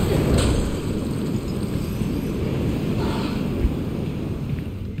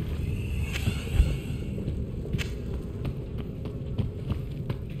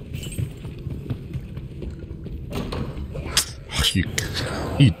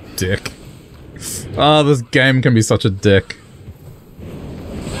 You dick. Oh, this game can be such a dick.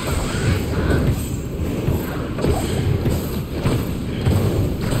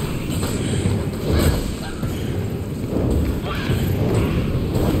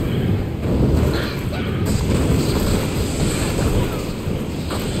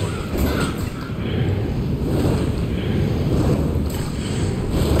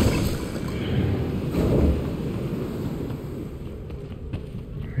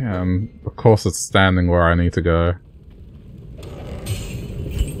 Of course it's standing where I need to go.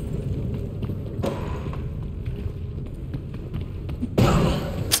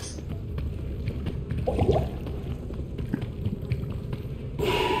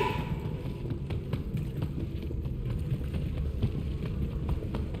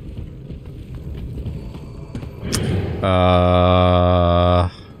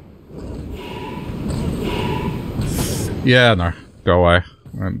 Yeah, no. Go away.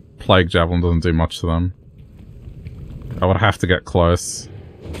 Plague Javelin doesn't do much to them. I would have to get close.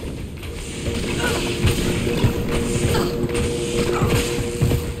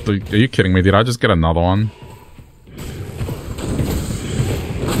 Are you kidding me? Did I just get another one?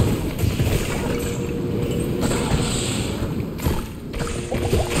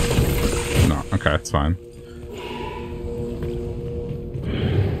 No, okay, it's fine.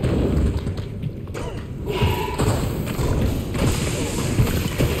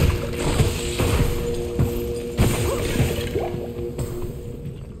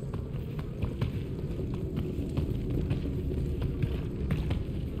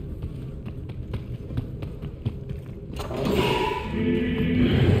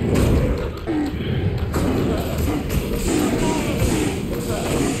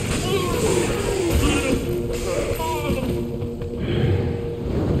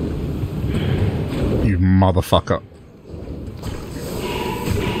 Motherfucker.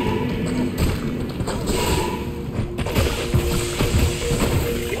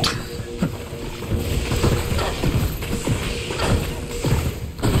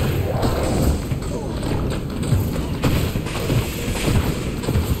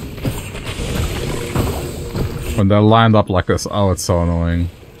 When they're lined up like this, oh, it's so annoying.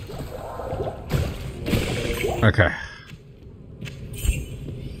 Okay.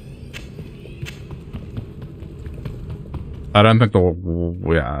 I don't think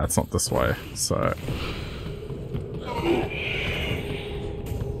the... yeah, it's not this way, so...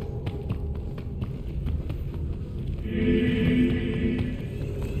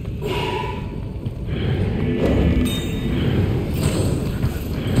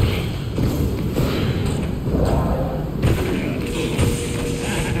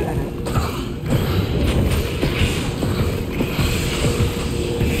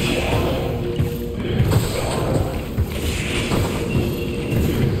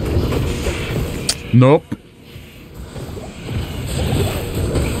 Nope.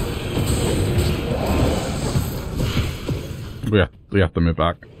 We have to move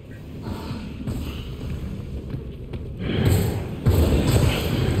back.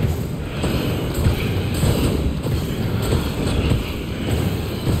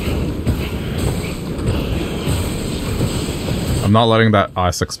 I'm not letting that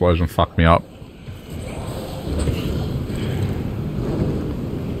ice explosion fuck me up.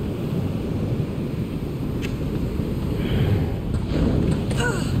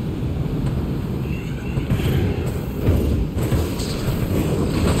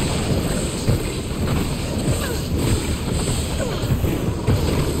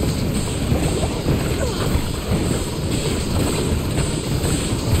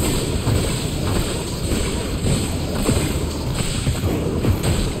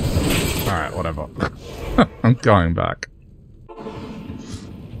 I'm going back.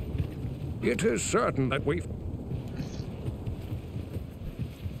 It is certain that we've...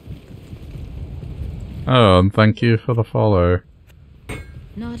 Oh, and thank you for the follow.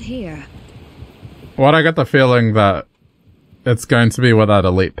 Not here. What, I get the feeling that it's going to be where that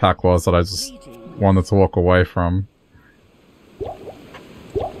elite pack was that I just wanted to walk away from.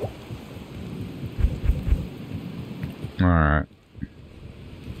 Alright.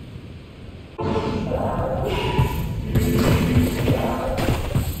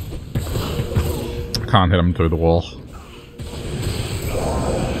 Can't hit him through the wall.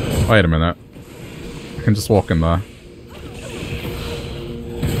 Wait a minute. I can just walk in there.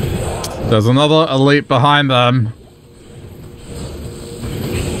 There's another elite behind them.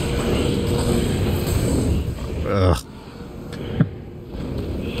 Ugh.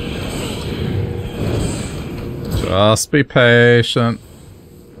 Just be patient.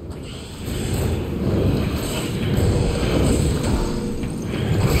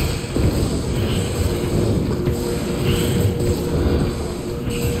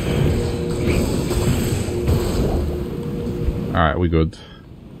 Alright, we good.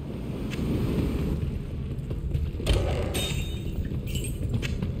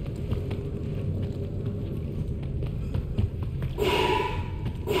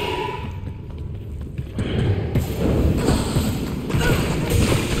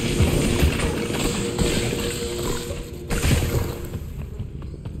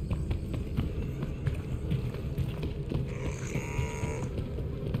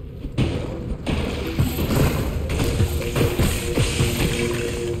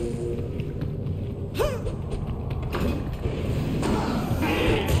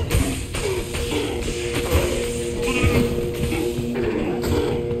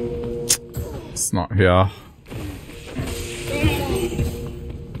 Not here.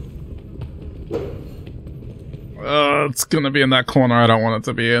 It's gonna be in that corner I don't want it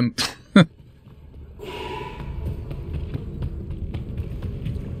to be in.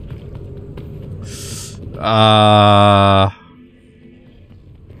 I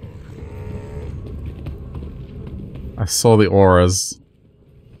saw the auras.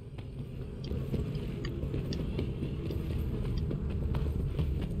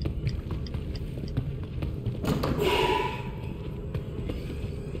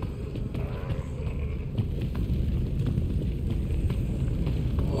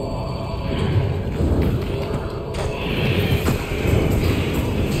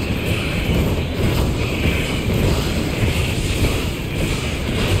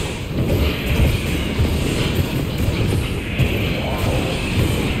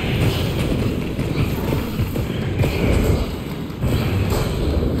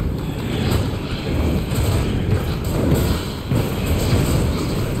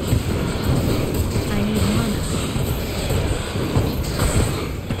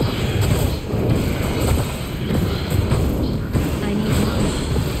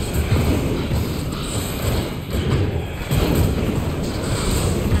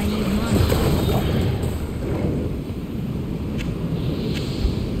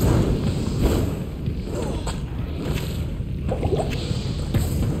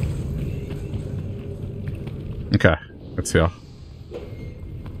 Okay, it's here.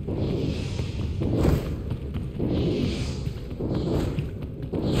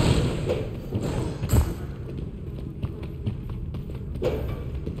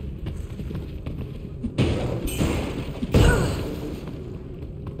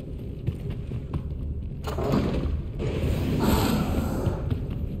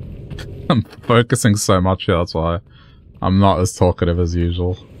 I'm focusing so much here, that's why I'm not as talkative as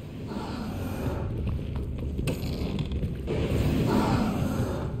usual.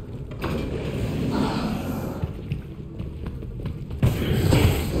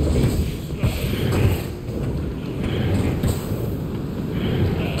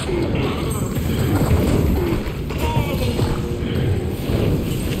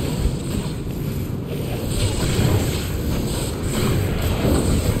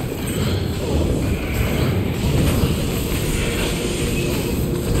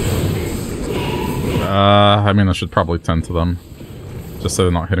 I mean, I should probably tend to them. Just so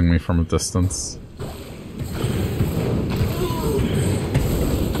they're not hitting me from a distance.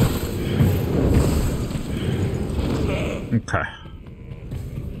 Okay.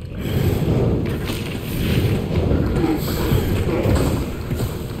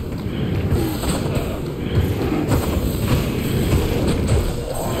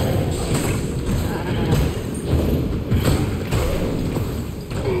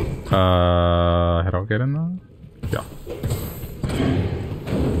 How do I get in there? Yeah.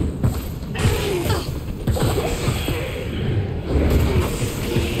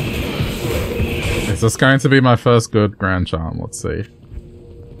 Is this going to be my first good grand charm? Let's see.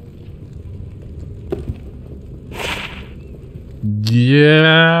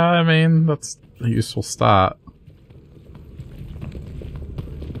 Yeah, I mean, that's a useful start.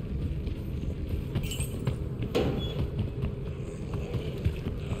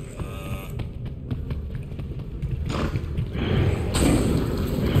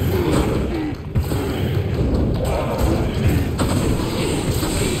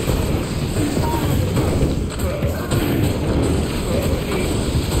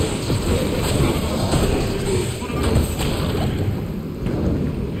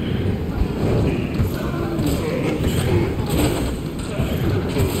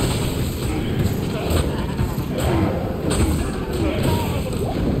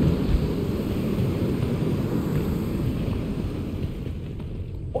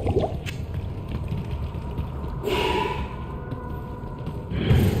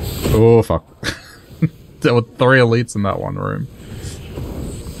 Oh, fuck. There were 3 elites in that one room.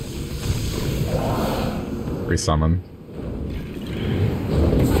 Resummon.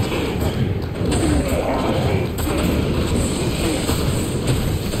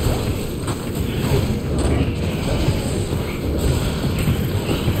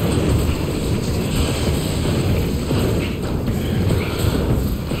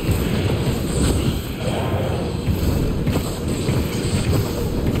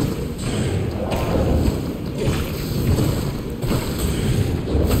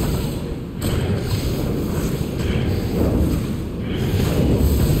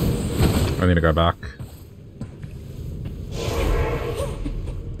 I need to go back.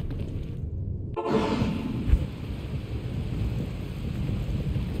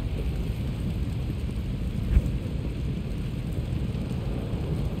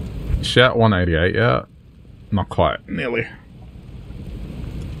 Is she at 188 yet? Not quite. Nearly.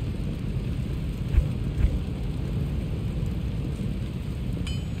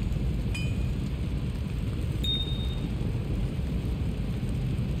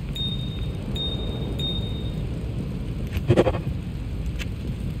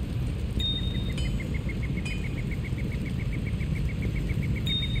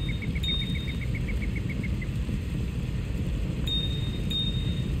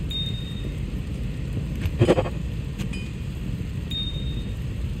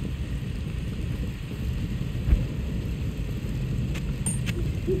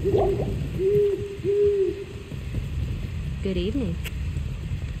 Good evening.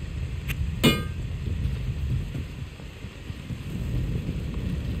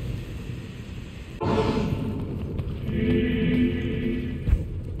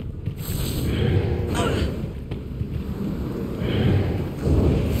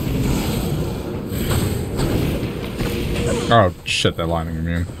 Oh shit, they're lining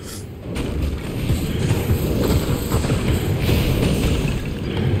immune.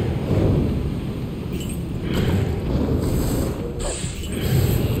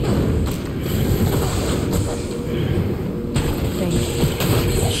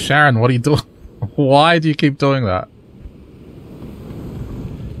 Sharon, what are you doing? Why do you keep doing that?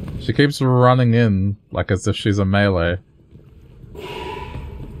 She keeps running in like as if she's a melee.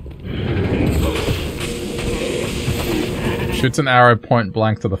 Shoots an arrow point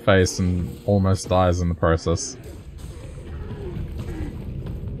blank to the face and almost dies in the process.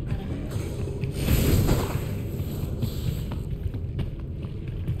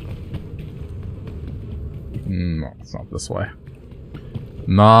 No, it's not this way.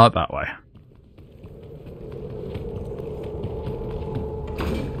 Not that way.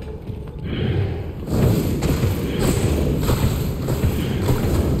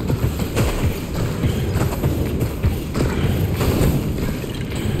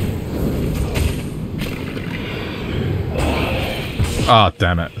 Oh,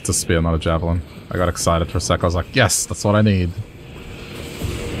 damn it. It's a spear, not a javelin. I got excited for a sec. I was like, yes, that's what I need.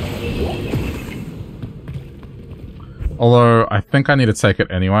 Although, I think I need to take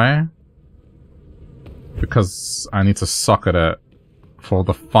it anyway. Because I need to socket it for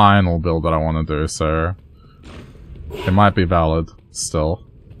the final build that I want to do, so it might be valid still.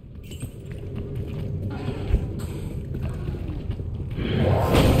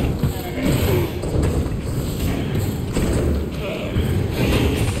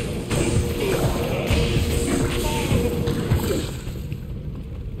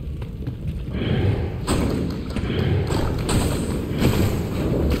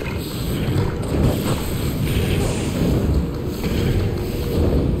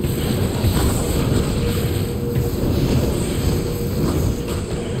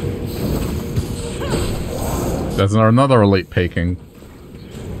 There's another elite peeking.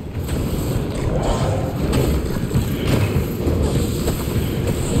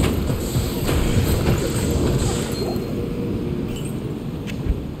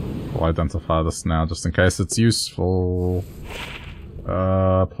 I'll identify this now just in case it's useful.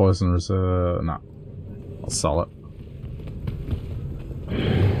 Poison reserve. No. I'll sell it.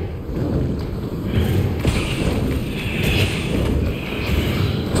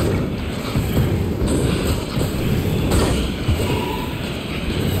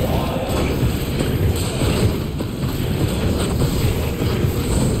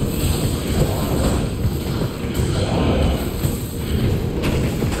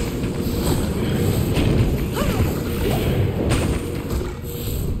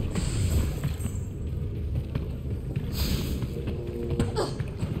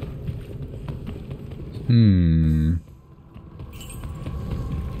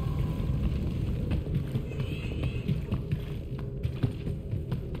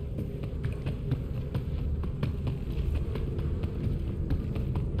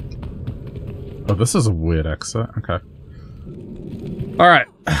 Oh, this is a weird exit. Okay. Alright.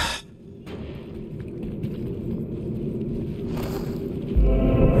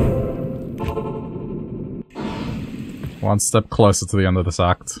 One step closer to the end of this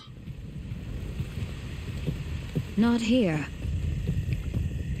act. Not here.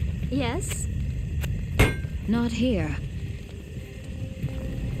 Yes? Not here.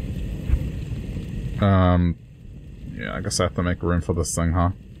 Yeah, I guess I have to make room for this thing, huh?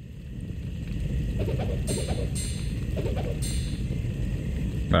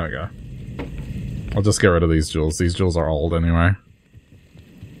 There we go. I'll just get rid of these jewels. These jewels are old anyway.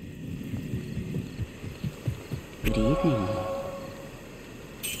 Good evening.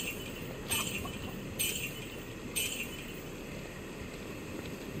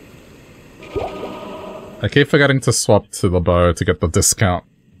 I keep forgetting to swap to the bow to get the discount.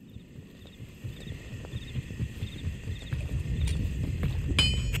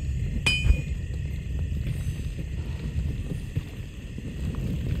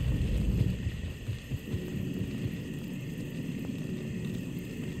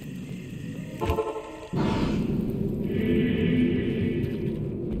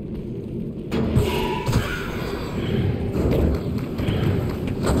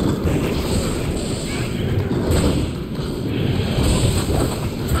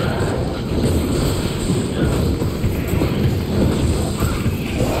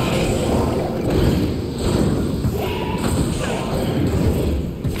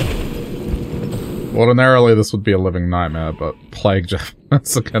 Ordinarily, this would be a living nightmare, but plague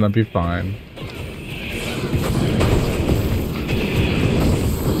giants are gonna be fine.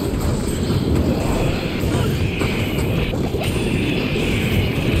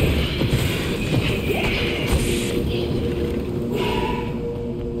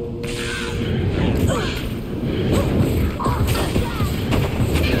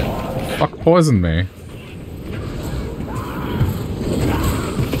 Fuck poisoned me.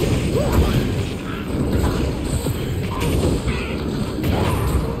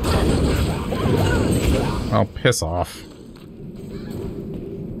 Oh, piss off.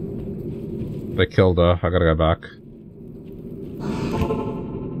 They killed her. I gotta go back.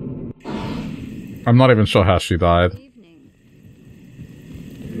 I'm not even sure how she died.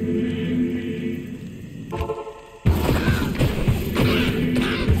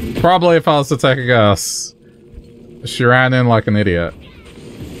 Probably, if I was to take a guess, she ran in like an idiot.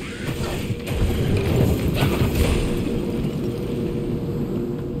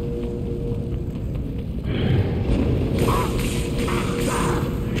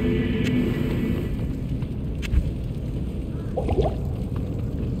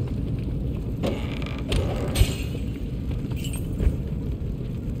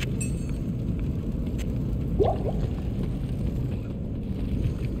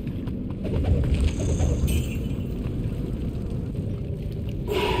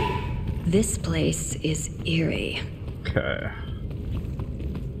 This place is eerie. Okay.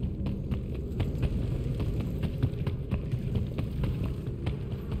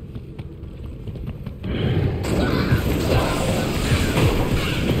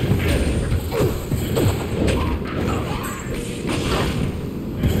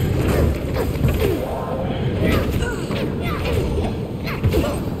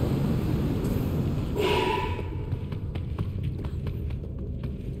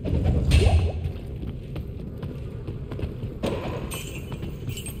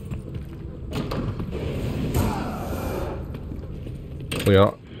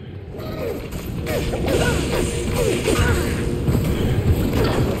 Clear.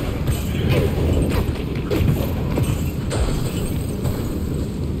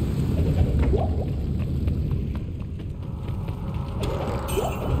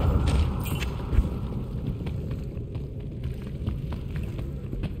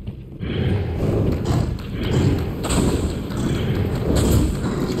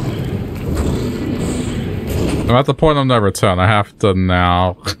 I'm at the point of no return. I have to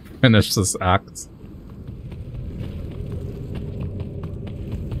now finish this act.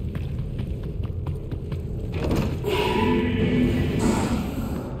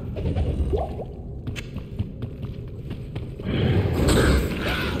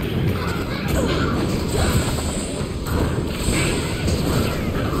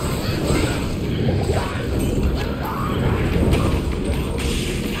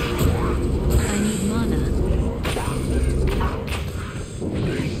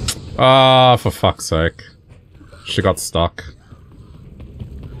 Ah, for fuck's sake. She got stuck.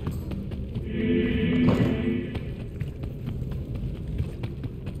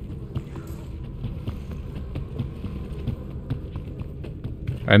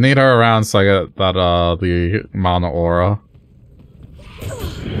 I need her around so I get that, the mana aura.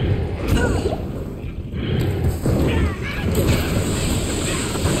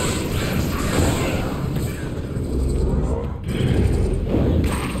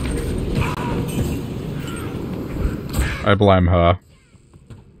 I blame her.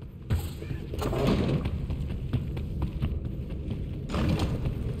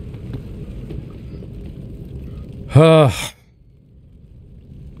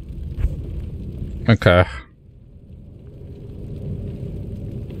 Okay.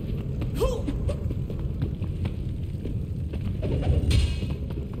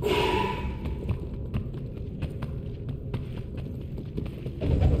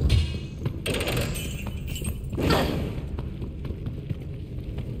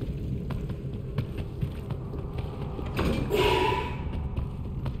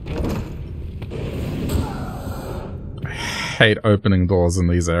 Hate opening doors in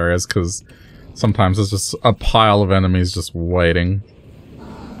these areas because sometimes there's just a pile of enemies just waiting.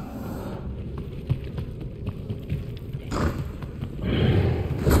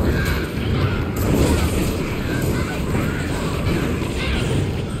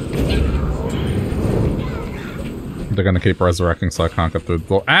 They're gonna keep resurrecting so I can't get through the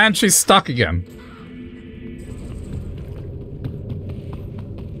door. And she's stuck again!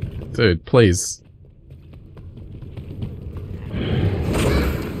 Dude, please.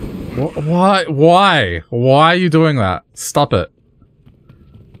 Why? Why? Why are you doing that? Stop it.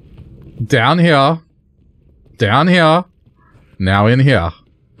 Down here. Down here. Now in here.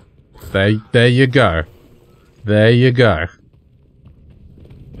 There you go. There you go.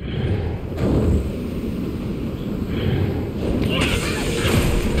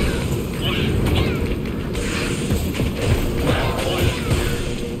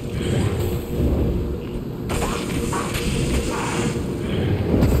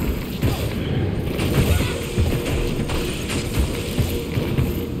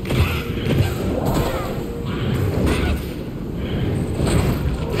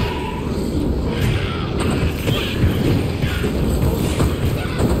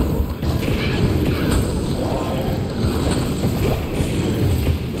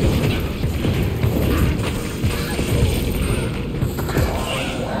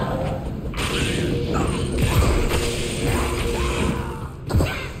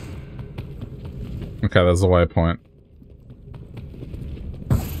 Okay, there's a waypoint.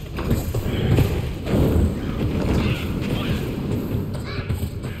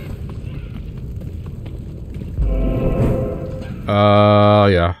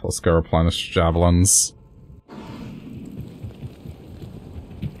 Yeah, let's go replenish javelins.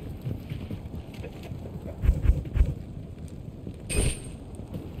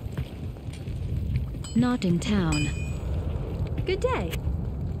 Not in town. Good day.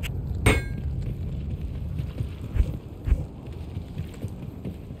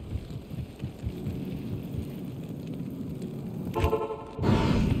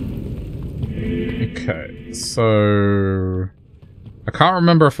 Okay, so... I can't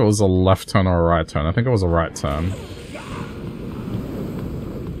remember if it was a left turn or a right turn. I think it was a right turn.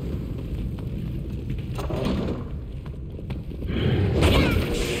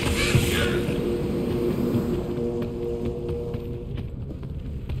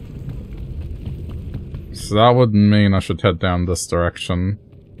 So that would mean I should head down this direction.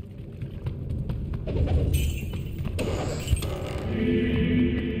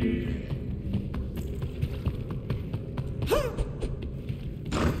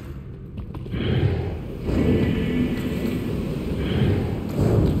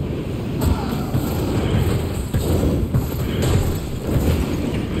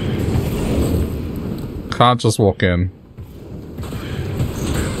 can't just walk in.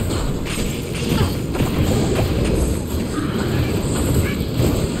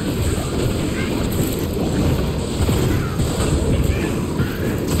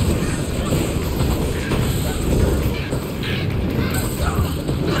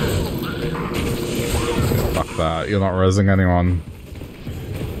 Fuck that, you're not rezzing anyone.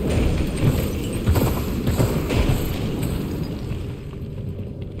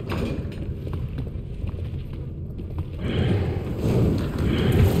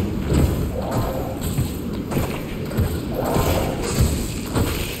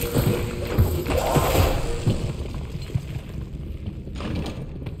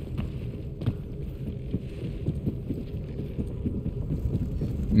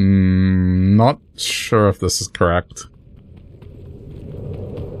 Not sure if this is correct.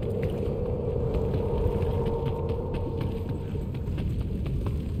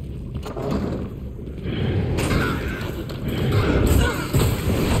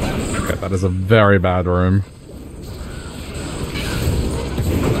 Okay, that is a very bad room.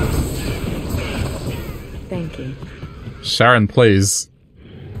 Thank you. Sharon, please.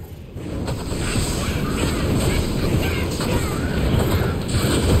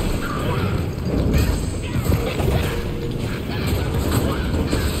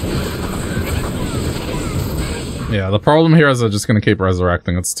 Yeah, the problem here is they're just gonna keep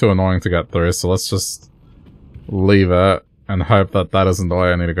resurrecting. It's too annoying to get through, so let's just leave it and hope that that isn't the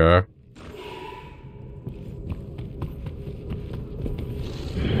way I need to go.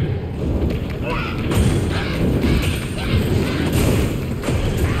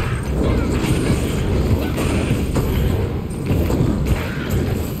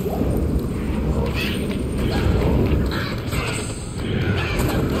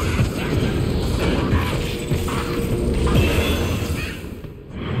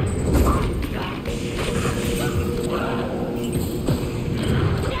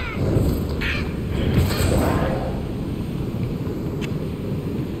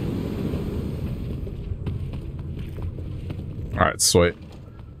 Sweet.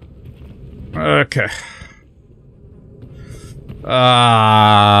 Okay.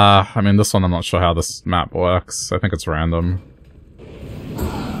 I mean, this one I'm not sure how this map works. I think it's random.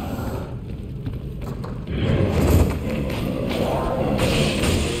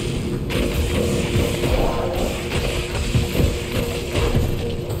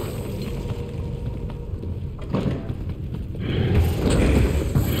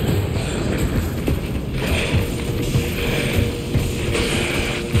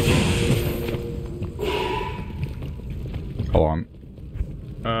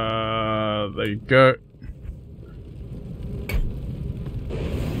 There you go.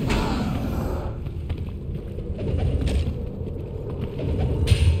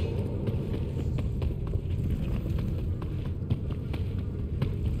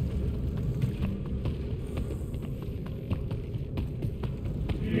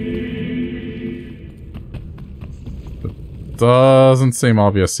 It doesn't seem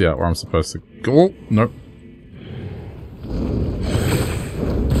obvious yet where I'm supposed to go. Oh, nope.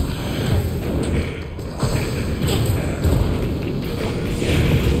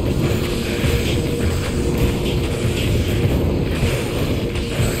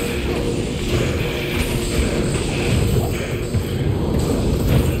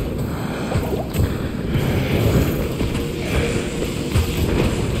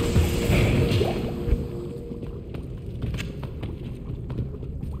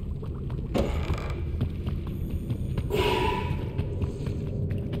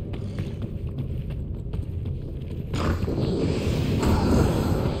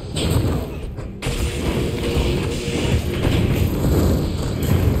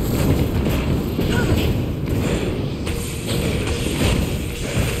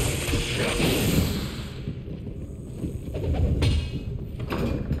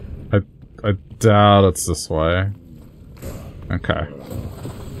 I doubt it's this way. Okay.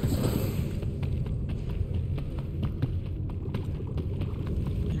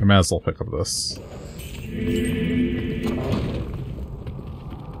 I may as well pick up this.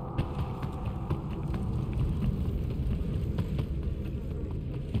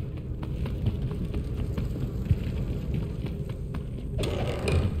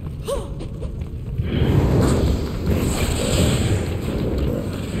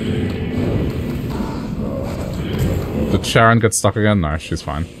 Did Sharon get stuck again? No, she's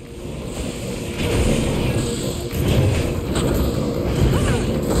fine.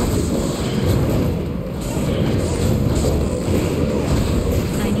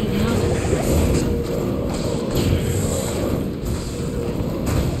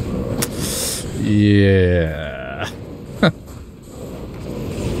 Yeah.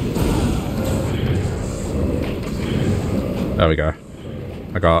 There we go.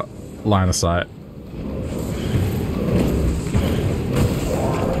 I got line of sight.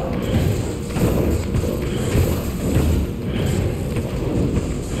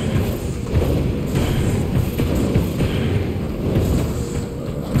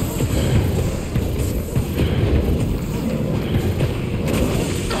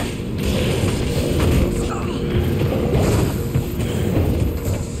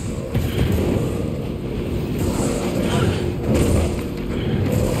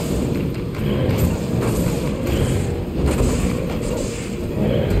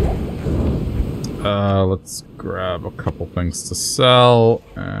 Let's grab a couple things to sell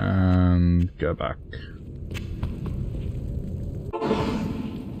and go back.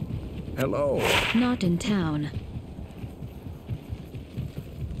 Hello. Not in town.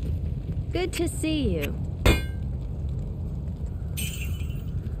 Good to see you.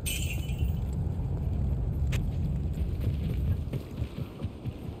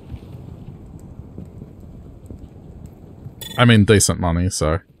 I mean, decent money,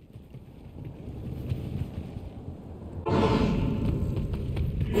 so.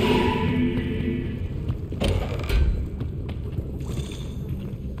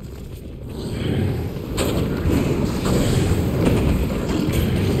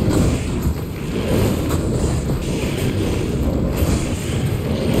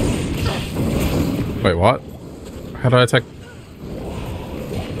 Wait, what? How did I take...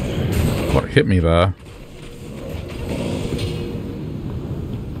 What hit me there?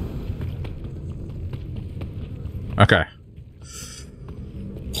 Okay.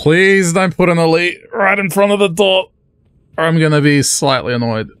 Please don't put an elite right in front of the door, or I'm gonna be slightly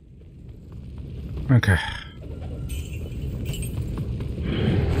annoyed. Okay.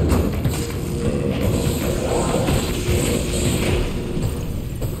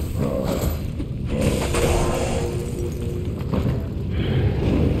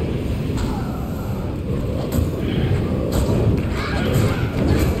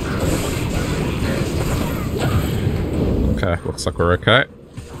 Okay, looks like we're okay.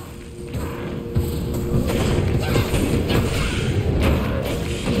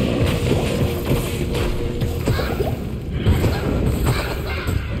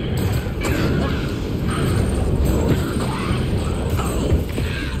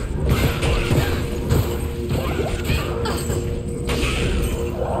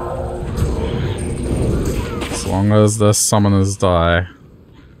 As long as the summoners die.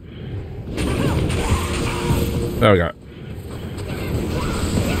 There we go.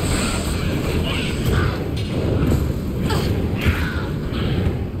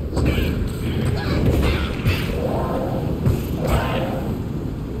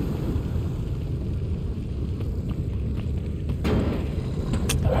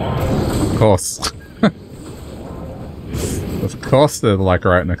 Of course. Of course they're like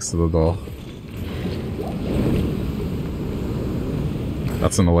right next to the door.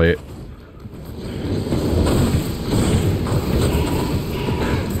 That's an elite.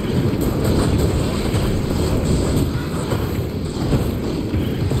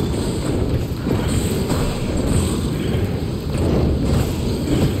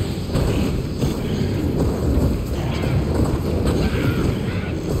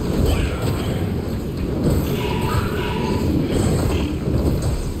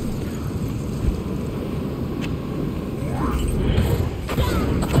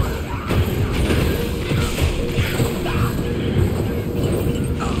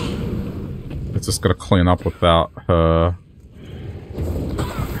 Just gotta clean up without her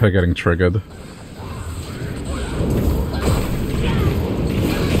getting triggered.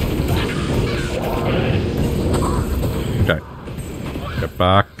 Okay. Get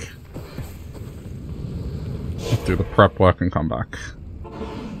back. Do the prep work and come back.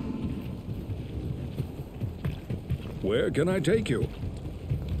 Where can I take you?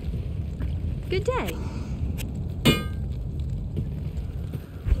 Good day.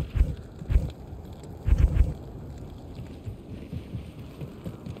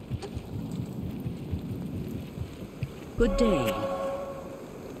 Good day.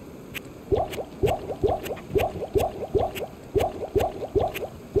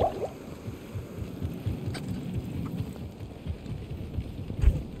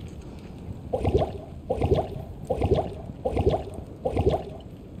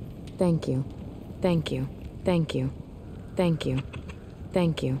 Thank you. Thank you. Thank you. Thank you.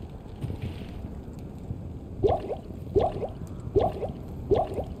 Thank you.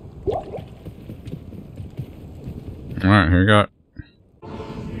 Alright, here we go.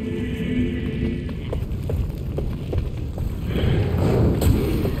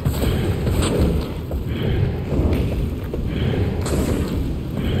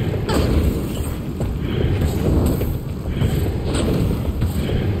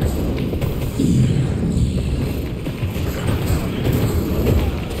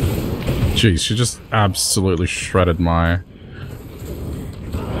 Jeez, she just absolutely shredded my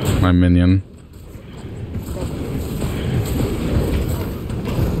minion.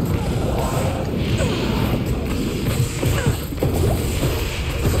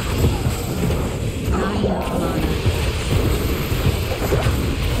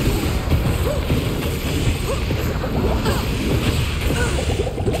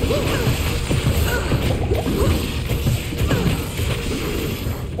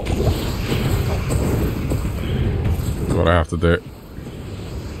 What I have to do.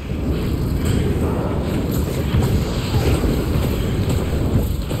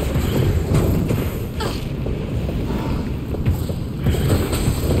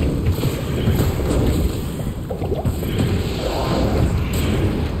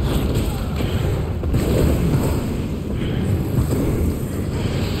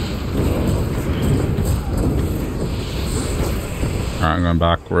 Alright, I'm going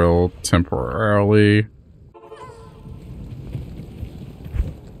back real temporarily.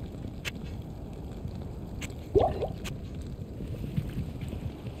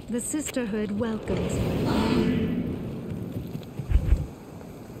 The Sisterhood welcomes you.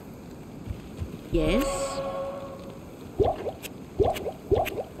 Yes?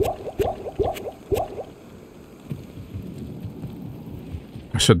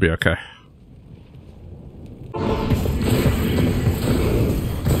 I should be okay.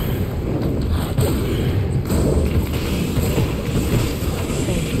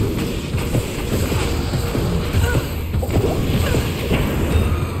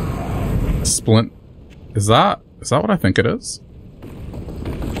 Splint. Is that what I think it is?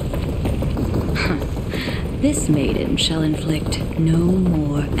 This maiden shall inflict no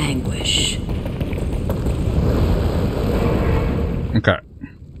more anguish. Okay.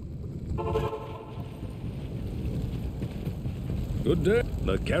 Good day.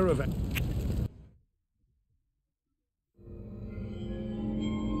 The caravan.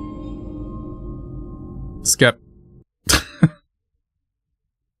 Skip.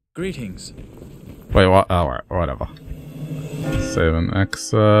 Greetings. Wait, what? Oh, right, whatever. Save and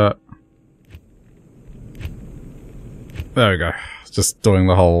exit. There we go. Just doing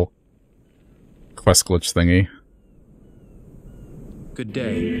the whole quest glitch thingy. Good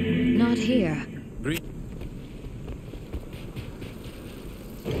day. Not here. Greet.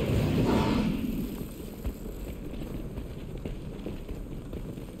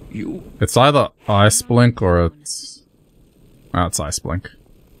 You. It's either Ice Blink or it's... Oh, it's Ice Blink.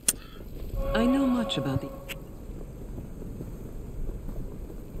 I know much about the...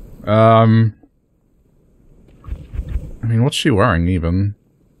 I mean, what's she wearing even?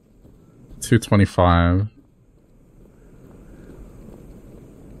 225.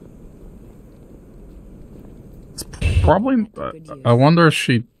 It's probably... I wonder if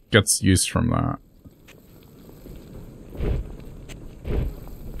she gets used from that.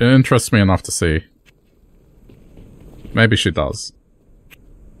 It interests me enough to see. Maybe she does.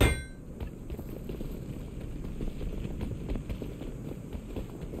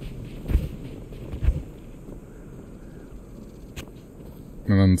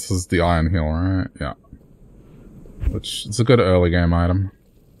 And then this is the Iron Heel, right? Yeah. Which is a good early game item.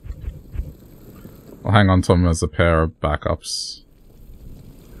 I'll hang on to them as a pair of backups.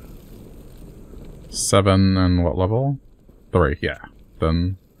 7 and what level? 3, yeah.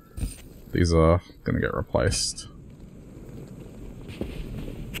 Then these are gonna get replaced.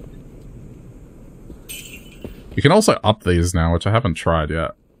 You can also up these now, which I haven't tried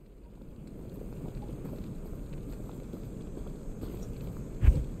yet.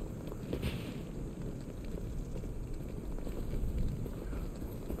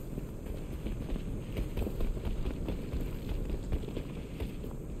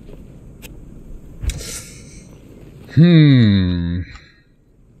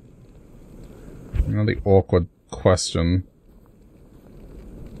 Another awkward question.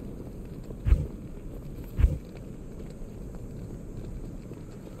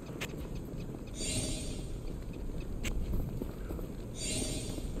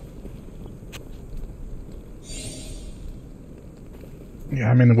 Yeah,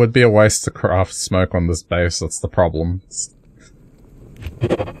 I mean, it would be a waste to craft smoke on this base, that's the problem.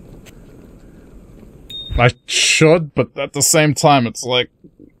 I should, but at the same time, it's like,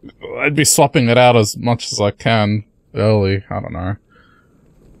 I'd be swapping it out as much as I can early, I don't know.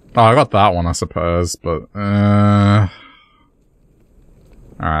 Oh, I got that one, I suppose, but, alright,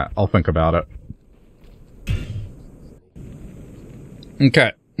 I'll think about it.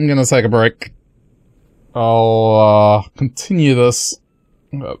 Okay, I'm gonna take a break. I'll, continue this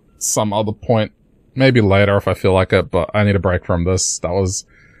at some other point. Maybe later if I feel like it, but I need a break from this. That was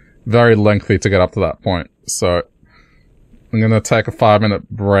very lengthy to get up to that point. So I'm gonna take a 5-minute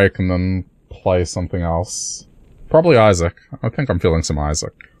break and then play something else. Probably Isaac. I think I'm feeling some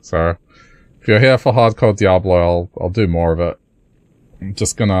Isaac. So if you're here for hardcore Diablo, I'll do more of it. I'm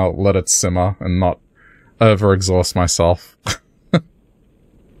just gonna let it simmer and not overexhaust myself.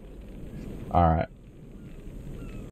 Alright.